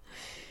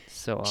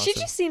 So awesome. She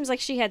just seems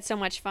like she had so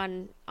much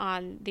fun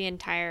on the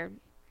entire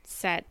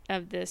set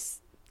of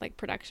this like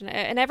production.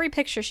 And every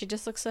picture, she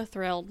just looks so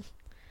thrilled.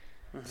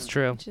 It's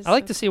true. Which is I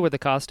like so to see where the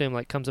costume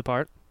like comes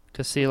apart.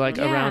 To see like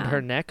around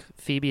her neck,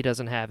 Phoebe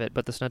doesn't have it,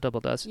 but the stunt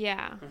double does.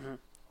 Yeah.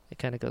 It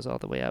kind of goes all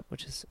the way up,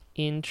 which is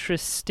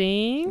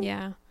interesting.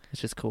 Yeah.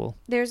 It's just cool.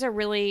 There's a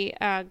really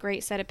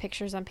great set of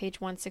pictures on page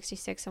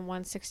 166 and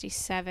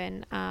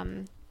 167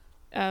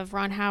 of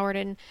Ron Howard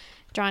and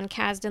John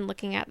Kasdan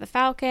looking at the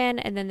Falcon,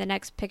 and then the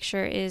next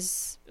picture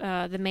is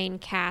the main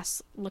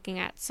cast looking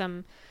at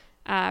some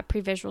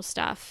pre-visual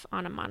stuff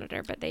on a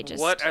monitor, but they just...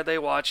 What are they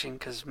watching?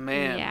 Because,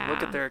 man,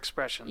 look at their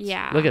expressions.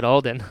 Yeah. Look at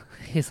Alden.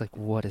 He's like,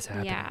 what is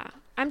happening? Yeah.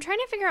 I'm trying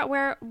to figure out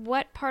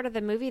what part of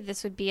the movie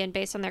this would be in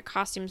based on their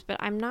costumes, but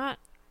I'm not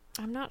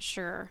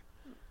sure.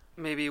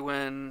 Maybe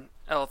when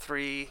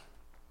L3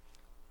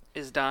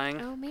 is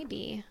dying. Oh,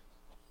 maybe.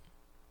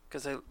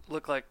 Because they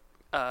looks like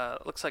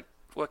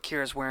what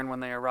Kira's wearing when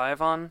they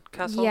arrive on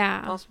Kessel,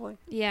 possibly.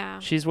 Yeah.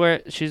 She's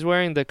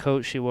wearing the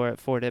coat she wore at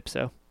Fort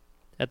Ipso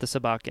at the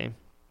Sabacc game.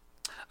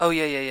 Oh,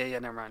 yeah,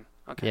 never mind.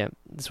 Okay. Yeah,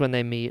 it's when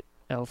they meet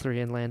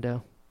L3 and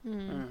Lando.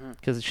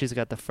 Because she's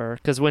got the fur.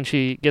 Because when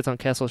she gets on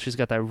Kessel, she's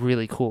got that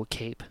really cool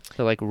cape.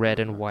 The like red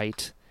and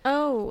white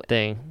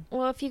thing.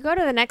 Well, if you go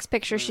to the next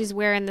picture, she's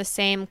wearing the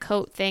same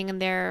coat thing, and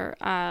they're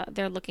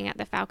looking at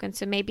the Falcon.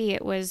 So maybe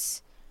it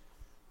was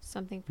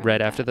something from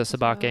right after the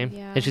Sabacc game.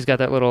 Yeah. And she's got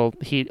that little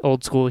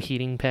old school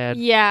heating pad.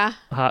 Yeah.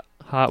 Hot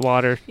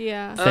water.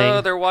 Yeah. Thing.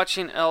 Oh, they're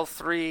watching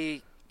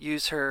L3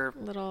 use her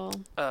little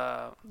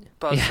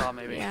buzzsaw,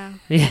 maybe. Yeah.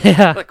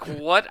 Yeah. Like,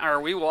 what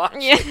are we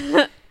watching?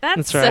 Yeah.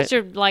 That's right. such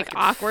a like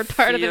awkward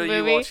part of the Feel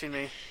movie. you watching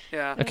me.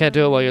 Yeah. I can't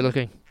do it while you're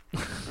looking.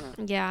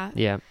 Yeah.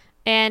 Yeah.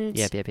 And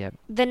Yep.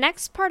 the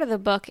next part of the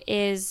book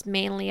is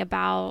mainly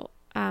about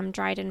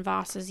Dryden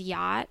Voss's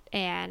yacht,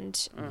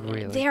 and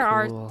Really there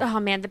cool.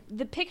 are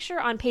the picture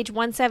on page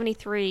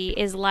 173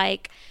 is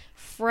like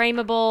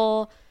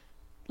frameable,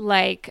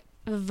 like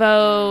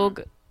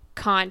Vogue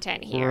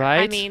content here.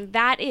 Right? I mean,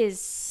 that is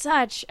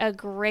such a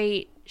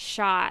great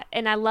shot,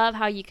 and I love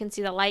how you can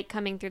see the light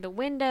coming through the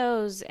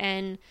windows,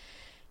 and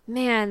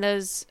man,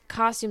 those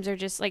costumes are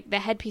just like, the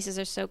headpieces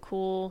are so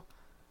cool.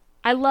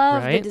 I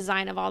love the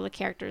design of all the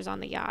characters on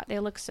the yacht. They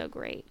look so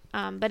great.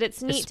 But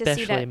it's neat to see that.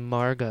 Especially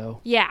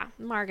Margot. Yeah,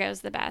 Margot's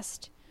the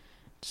best.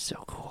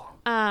 So cool.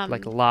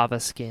 Like lava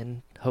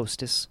skin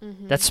hostess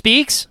that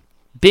speaks.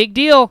 Big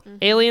deal.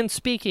 Alien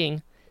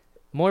speaking.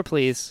 More,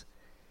 please.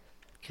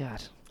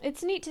 God.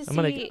 It's neat to see. I'm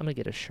gonna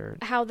get a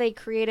shirt. How they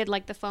created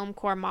like the foam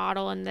core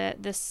model, and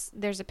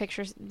there's a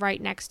picture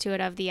right next to it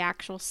of the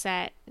actual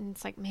set, and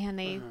it's like, man,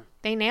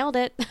 they nailed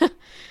it.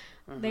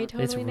 They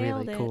totally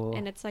nailed it. Cool.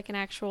 And it's like an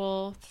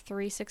actual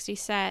 360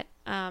 set.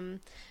 But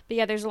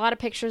yeah, there's a lot of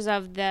pictures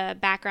of the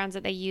backgrounds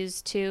that they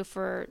used too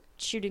for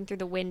shooting through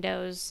the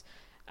windows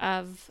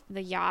of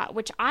the yacht,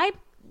 which I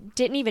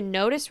didn't even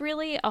notice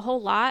really a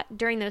whole lot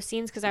during those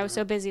scenes because I was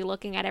so busy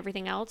looking at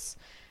everything else.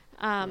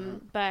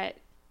 But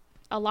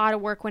a lot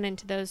of work went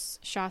into those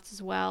shots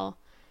as well.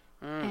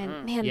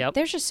 And man,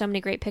 there's just so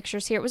many great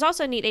pictures here. It was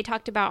also neat. They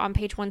talked about on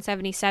page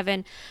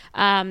 177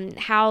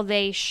 how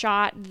they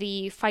shot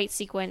the fight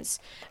sequence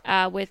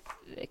with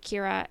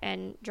Kira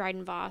and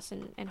Dryden Voss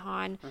and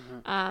Han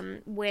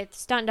with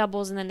stunt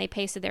doubles, and then they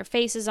pasted their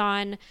faces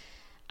on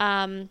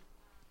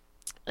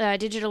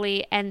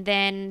digitally, and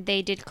then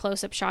they did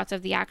close-up shots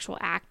of the actual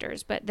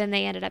actors. But then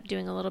they ended up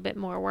doing a little bit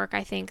more work,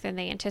 I think, than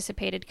they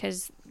anticipated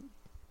because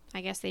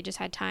I guess they just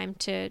had time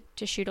to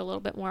shoot a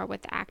little bit more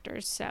with the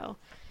actors. So.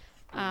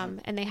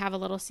 And they have a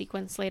little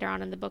sequence later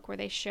on in the book where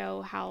they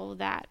show how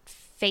that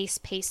face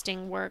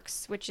pasting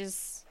works, which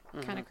is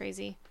kind of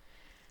crazy.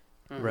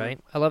 Right.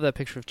 I love that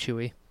picture of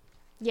Chewie.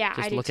 Yeah,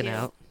 just I do looking too.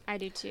 out. I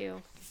do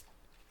too.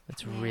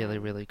 It's really,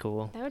 really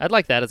cool. I'd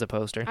like that as a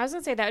poster. I was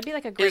going to say, that would be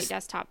like a great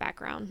desktop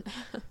background.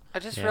 I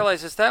just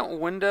realized, is that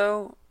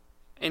window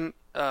in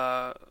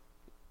kind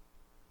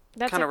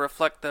of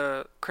reflect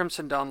the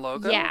Crimson Dawn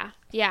logo? Yeah.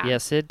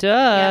 Yes, it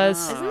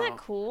does. Yeah. Isn't that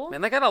cool?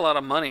 Man, they got a lot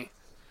of money.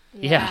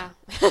 Yeah.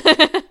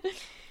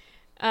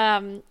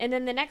 And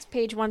then the next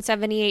page,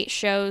 178,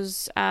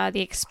 shows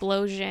the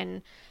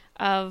explosion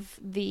of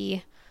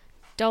the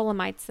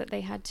Dolomites that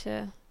they had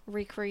to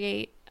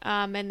recreate.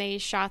 And they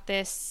shot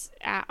this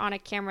on a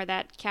camera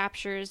that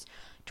captures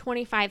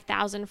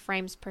 25,000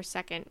 frames per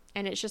second.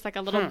 And it's just like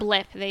a little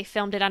blip. They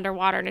filmed it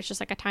underwater, and it's just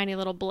like a tiny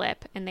little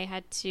blip. And they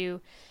had to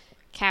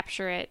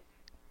capture it.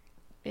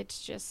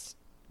 It's just...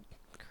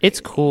 It's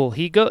cool.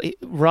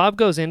 Rob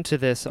goes into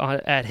this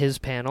at his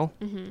panel.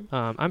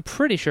 I'm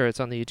pretty sure it's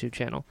on the YouTube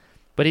channel,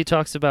 but he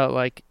talks about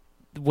like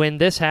when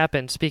this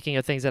happened. Speaking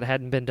of things that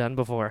hadn't been done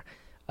before,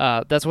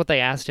 that's what they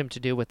asked him to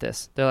do with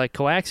this. They're like,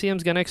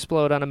 coaxium's gonna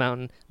explode on a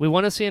mountain. We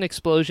want to see an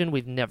explosion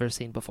we've never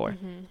seen before.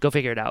 Go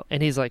figure it out.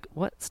 And he's like,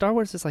 what? Star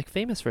Wars is like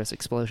famous for its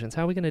explosions.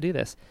 How are we gonna do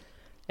this?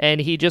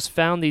 And he just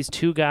found these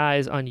two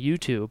guys on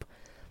YouTube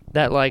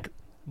that like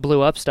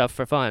blew up stuff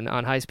for fun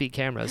on high-speed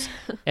cameras,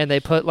 and they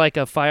put like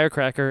a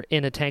firecracker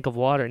in a tank of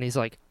water, and he's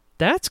like,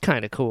 that's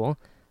kind of cool.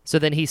 So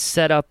then he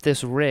set up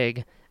this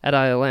rig at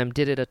ILM,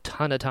 did it a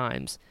ton of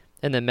times,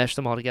 and then meshed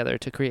them all together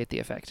to create the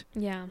effect.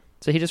 Yeah.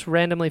 So he just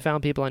randomly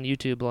found people on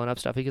YouTube blowing up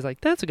stuff. He was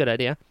like, that's a good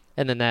idea.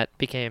 And then that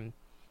became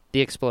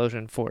the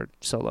explosion for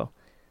Solo.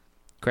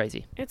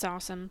 Crazy. It's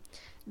awesome.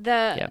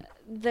 The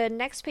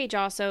next page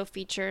also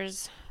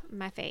features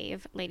my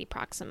fave, Lady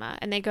Proxima,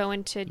 and they go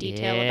into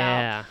detail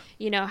about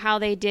how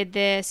they did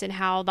this and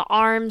how the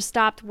arms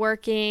stopped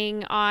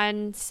working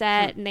on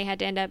set and they had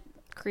to end up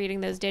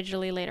creating those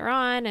digitally later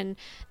on, and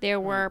there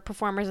were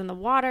performers in the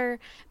water.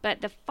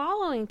 But the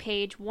following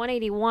page,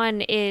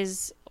 181,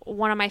 is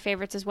one of my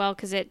favorites as well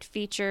because it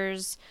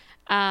features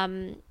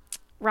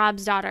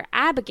Rob's daughter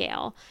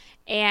Abigail,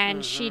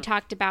 and she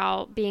talked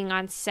about being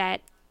on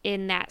set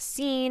in that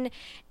scene,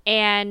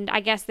 and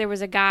I guess there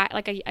was a guy,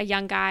 like a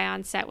young guy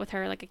on set with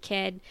her, like a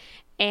kid,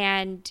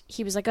 and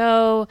he was like,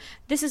 oh,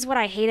 this is what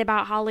I hate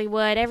about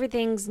Hollywood,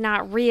 everything's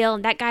not real,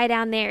 and that guy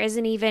down there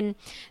isn't even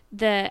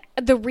the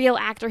real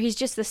actor, he's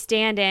just the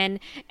stand-in.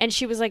 And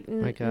she was like,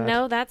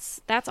 no,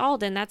 that's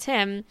Alden, that's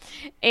him.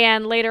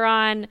 And later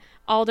on,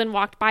 Alden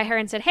walked by her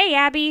and said, hey,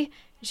 Abby.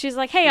 She's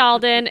like, hey,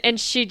 Alden. And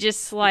she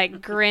just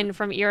like grinned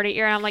from ear to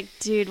ear. And I'm like,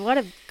 dude, what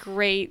a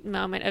great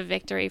moment of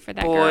victory for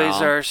that girl.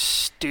 Boys are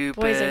stupid.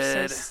 Boys are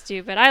so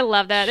stupid. I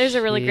love that. There's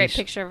a really great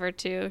picture of her,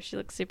 too. She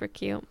looks super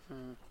cute.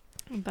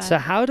 But so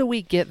how do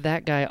we get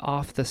that guy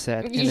off the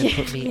set and then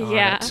put me on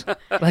it?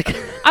 Like,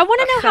 I want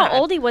to know how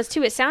old he was,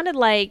 too. It sounded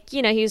like,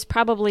 he was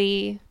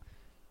probably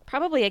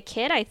a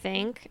kid, I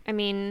think. I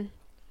mean...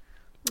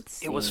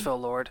 It was Phil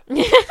Lord.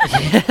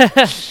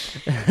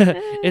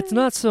 It's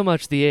not so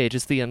much the age;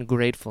 it's the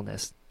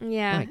ungratefulness.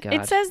 Yeah, my God.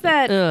 It says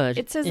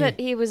that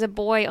he was a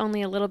boy,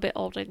 only a little bit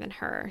older than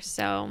her.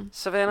 So,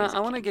 Savannah, I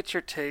want to get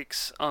your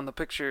takes on the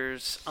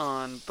pictures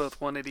on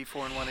both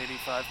 184 and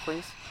 185,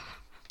 please.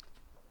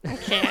 I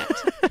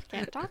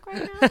can't talk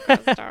right now.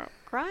 I'll start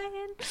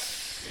crying.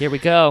 Here we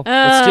go.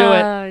 Let's do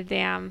it. Oh,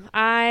 damn.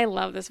 I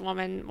love this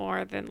woman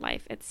more than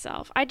life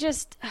itself.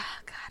 This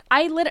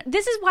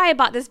is why I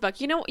bought this book.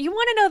 You want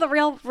to know the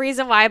real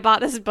reason why I bought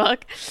this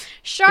book?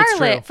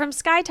 Charlotte from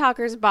Sky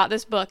Talkers bought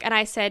this book, and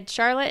I said,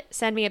 Charlotte,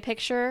 send me a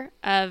picture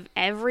of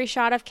every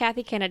shot of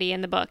Kathy Kennedy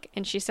in the book.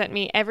 And she sent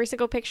me every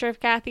single picture of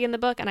Kathy in the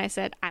book, and I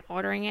said, I'm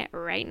ordering it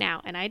right now.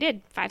 And I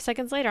did. 5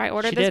 seconds later, I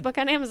ordered this book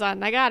on Amazon,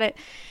 and I got it.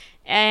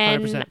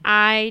 And 100%.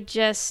 I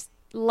just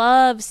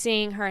love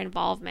seeing her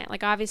involvement.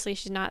 Like, obviously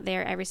she's not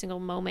there every single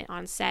moment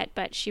on set,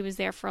 but she was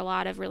there for a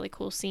lot of really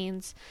cool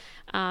scenes.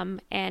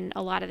 And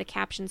a lot of the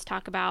captions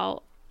talk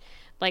about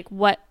like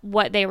what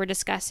they were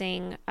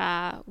discussing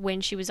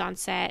when she was on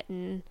set,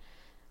 and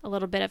a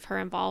little bit of her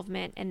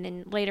involvement. And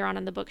then later on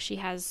in the book, she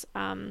has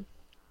a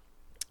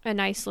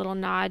nice little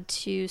nod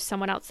to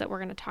someone else that we're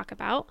going to talk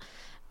about.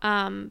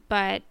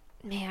 But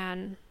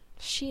man,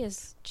 she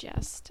is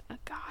just a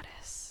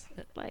goddess.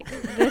 Like,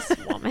 this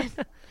woman.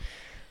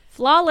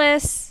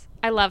 Flawless.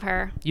 I love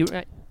her. You're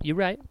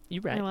right.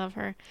 I love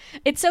her.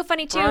 It's so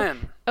funny too.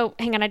 Brian. Oh,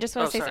 hang on. I just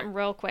want to say something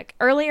real quick.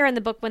 Earlier in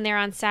the book, when they're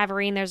on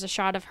Savareen, there's a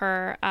shot of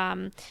her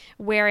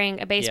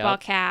wearing a baseball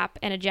cap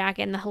and a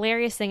jacket. And the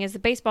hilarious thing is the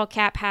baseball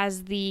cap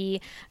has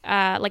the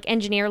like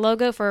engineer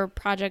logo for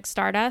Project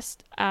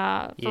Stardust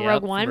for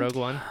Rogue One. Rogue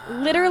One.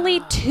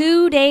 Literally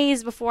 2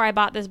 days before I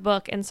bought this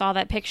book and saw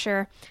that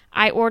picture,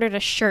 I ordered a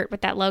shirt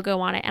with that logo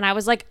on it. And I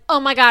was like, oh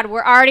my God,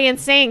 we're already in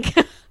sync.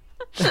 Of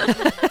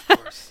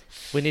course.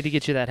 We need to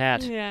get you that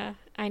hat. Yeah,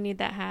 I need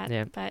that hat.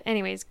 Yeah. But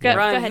anyways, go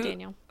ahead,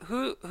 Daniel.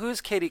 Who's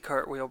Katie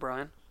Cartwheel,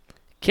 Brian?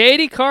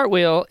 Katie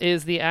Cartwheel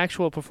is the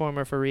actual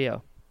performer for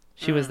Rio.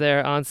 She was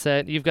there on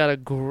set. You've got a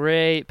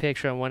great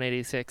picture on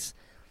 186.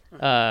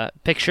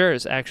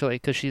 Pictures, actually,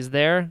 because she's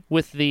there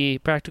with the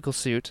practical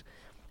suit.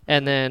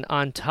 And then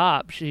on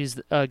top, she's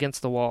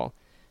against the wall,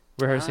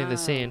 rehearsing the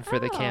scene for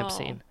the camp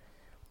scene.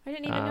 I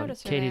didn't even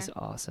notice her Katie's there.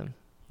 awesome.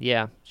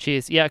 Yeah,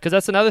 because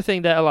that's another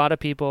thing that a lot of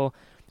people,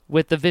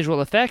 with the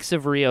visual effects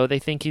of Rio, they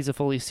think he's a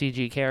fully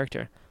CG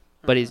character.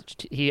 But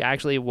he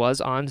actually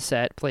was on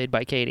set, played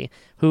by Katie,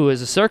 who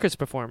is a circus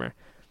performer.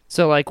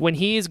 So, like, when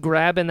he's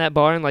grabbing that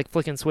bar and, like,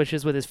 flicking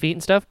switches with his feet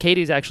and stuff,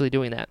 Katie's actually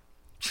doing that.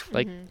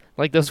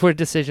 Like those were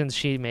decisions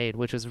she made,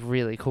 which was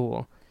really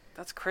cool.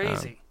 That's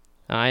crazy.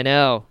 I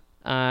know.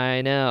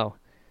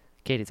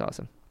 Katie's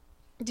awesome.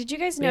 Did you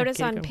guys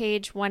notice on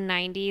page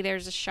 190,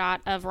 there's a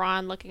shot of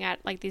Ron looking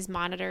at like these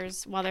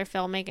monitors while they're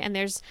filming, and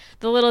there's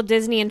the little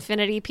Disney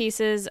Infinity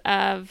pieces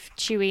of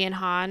Chewie and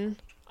Han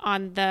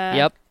on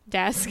the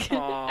desk.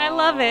 I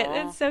love it.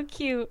 It's so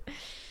cute.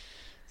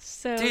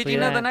 So, dude, you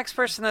know, the next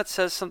person that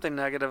says something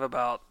negative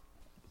about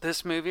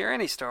this movie or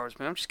any Star Wars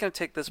movie, I'm just going to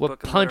take this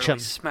book and punch literally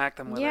him. Smack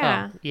them with it.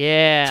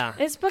 Yeah.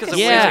 This book is because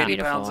it weighs 80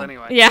 pounds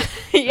anyway. Yeah.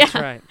 That's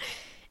right.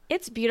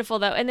 It's beautiful,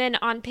 though. And then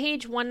on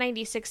page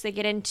 196, they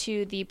get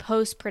into the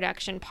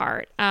post-production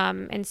part.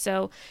 And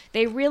so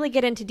they really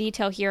get into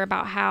detail here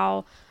about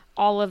how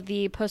all of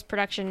the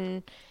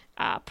post-production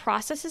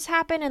processes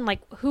happen, and like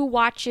who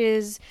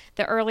watches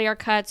the earlier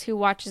cuts, who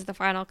watches the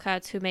final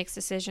cuts, who makes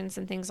decisions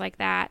and things like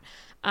that.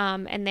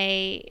 And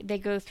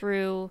they go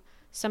through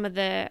some of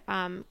the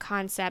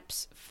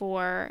concepts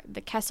for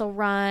the Kessel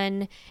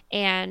Run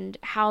and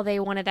how they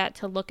wanted that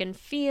to look and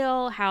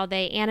feel, how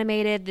they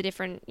animated the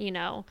different,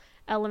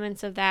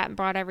 elements of that and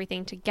brought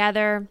everything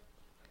together.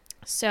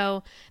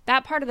 So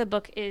that part of the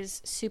book is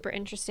super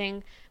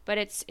interesting, but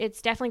it's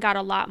definitely got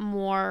a lot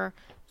more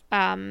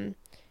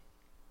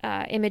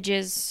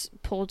images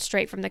pulled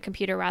straight from the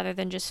computer rather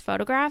than just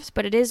photographs.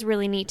 But it is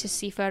really neat to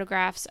see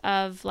photographs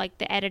of like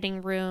the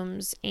editing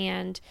rooms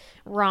and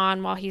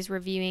Ron while he's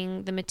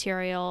reviewing the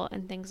material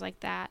and things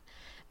like that.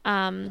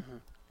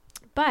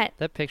 But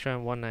that picture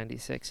on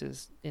 196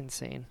 is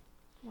insane.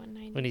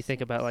 196. When you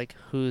think about like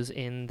who's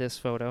in this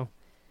photo.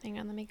 Hang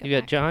on, let me go You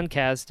got back. John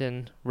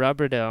Kasdan, Rob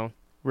Rideau,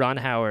 Ron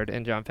Howard,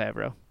 and Jon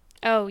Favreau.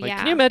 Oh, Like, yeah.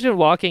 can you imagine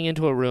walking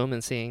into a room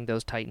and seeing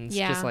those titans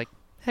just like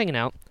hanging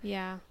out?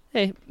 Yeah.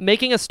 Hey,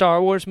 making a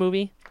Star Wars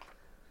movie?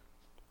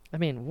 I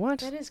mean, what?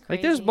 That is crazy.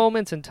 Like, there's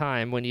moments in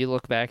time when you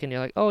look back and you're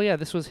like, oh, yeah,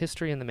 this was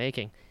history in the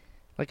making.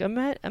 Like,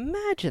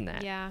 imagine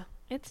that. Yeah,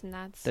 it's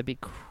nuts. That'd be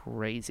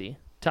crazy.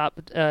 Top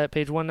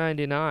page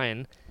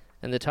 199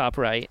 in the top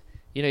right.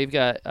 You've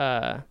got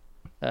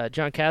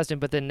John Kasdan,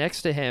 but then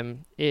next to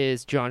him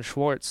is John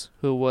Schwartz,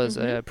 who was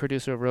a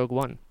producer of Rogue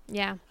One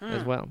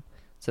as well.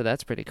 So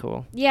that's pretty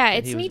cool. Yeah,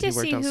 And it's neat to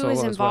see who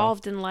is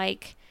involved in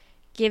like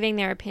giving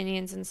their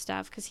opinions and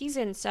stuff, because he's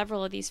in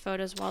several of these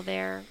photos while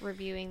they're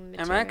reviewing the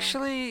material. I'm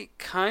actually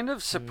kind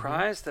of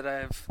surprised that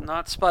I've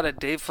not spotted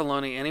Dave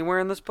Filoni anywhere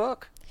in this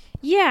book.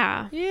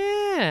 Yeah.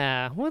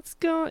 Yeah, what's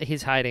going?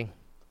 He's hiding.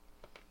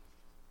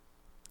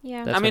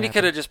 Yeah. That's I mean, what he could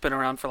happened. have just been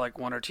around for like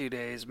 1 or 2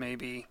 days,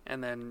 maybe,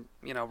 and then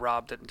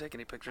Rob didn't take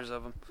any pictures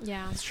of him.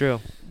 Yeah. It's true.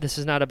 This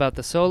is not about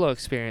the solo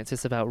experience.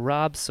 It's about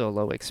Rob's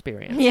solo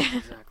experience. Yeah.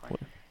 Exactly.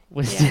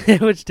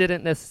 Which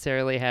didn't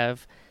necessarily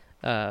have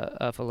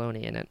a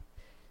Filoni in it.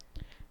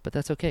 But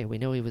that's okay. We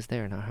know he was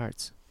there in our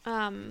hearts.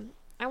 I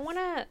want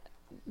to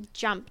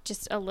jump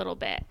just a little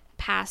bit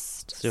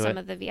past some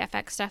of the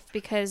VFX stuff,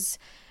 because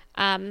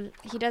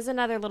he does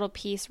another little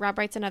piece. Rob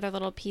writes another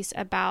little piece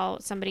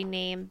about somebody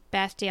named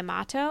Beth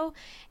D'Amato,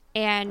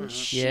 and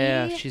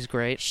she's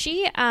great.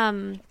 She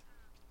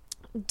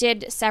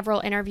did several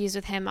interviews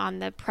with him on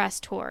the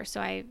press tour,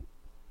 so I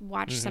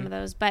watched some of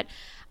those. But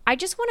I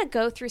just want to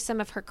go through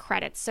some of her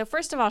credits. So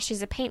first of all,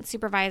 she's a paint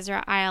supervisor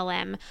at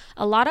ILM.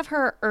 A lot of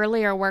her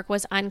earlier work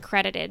was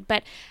uncredited,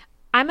 but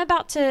I'm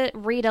about to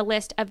read a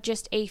list of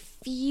just a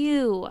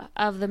few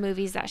of the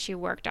movies that she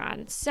worked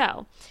on.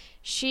 So,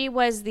 she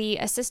was the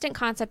assistant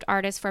concept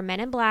artist for Men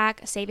in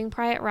Black, Saving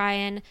Private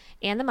Ryan,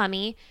 and The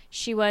Mummy.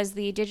 She was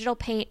the digital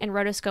paint and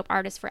rotoscope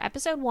artist for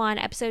Episode 1,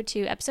 Episode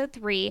 2, Episode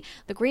 3,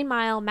 The Green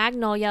Mile,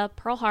 Magnolia,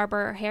 Pearl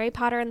Harbor, Harry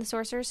Potter and the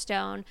Sorcerer's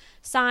Stone,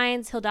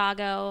 Signs,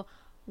 Hidalgo,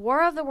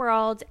 War of the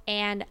Worlds,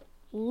 and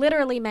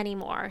literally many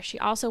more. She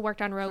also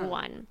worked on Rogue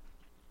One.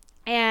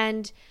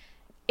 And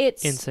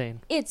it's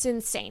insane. It's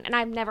insane. And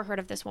I've never heard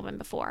of this woman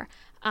before.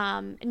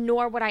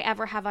 Nor would I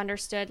ever have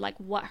understood like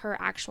what her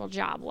actual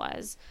job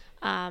was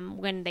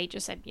when they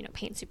just said,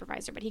 paint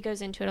supervisor. But he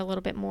goes into it a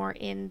little bit more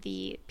in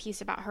the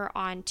piece about her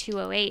on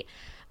 208.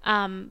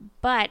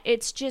 But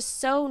it's just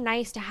so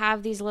nice to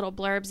have these little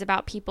blurbs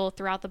about people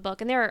throughout the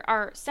book. And there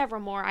are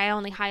several more. I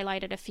only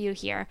highlighted a few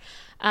here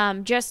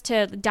just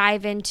to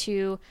dive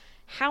into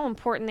how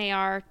important they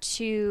are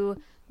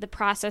to the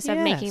process of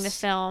making the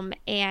film.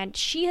 And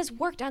she has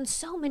worked on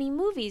so many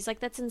movies. Like,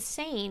 that's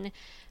insane.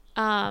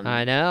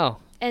 I know.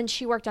 And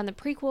she worked on the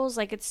prequels.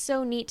 Like, it's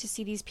so neat to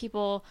see these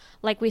people,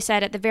 like we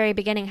said at the very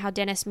beginning, how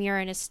Dennis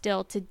Muren is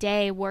still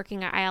today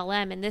working at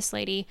ILM. And this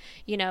lady,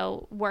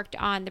 worked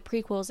on the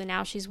prequels, and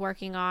now she's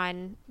working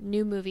on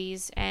new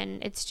movies.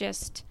 And it's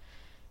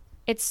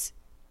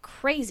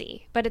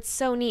crazy. But it's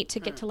so neat to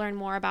get to learn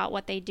more about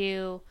what they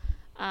do,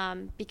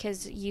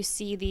 because you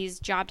see these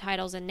job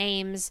titles and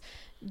names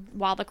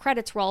while the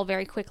credits roll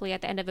very quickly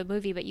at the end of a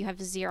movie, but you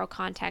have zero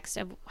context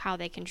of how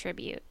they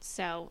contribute.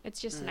 So it's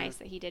just nice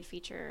that he did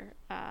feature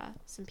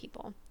some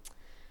people.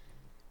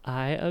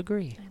 I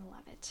agree. I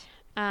love it.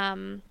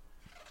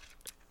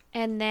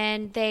 And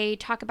then they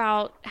talk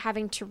about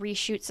having to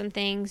reshoot some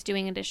things,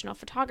 doing additional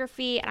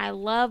photography. And I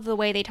love the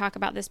way they talk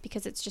about this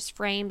because it's just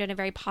framed in a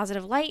very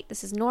positive light.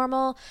 This is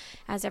normal.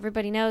 As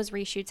everybody knows,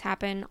 reshoots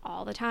happen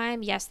all the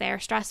time. Yes, they are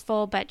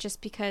stressful, but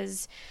just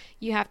because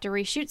you have to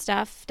reshoot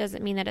stuff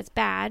doesn't mean that it's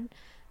bad.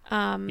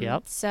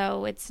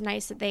 So it's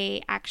nice that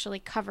they actually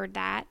covered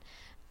that.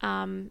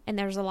 And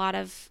there's a lot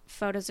of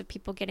photos of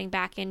people getting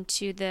back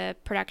into the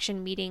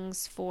production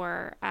meetings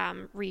for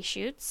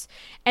reshoots.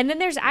 And then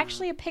there's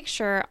actually a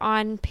picture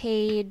on what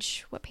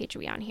page are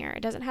we on here?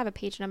 It doesn't have a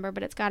page number,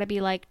 but it's got to be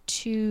like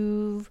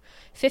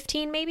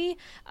 215 maybe,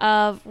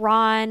 of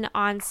Ron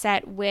on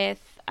set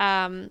with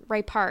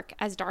Ray Park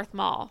as Darth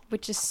Maul,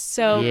 which is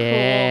so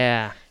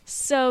cool.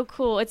 So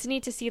cool. It's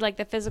neat to see like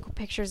the physical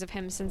pictures of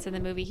him, since in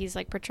the movie he's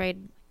like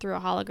portrayed through a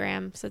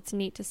hologram. So it's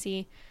neat to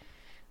see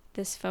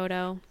this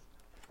photo.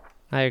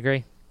 I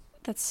agree.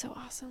 That's so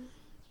awesome.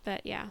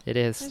 But yeah, it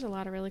is. There's a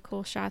lot of really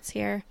cool shots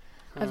here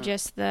of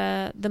just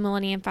the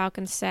Millennium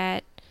Falcon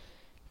set,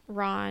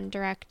 Ron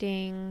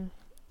directing,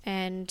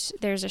 and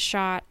there's a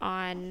shot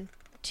on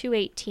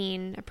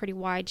 218, a pretty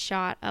wide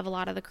shot of a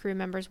lot of the crew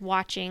members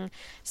watching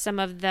some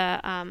of the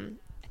I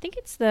think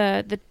it's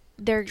their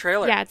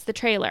trailer. Yeah, it's the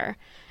trailer,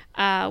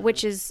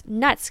 which is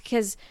nuts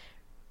because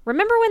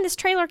remember when this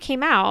trailer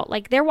came out?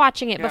 Like, they're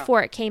watching it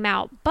before it came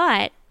out,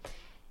 but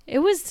it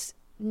was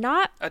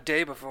not a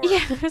day before.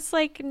 Yeah, it was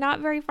like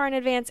not very far in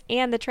advance,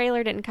 and the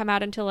trailer didn't come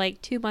out until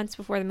like 2 months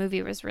before the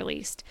movie was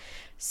released.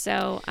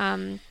 So,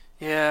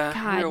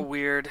 real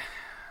weird.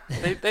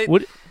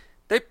 The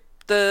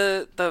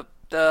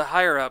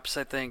higher ups,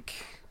 I think.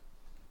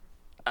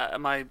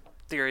 My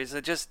theory is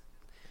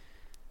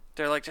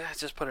they're like,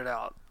 just put it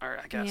out, or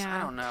I guess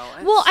I don't know.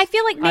 Well, I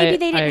feel like maybe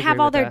they didn't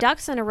have all their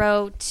ducks in a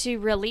row to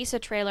release a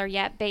trailer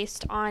yet,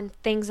 based on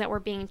things that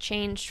were being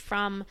changed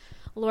from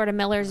Lorda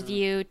Miller's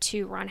view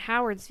to Ron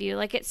Howard's view.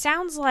 Like, it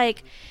sounds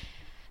like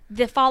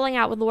the falling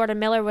out with Lorda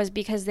Miller was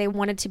because they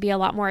wanted to be a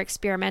lot more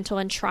experimental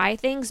and try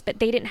things, but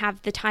they didn't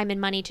have the time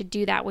and money to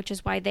do that, which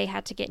is why they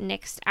had to get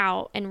nixed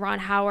out. And Ron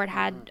Howard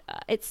had,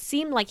 it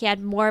seemed like he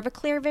had more of a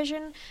clear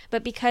vision,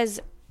 but because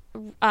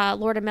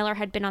Lorda Miller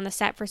had been on the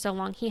set for so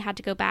long, he had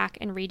to go back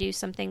and redo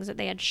some things that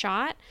they had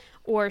shot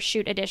or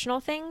shoot additional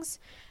things.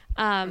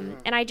 And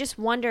I just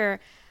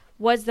wonder,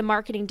 was the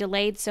marketing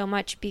delayed so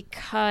much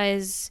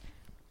because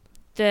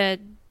the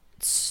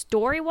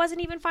story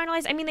wasn't even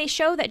finalized? I mean, they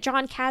show that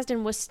John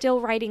Kasdan was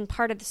still writing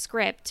part of the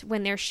script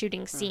when they're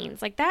shooting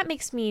scenes. Like, that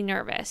makes me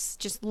nervous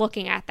just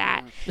looking at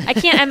that. I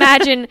can't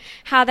imagine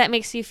how that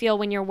makes you feel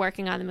when you're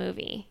working on the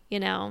movie,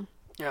 Yeah.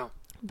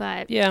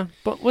 But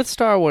with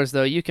Star Wars,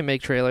 though, you can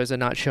make trailers and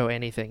not show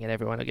anything, and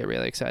everyone will get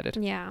really excited.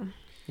 Yeah.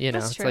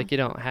 It's true. Like, you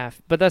don't have...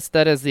 But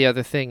that is the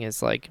other thing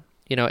is, like,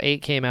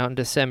 8 came out in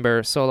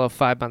December, Solo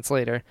 5 months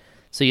later,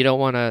 so you don't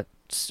want to...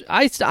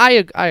 I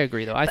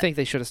agree, though. I think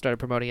they should have started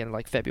promoting it in,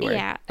 like, February.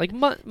 Yeah. Like,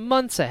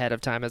 months ahead of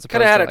time, as opposed to,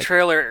 could have had a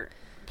trailer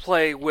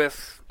play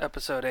with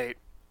Episode 8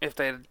 if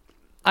they'd...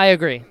 I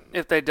agree.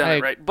 If they'd done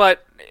it right.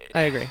 But...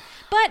 I agree.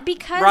 But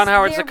because Ron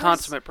Howard's a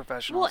consummate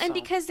professional. Well, and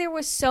because there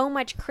was so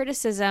much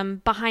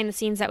criticism behind the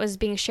scenes that was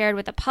being shared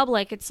with the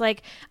public, it's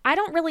like, I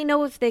don't really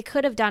know if they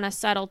could have done a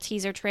subtle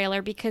teaser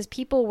trailer, because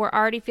people were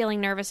already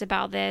feeling nervous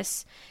about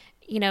this.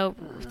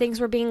 things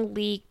were being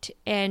leaked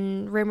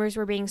and rumors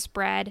were being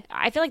spread.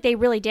 I feel like they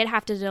really did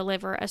have to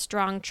deliver a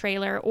strong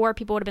trailer, or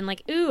people would have been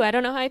like, ooh, I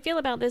don't know how I feel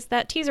about this.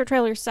 That teaser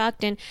trailer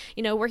sucked. And,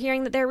 we're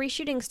hearing that they're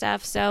reshooting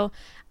stuff. So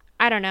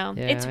I don't know.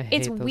 Yeah,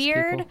 it's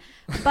weird,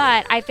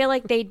 but I feel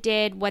like they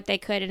did what they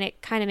could. And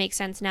it kind of makes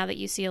sense now that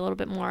you see a little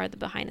bit more of the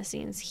behind the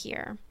scenes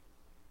here.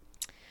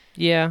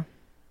 Yeah,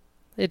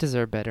 they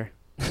deserve better.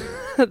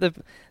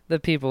 The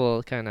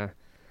people kind of,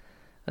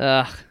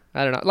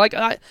 I don't know. Like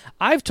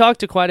I've talked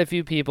to quite a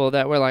few people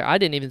that were like, I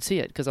didn't even see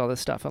it because all this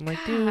stuff. I'm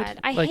like, dude,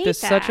 I like hate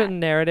there's that. such a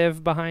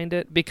narrative behind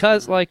it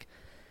because like,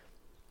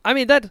 I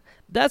mean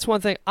that's one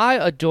thing. I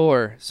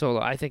adore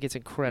Solo. I think it's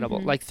incredible.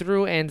 Mm-hmm. Like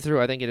through and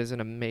through, I think it is an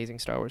amazing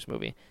Star Wars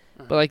movie.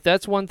 But like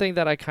that's one thing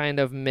that I kind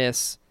of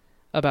miss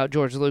about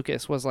George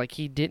Lucas was like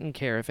he didn't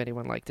care if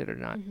anyone liked it or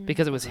not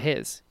because it was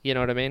his. You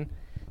know what I mean?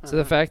 So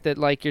the fact that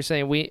like you're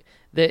saying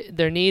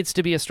there needs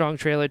to be a strong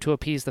trailer to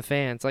appease the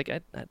fans. Like,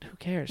 who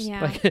cares?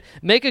 Yeah. Like,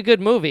 make a good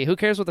movie. Who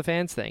cares what the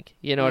fans think?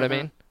 You know what I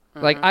mean?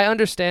 Like, I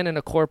understand in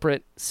a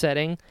corporate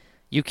setting,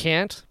 you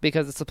can't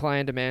because it's supply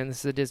and demand. This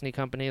is a Disney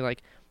company.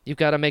 Like, you've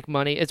got to make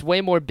money. It's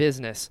way more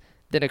business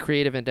than a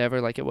creative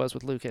endeavor like it was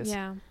with Lucas.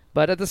 Yeah.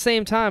 But at the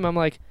same time, I'm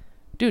like,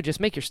 dude,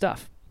 just make your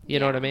stuff. You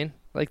know what I mean?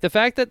 Like, the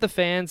fact that the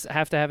fans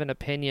have to have an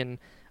opinion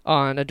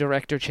on a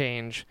director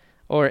change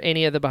or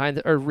any of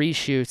the or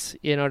reshoots,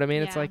 you know what I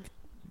mean? It's like,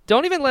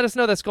 don't even let us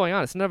know that's going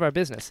on. It's none of our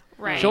business.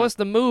 Right. Show us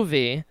the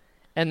movie,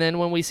 and then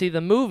when we see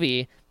the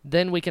movie,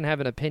 then we can have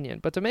an opinion.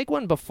 But to make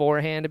one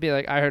beforehand to be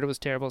like, I heard it was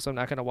terrible, so I'm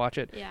not going to watch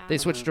it. Yeah. They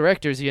switched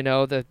directors,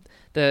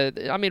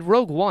 I mean,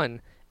 Rogue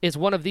One is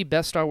one of the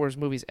best Star Wars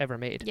movies ever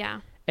made. Yeah.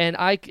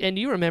 And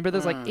you remember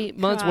there's like 8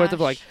 months worth of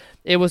like,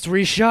 it was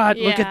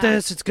reshot. Look at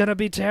this. It's going to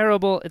be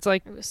terrible. It's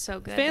like, it was so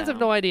good. Fans have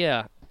no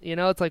idea.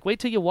 It's like, wait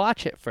till you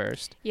watch it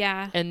first.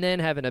 Yeah. And then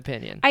have an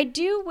opinion. I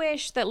do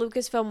wish that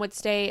Lucasfilm would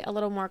stay a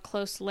little more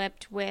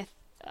close-lipped with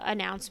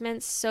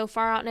announcements so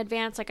far out in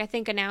advance. Like, I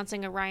think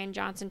announcing a Rian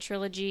Johnson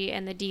trilogy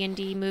and the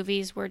D&D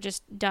movies were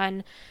just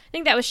done. I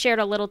think that was shared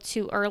a little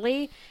too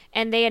early.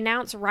 And they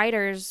announce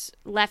writers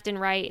left and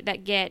right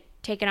that get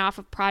taken off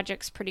of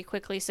projects pretty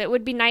quickly. So it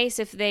would be nice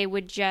if they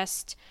would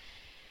just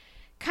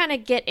kind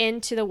of get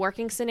into the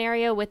working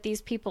scenario with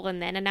these people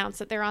and then announce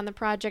that they're on the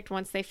project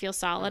once they feel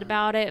solid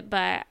about it.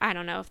 But I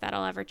don't know if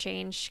that'll ever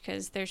change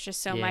because there's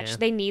just so much.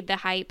 They need the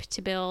hype to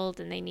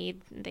build and they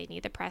need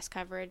the press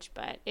coverage.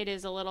 But it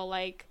is a little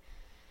like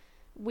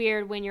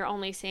weird when you're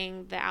only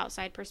seeing the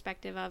outside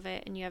perspective of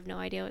it and you have no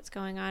idea what's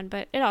going on.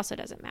 But it also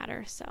doesn't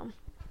matter. So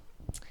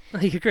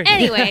you agree.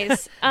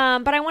 Anyways,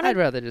 but I'd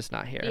rather just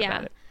not hear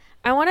about it.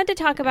 I wanted to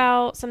talk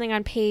about something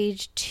on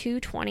page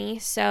 220.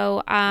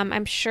 So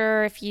I'm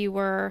sure if you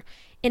were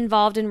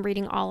involved in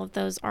reading all of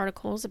those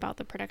articles about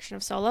the production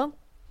of Solo,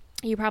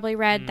 you probably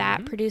read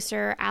that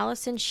producer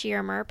Allison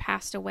Shearmer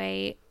passed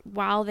away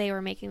while they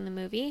were making the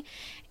movie.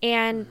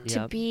 And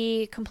to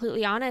be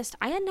completely honest,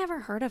 I had never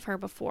heard of her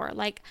before.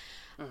 Like,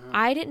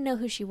 I didn't know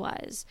who she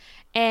was.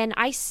 And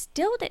I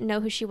still didn't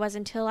know who she was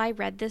until I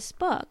read this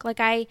book. Like,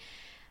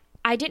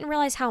 I didn't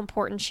realize how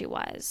important she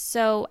was.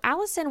 So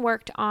Allison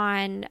worked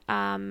on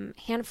a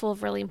handful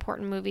of really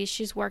important movies.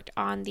 She's worked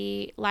on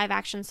the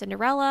live-action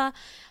Cinderella,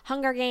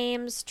 Hunger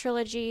Games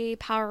trilogy,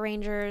 Power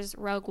Rangers,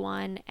 Rogue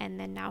One, and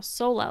then now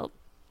Solo.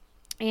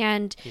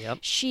 And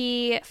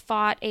she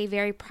fought a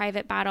very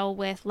private battle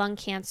with lung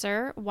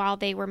cancer while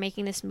they were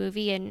making this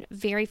movie, and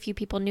very few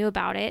people knew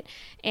about it.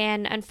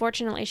 And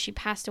unfortunately, she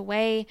passed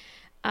away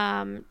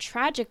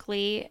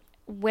tragically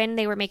when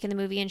they were making the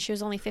movie, and she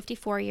was only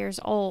 54 years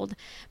old.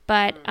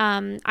 But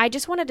I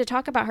just wanted to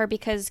talk about her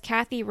because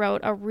Kathy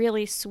wrote a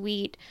really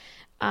sweet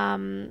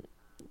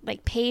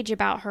page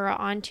about her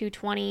on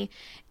 220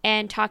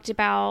 and talked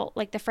about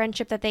like the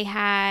friendship that they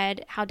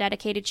had, how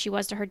dedicated she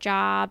was to her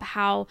job,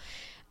 how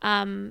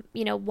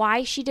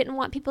why she didn't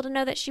want people to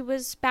know that she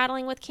was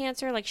battling with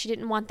cancer. Like, she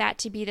didn't want that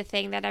to be the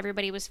thing that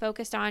everybody was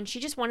focused on.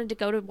 She just wanted to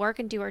go to work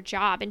and do her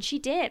job. And she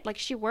did. Like,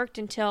 she worked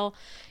until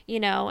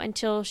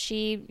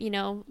she,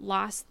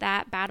 lost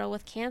that battle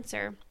with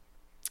cancer.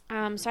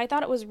 So I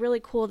thought it was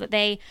really cool that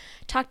they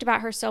talked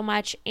about her so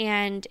much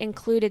and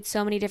included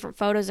so many different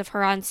photos of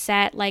her on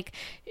set. Like,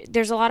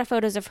 there's a lot of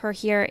photos of her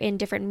here in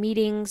different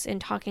meetings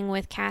and talking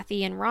with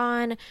Kathy and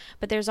Ron,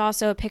 but there's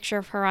also a picture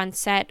of her on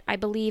set. I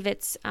believe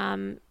it's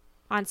on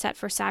set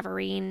for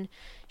Savareen.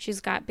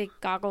 She's got big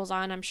goggles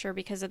on, I'm sure,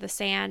 because of the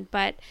sand.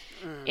 But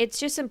it's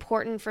just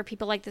important for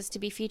people like this to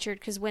be featured,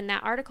 because when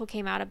that article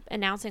came out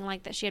announcing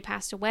like that she had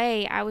passed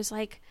away, I was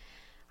like,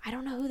 I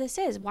don't know who this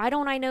is. Why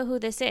don't I know who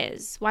this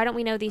is? Why don't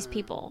we know these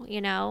people,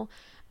 And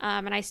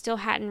I still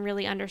hadn't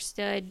really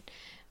understood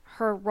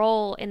her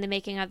role in the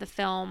making of the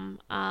film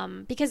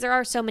because there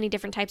are so many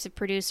different types of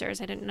producers.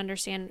 I didn't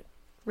understand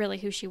really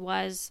who she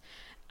was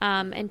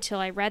until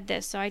I read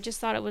this. So I just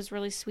thought it was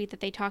really sweet that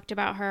they talked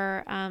about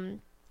her.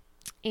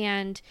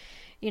 And,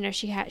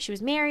 she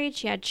was married.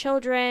 She had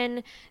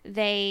children.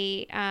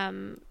 They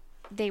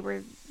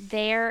were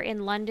there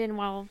in London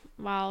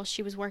while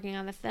she was working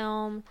on the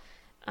film.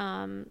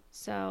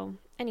 So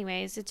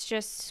anyways, it's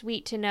just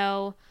sweet to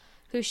know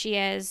who she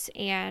is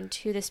and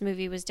who this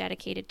movie was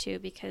dedicated to,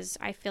 because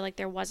I feel like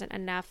there wasn't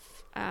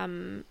enough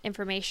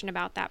information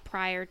about that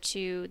prior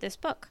to this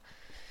book.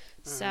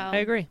 So I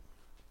agree.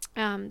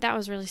 That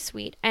was really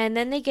sweet. And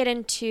then they get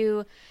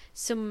into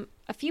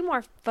a few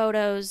more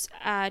photos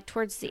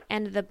towards the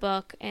end of the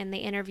book, and they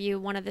interview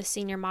one of the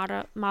senior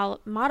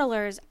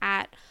modelers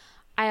at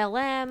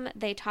ILM.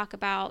 They talk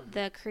about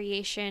the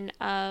creation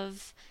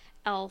of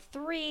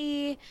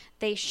L3.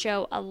 They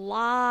show a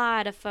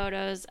lot of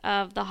photos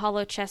of the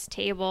hollow chess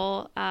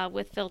table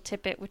with Phil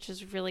Tippett, which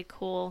is really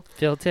cool.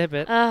 Phil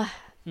Tippett.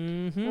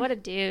 What a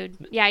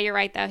dude. Yeah, you're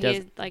right though.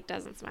 He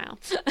doesn't smile.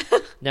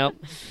 Nope.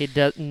 He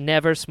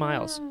never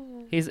smiles.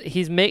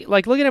 He's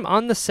look at him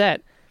on the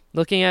set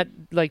looking at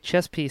like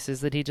chess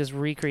pieces that he just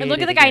recreated. And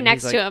look at the guy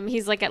next to him.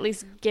 He's like at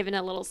least giving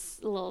a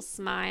little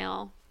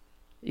smile.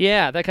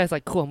 Yeah, that guy's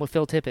like, cool, I'm with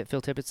Phil Tippett.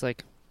 Phil Tippett's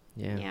like,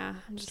 yeah,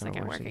 I'm just like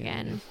at work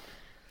again.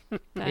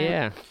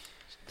 Yeah.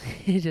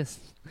 He just,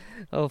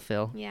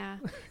 Phil. Yeah.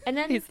 And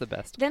then he's the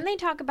best. Then they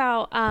talk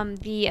about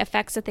the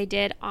effects that they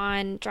did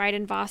on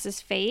Dryden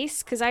Voss's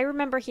face, because I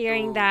remember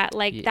hearing that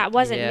that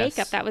wasn't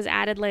makeup, that was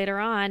added later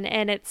on,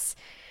 and it's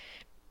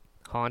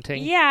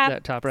haunting. Yeah.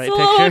 That top right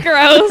picture. It's a little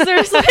gross.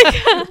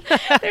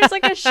 There's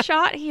like a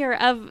shot here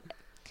of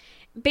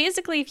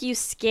basically if you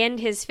skinned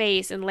his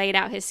face and laid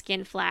out his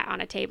skin flat on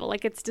a table.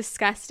 Like, it's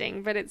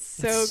disgusting, but it's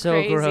so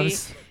crazy.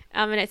 Gross.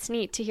 And it's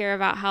neat to hear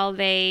about how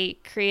they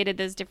created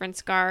those different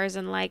scars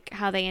and like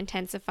how they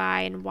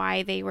intensify and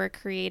why they were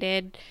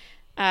created.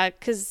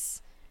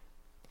 Because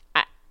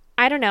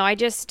I don't know. I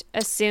just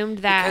assumed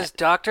that because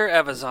Dr.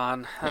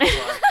 Evazan. That's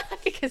why.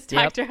 Because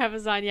Dr.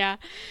 Evazan, yeah.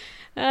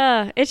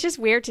 It's just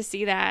weird to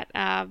see that.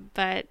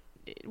 But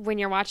when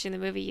you're watching the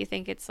movie, you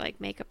think it's like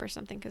makeup or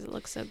something because it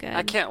looks so good.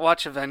 I can't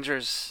watch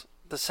Avengers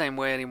the same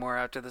way anymore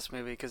after this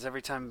movie, because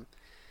every time,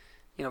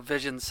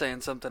 Vision's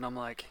saying something, I'm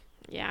like,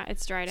 yeah,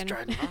 it's Dryden.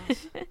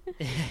 Voss.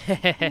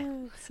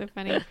 So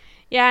funny.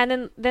 Yeah,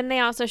 and then they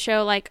also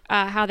show like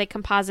how they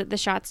composite the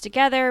shots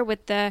together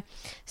with the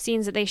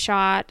scenes that they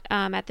shot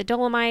at the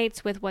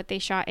Dolomites with what they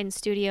shot in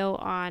studio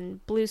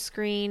on blue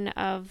screen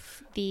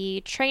of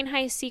the train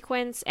heist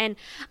sequence. And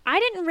I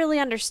didn't really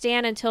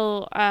understand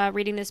until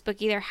reading this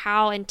book either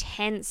how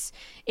intense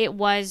it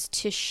was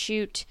to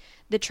shoot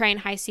the train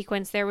heist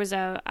sequence. There was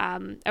a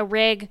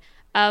rig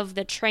of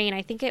the train.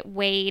 I think it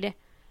weighed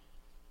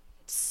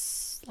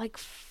like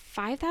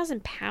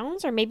 5,000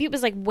 pounds, or maybe it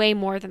was like way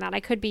more than that. I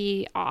could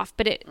be off,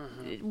 but it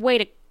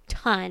weighed a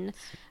ton.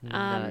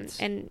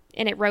 And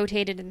it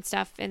rotated and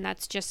stuff, and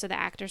that's just so the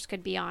actors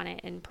could be on it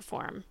and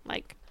perform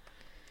like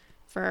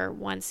for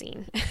one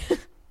scene.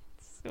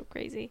 So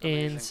crazy.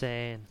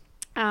 Insane.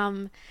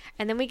 And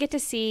then we get to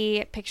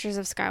see pictures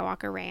of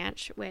Skywalker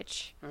Ranch,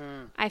 which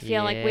I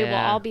feel like we will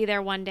all be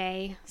there one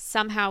day.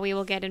 Somehow we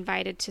will get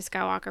invited to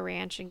Skywalker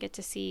Ranch and get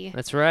to see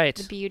that's right.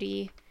 the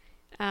beauty.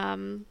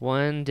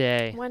 One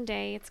day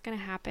it's gonna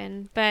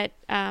happen, but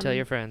tell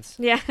your friends.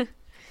 Yeah.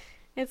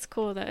 It's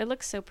cool though. It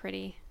looks so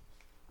pretty.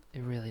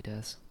 It really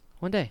does.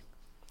 One day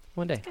It's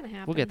gonna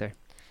happen. we'll get there.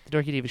 The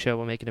Dorky Diva Show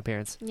will make an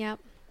appearance. Yep.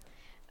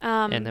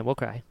 And then we'll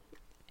cry.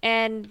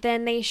 And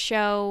then they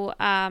show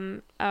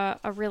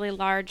a really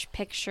large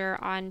picture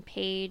on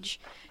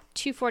page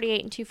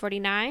 248 and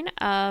 249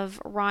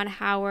 of Ron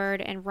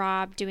Howard and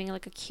Rob doing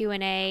like a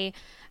Q&A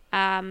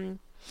and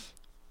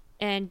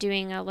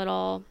doing a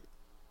little,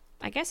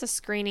 I guess, a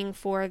screening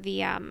for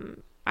the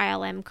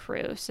ILM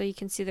crew. So you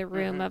can see the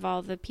room of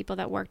all the people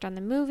that worked on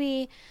the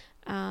movie.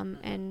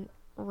 And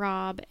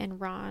Rob and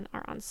Ron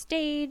are on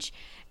stage.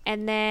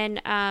 And then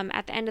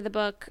at the end of the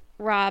book,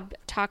 Rob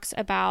talks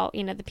about,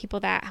 the people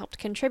that helped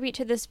contribute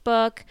to this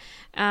book,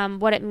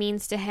 what it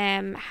means to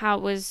him, how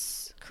it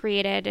was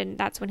created. And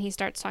that's when he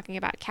starts talking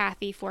about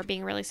Kathy for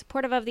being really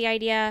supportive of the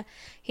idea.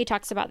 He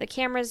talks about the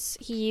cameras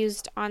he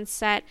used on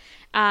set.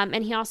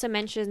 And he also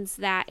mentions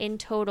that in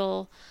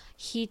total,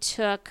 he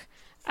took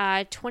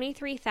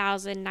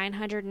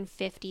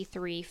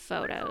 23,953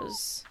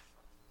 photos.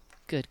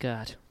 Good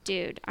God.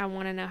 Dude, I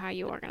want to know how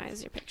you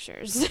organize your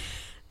pictures.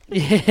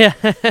 Yeah.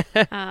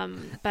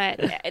 But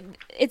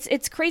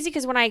it's crazy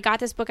because when I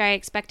got this book, I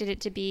expected it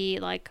to be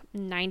like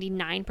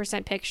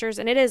 99% pictures,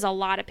 and it is a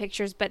lot of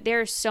pictures, but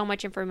there's so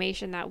much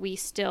information that we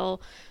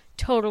still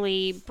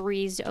totally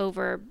breezed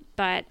over.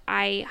 But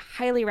I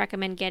highly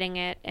recommend getting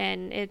it,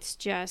 and it's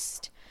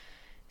just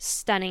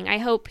stunning. I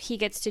hope he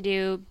gets to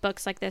do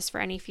books like this for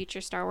any future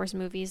Star Wars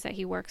movies that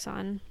he works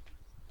on.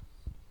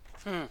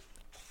 I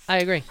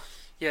agree.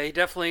 Yeah, he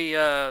definitely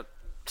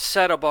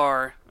set a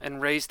bar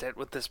and raised it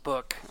with this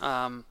book.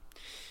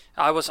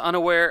 I was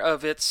unaware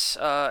of its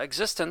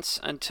existence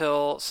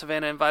until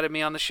Savannah invited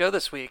me on the show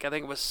this week. I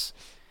think it was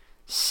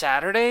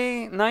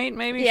Saturday night,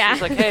 maybe? Yeah.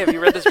 She was like, hey, have you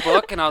read this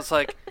book? And I was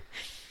like,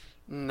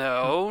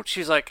 no.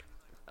 She's like,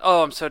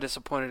 oh, I'm so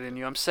disappointed in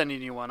you. I'm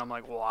sending you one. I'm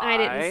like, why? I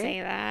didn't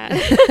say that.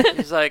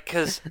 He's like,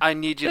 because I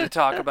need you to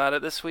talk about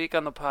it this week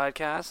on the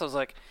podcast. I was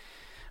like,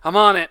 I'm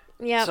on it.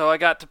 Yep. So I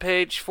got to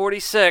page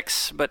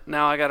 46, but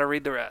now I got to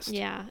read the rest.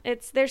 Yeah,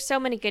 there's so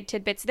many good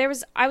tidbits.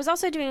 I was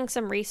also doing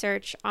some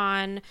research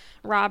on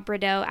Rob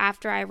Brito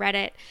after I read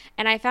it,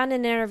 and I found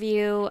an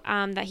interview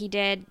that he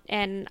did,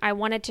 and I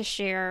wanted to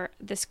share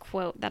this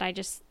quote that I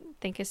just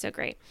think is so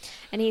great.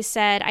 And he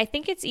said, "I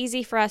think it's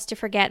easy for us to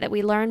forget that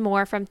we learn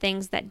more from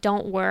things that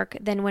don't work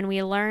than when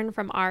we learn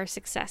from our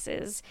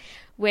successes,"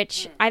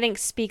 which I think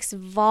speaks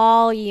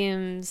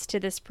volumes to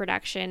this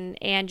production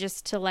and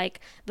just to like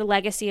the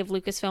legacy of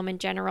Lucasfilm in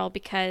general,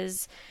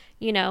 because,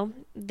 you know,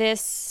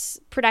 this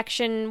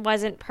production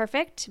wasn't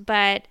perfect,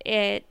 but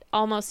it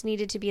almost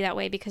needed to be that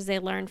way because they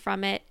learned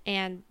from it,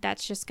 and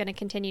that's just going to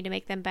continue to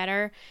make them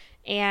better.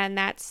 And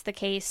that's the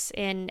case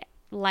in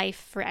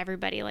life for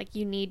everybody. Like,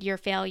 you need your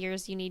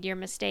failures, you need your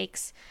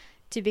mistakes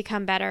to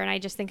become better. And I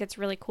just think it's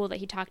really cool that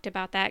he talked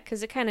about that,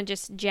 because it kind of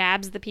just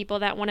jabs the people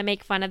that want to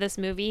make fun of this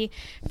movie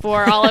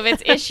for all of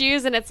its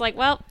issues. And it's like,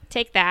 well,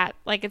 take that.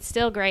 Like, it's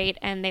still great,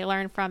 and they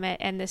learn from it,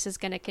 and this is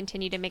going to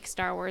continue to make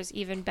Star Wars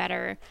even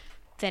better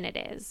than it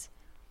is.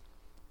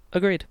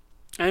 Agreed.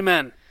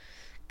 Amen.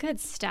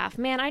 Good stuff.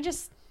 Man,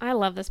 I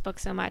love this book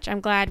so much.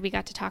 I'm glad we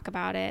got to talk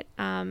about it,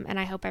 and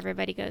I hope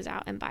everybody goes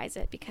out and buys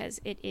it,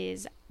 because it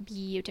is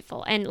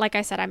beautiful. And like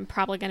I said, I'm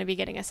probably going to be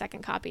getting a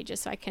second copy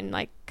just so I can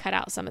like cut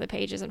out some of the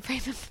pages and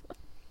frame them.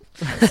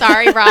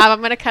 Sorry, Rob, I'm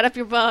going to cut up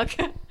your book.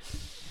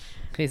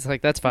 He's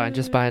like, that's fine.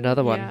 Just buy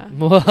another one.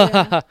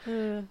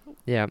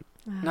 Yeah.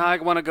 Now I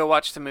want to go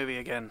watch the movie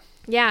again.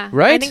 Yeah,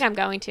 right? I think I'm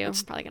going to. I'm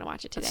probably going to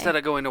watch it today. Instead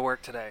of going to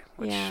work today.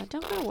 Yeah,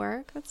 don't go to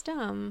work. That's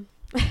dumb.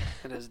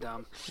 It is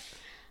dumb.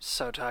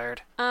 So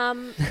tired.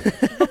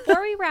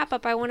 Before we wrap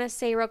up, I want to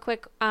say real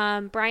quick,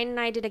 Brian and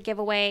I did a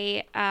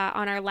giveaway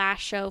on our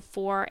last show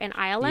for an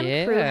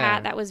ILM crew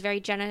hat that was very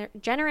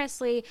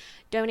generously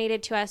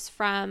donated to us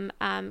from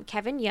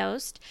Kevin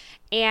Yost.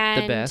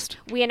 And the best.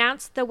 We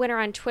announced the winner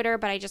on Twitter,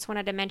 but I just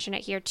wanted to mention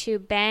it here too.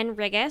 Ben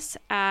Riggis,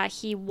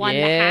 he won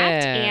the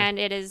hat, and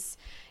it is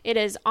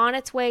on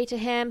its way to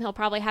him. He'll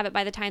probably have it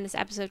by the time this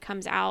episode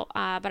comes out.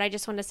 But I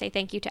just want to say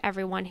thank you to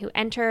everyone who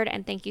entered,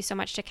 and thank you so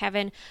much to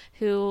Kevin,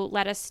 who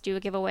let us do a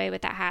giveaway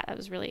with that hat. That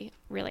was really,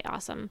 really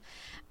awesome.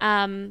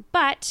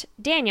 But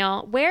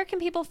Daniel, where can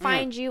people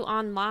find you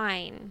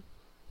online?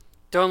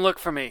 Don't look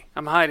for me.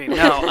 I'm hiding.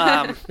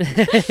 No.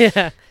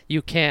 Yeah,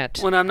 you can't.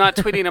 When I'm not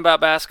tweeting about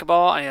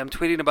basketball, I am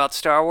tweeting about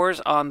Star Wars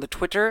on the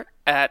Twitter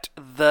at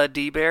the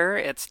D-Bear.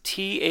 It's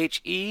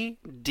TheDeebear,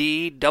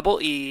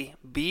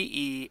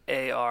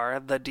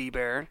 the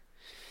D-Bear.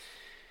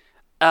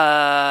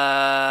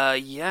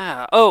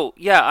 Yeah. Oh,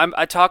 yeah.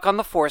 I talk on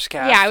the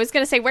Forcecast. Yeah, I was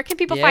gonna say, where can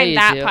people find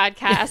that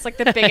podcast? Like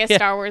the biggest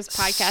Star Wars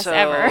podcast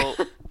ever.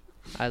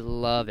 I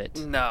love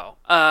it. No,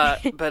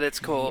 but it's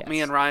cool. Yes.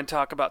 Me and Ryan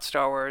talk about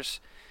Star Wars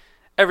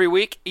every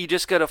week. You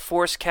just go to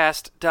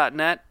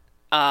forcecast.net,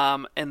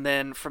 and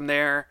then from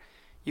there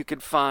you can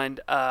find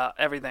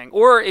everything.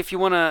 Or if you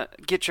want to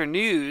get your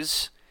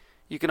news,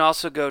 you can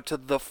also go to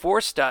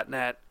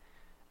theforce.net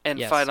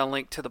and find a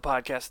link to the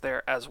podcast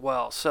there as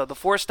well. So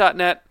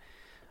theforce.net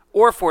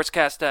or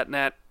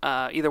forcecast.net,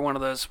 either one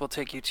of those will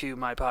take you to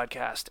my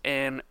podcast.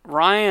 And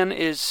Ryan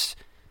is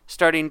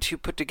starting to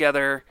put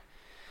together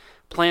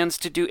plans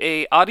to do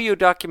a audio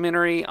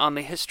documentary on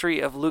the history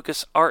of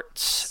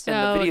LucasArts and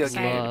the video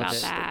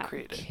games they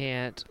created.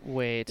 Can't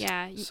wait.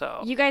 Yeah.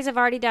 So you guys have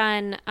already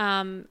done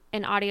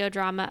an audio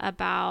drama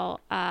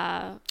about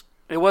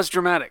it was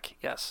dramatic,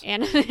 yes.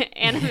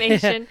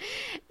 Animation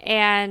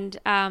and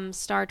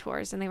Star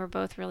Tours, and they were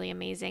both really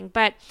amazing.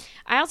 But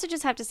I also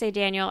just have to say,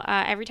 Daniel,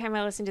 every time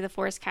I listen to the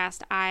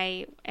Forcecast,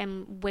 I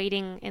am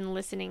waiting and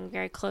listening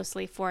very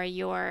closely for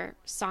your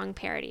song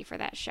parody for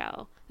that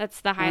show.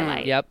 That's the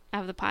highlight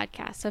of the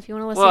podcast. So if you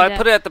want to listen I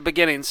put it at the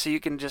beginning so you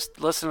can just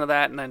listen to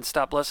that and then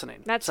stop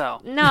listening.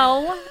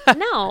 No.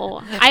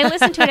 I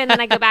listen to it and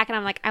then I go back and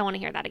I'm like, I want to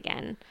hear that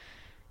again.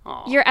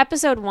 Aww. Your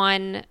episode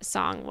 1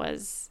 song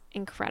was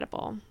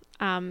incredible.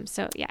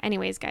 So yeah,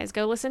 anyways, guys,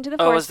 go listen to the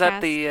Forcecast. Oh, is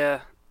that the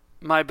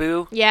My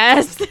Boo?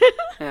 Yes.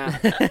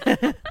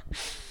 Yeah.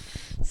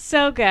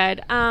 So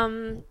good.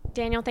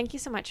 Daniel, thank you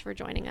so much for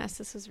joining us.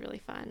 This was really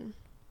fun.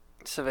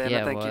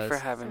 Savannah, thank you for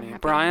having me.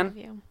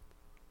 Brian,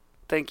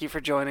 thank you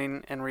for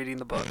joining and reading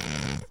the book.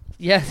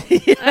 Yes.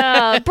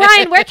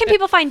 Brian, where can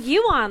people find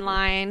you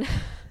online?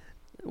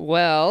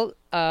 Well,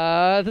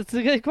 that's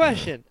a good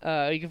question.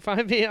 You can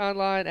find me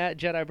online at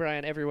Jedi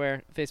Brian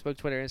everywhere. Facebook,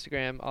 Twitter,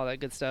 Instagram, all that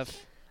good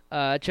stuff.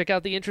 Check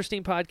out the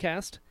Interesting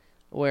Podcast,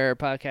 where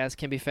podcasts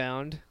can be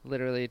found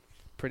literally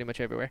pretty much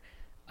everywhere.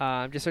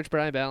 Just search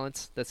Brian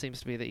Balance. That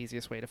seems to be the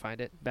easiest way to find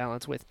it.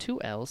 Balance with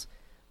 2 L's.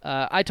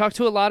 I talked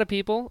to a lot of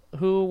people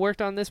who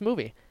worked on this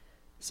movie.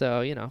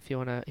 So, if you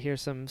want to hear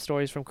some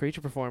stories from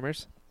creature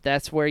performers,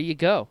 that's where you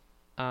go.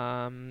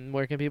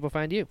 Where can people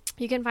find you?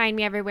 You can find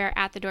me everywhere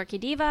at The Dorky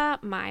Diva.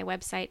 My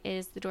website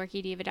is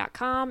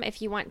thedorkydiva.com.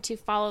 If you want to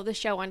follow the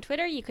show on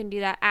Twitter, you can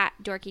do that at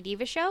Dorky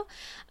Diva Show.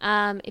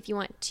 If you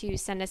want to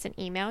send us an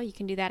email, you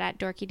can do that at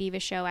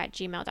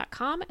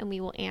dorkydivashow@gmail.com, and we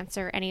will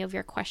answer any of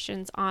your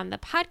questions on the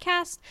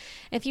podcast.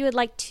 If you would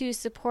like to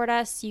support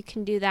us, you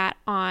can do that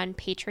on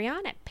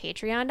Patreon at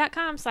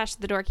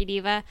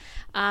patreon.com/thedorkydiva.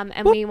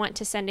 And we want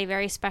to send a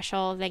very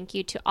special thank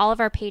you to all of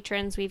our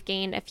patrons. We've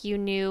gained a few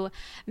new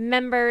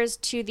members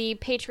to the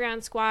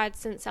Patreon squad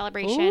since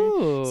Celebration.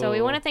 Ooh. So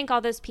we want to thank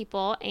all those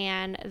people,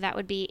 and that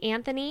would be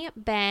Anthony,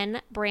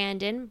 Ben,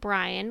 Brandon,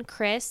 Brian,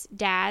 Chris,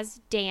 Daz,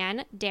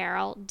 Dan,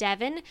 Daryl,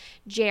 Devin,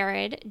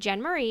 Jared,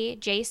 Jen Marie,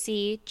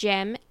 JC,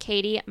 Jim,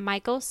 Katie,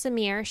 Michael,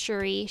 Samir,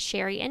 Shuri,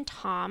 Sherry, and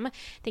Tom.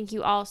 Thank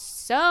you all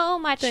so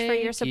much for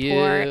your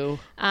support.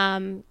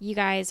 You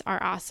guys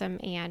are awesome,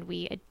 and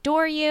we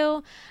adore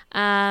you.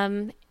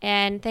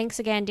 And thanks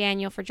again,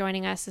 Daniel, for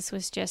joining us. This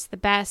was just the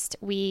best.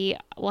 We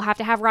will have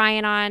to have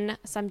Ryan on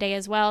someday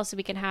as well, so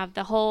we can have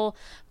the whole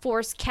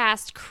Force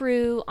cast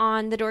crew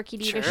on the Dorky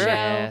Diva show.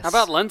 Yes. How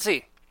about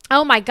Lindsay?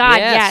 Oh my God,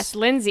 yes,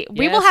 Lindsay.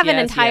 We will have an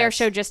entire yes.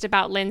 show just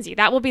about Lindsay.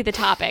 That will be the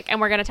topic. And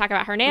we're going to talk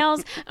about her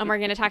nails, and we're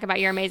going to talk about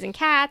your amazing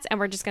cats, and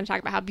we're just going to talk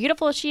about how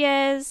beautiful she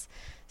is.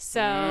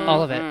 So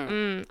all of it.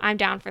 I'm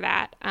down for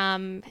that.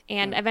 And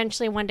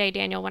eventually one day,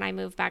 Daniel, when I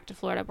move back to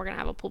Florida, we're going to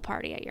have a pool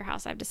party at your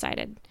house, I've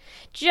decided.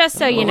 Just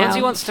so you know.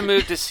 Lindsay wants to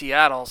move to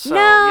Seattle, so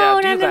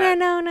no, do that.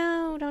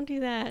 No, don't do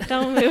that.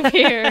 Don't move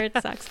here. It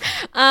sucks.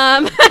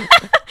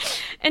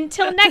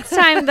 Until next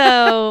time,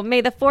 though, may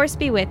the Force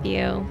be with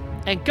you.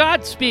 And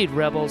Godspeed,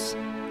 Rebels.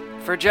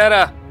 For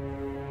Jeddah.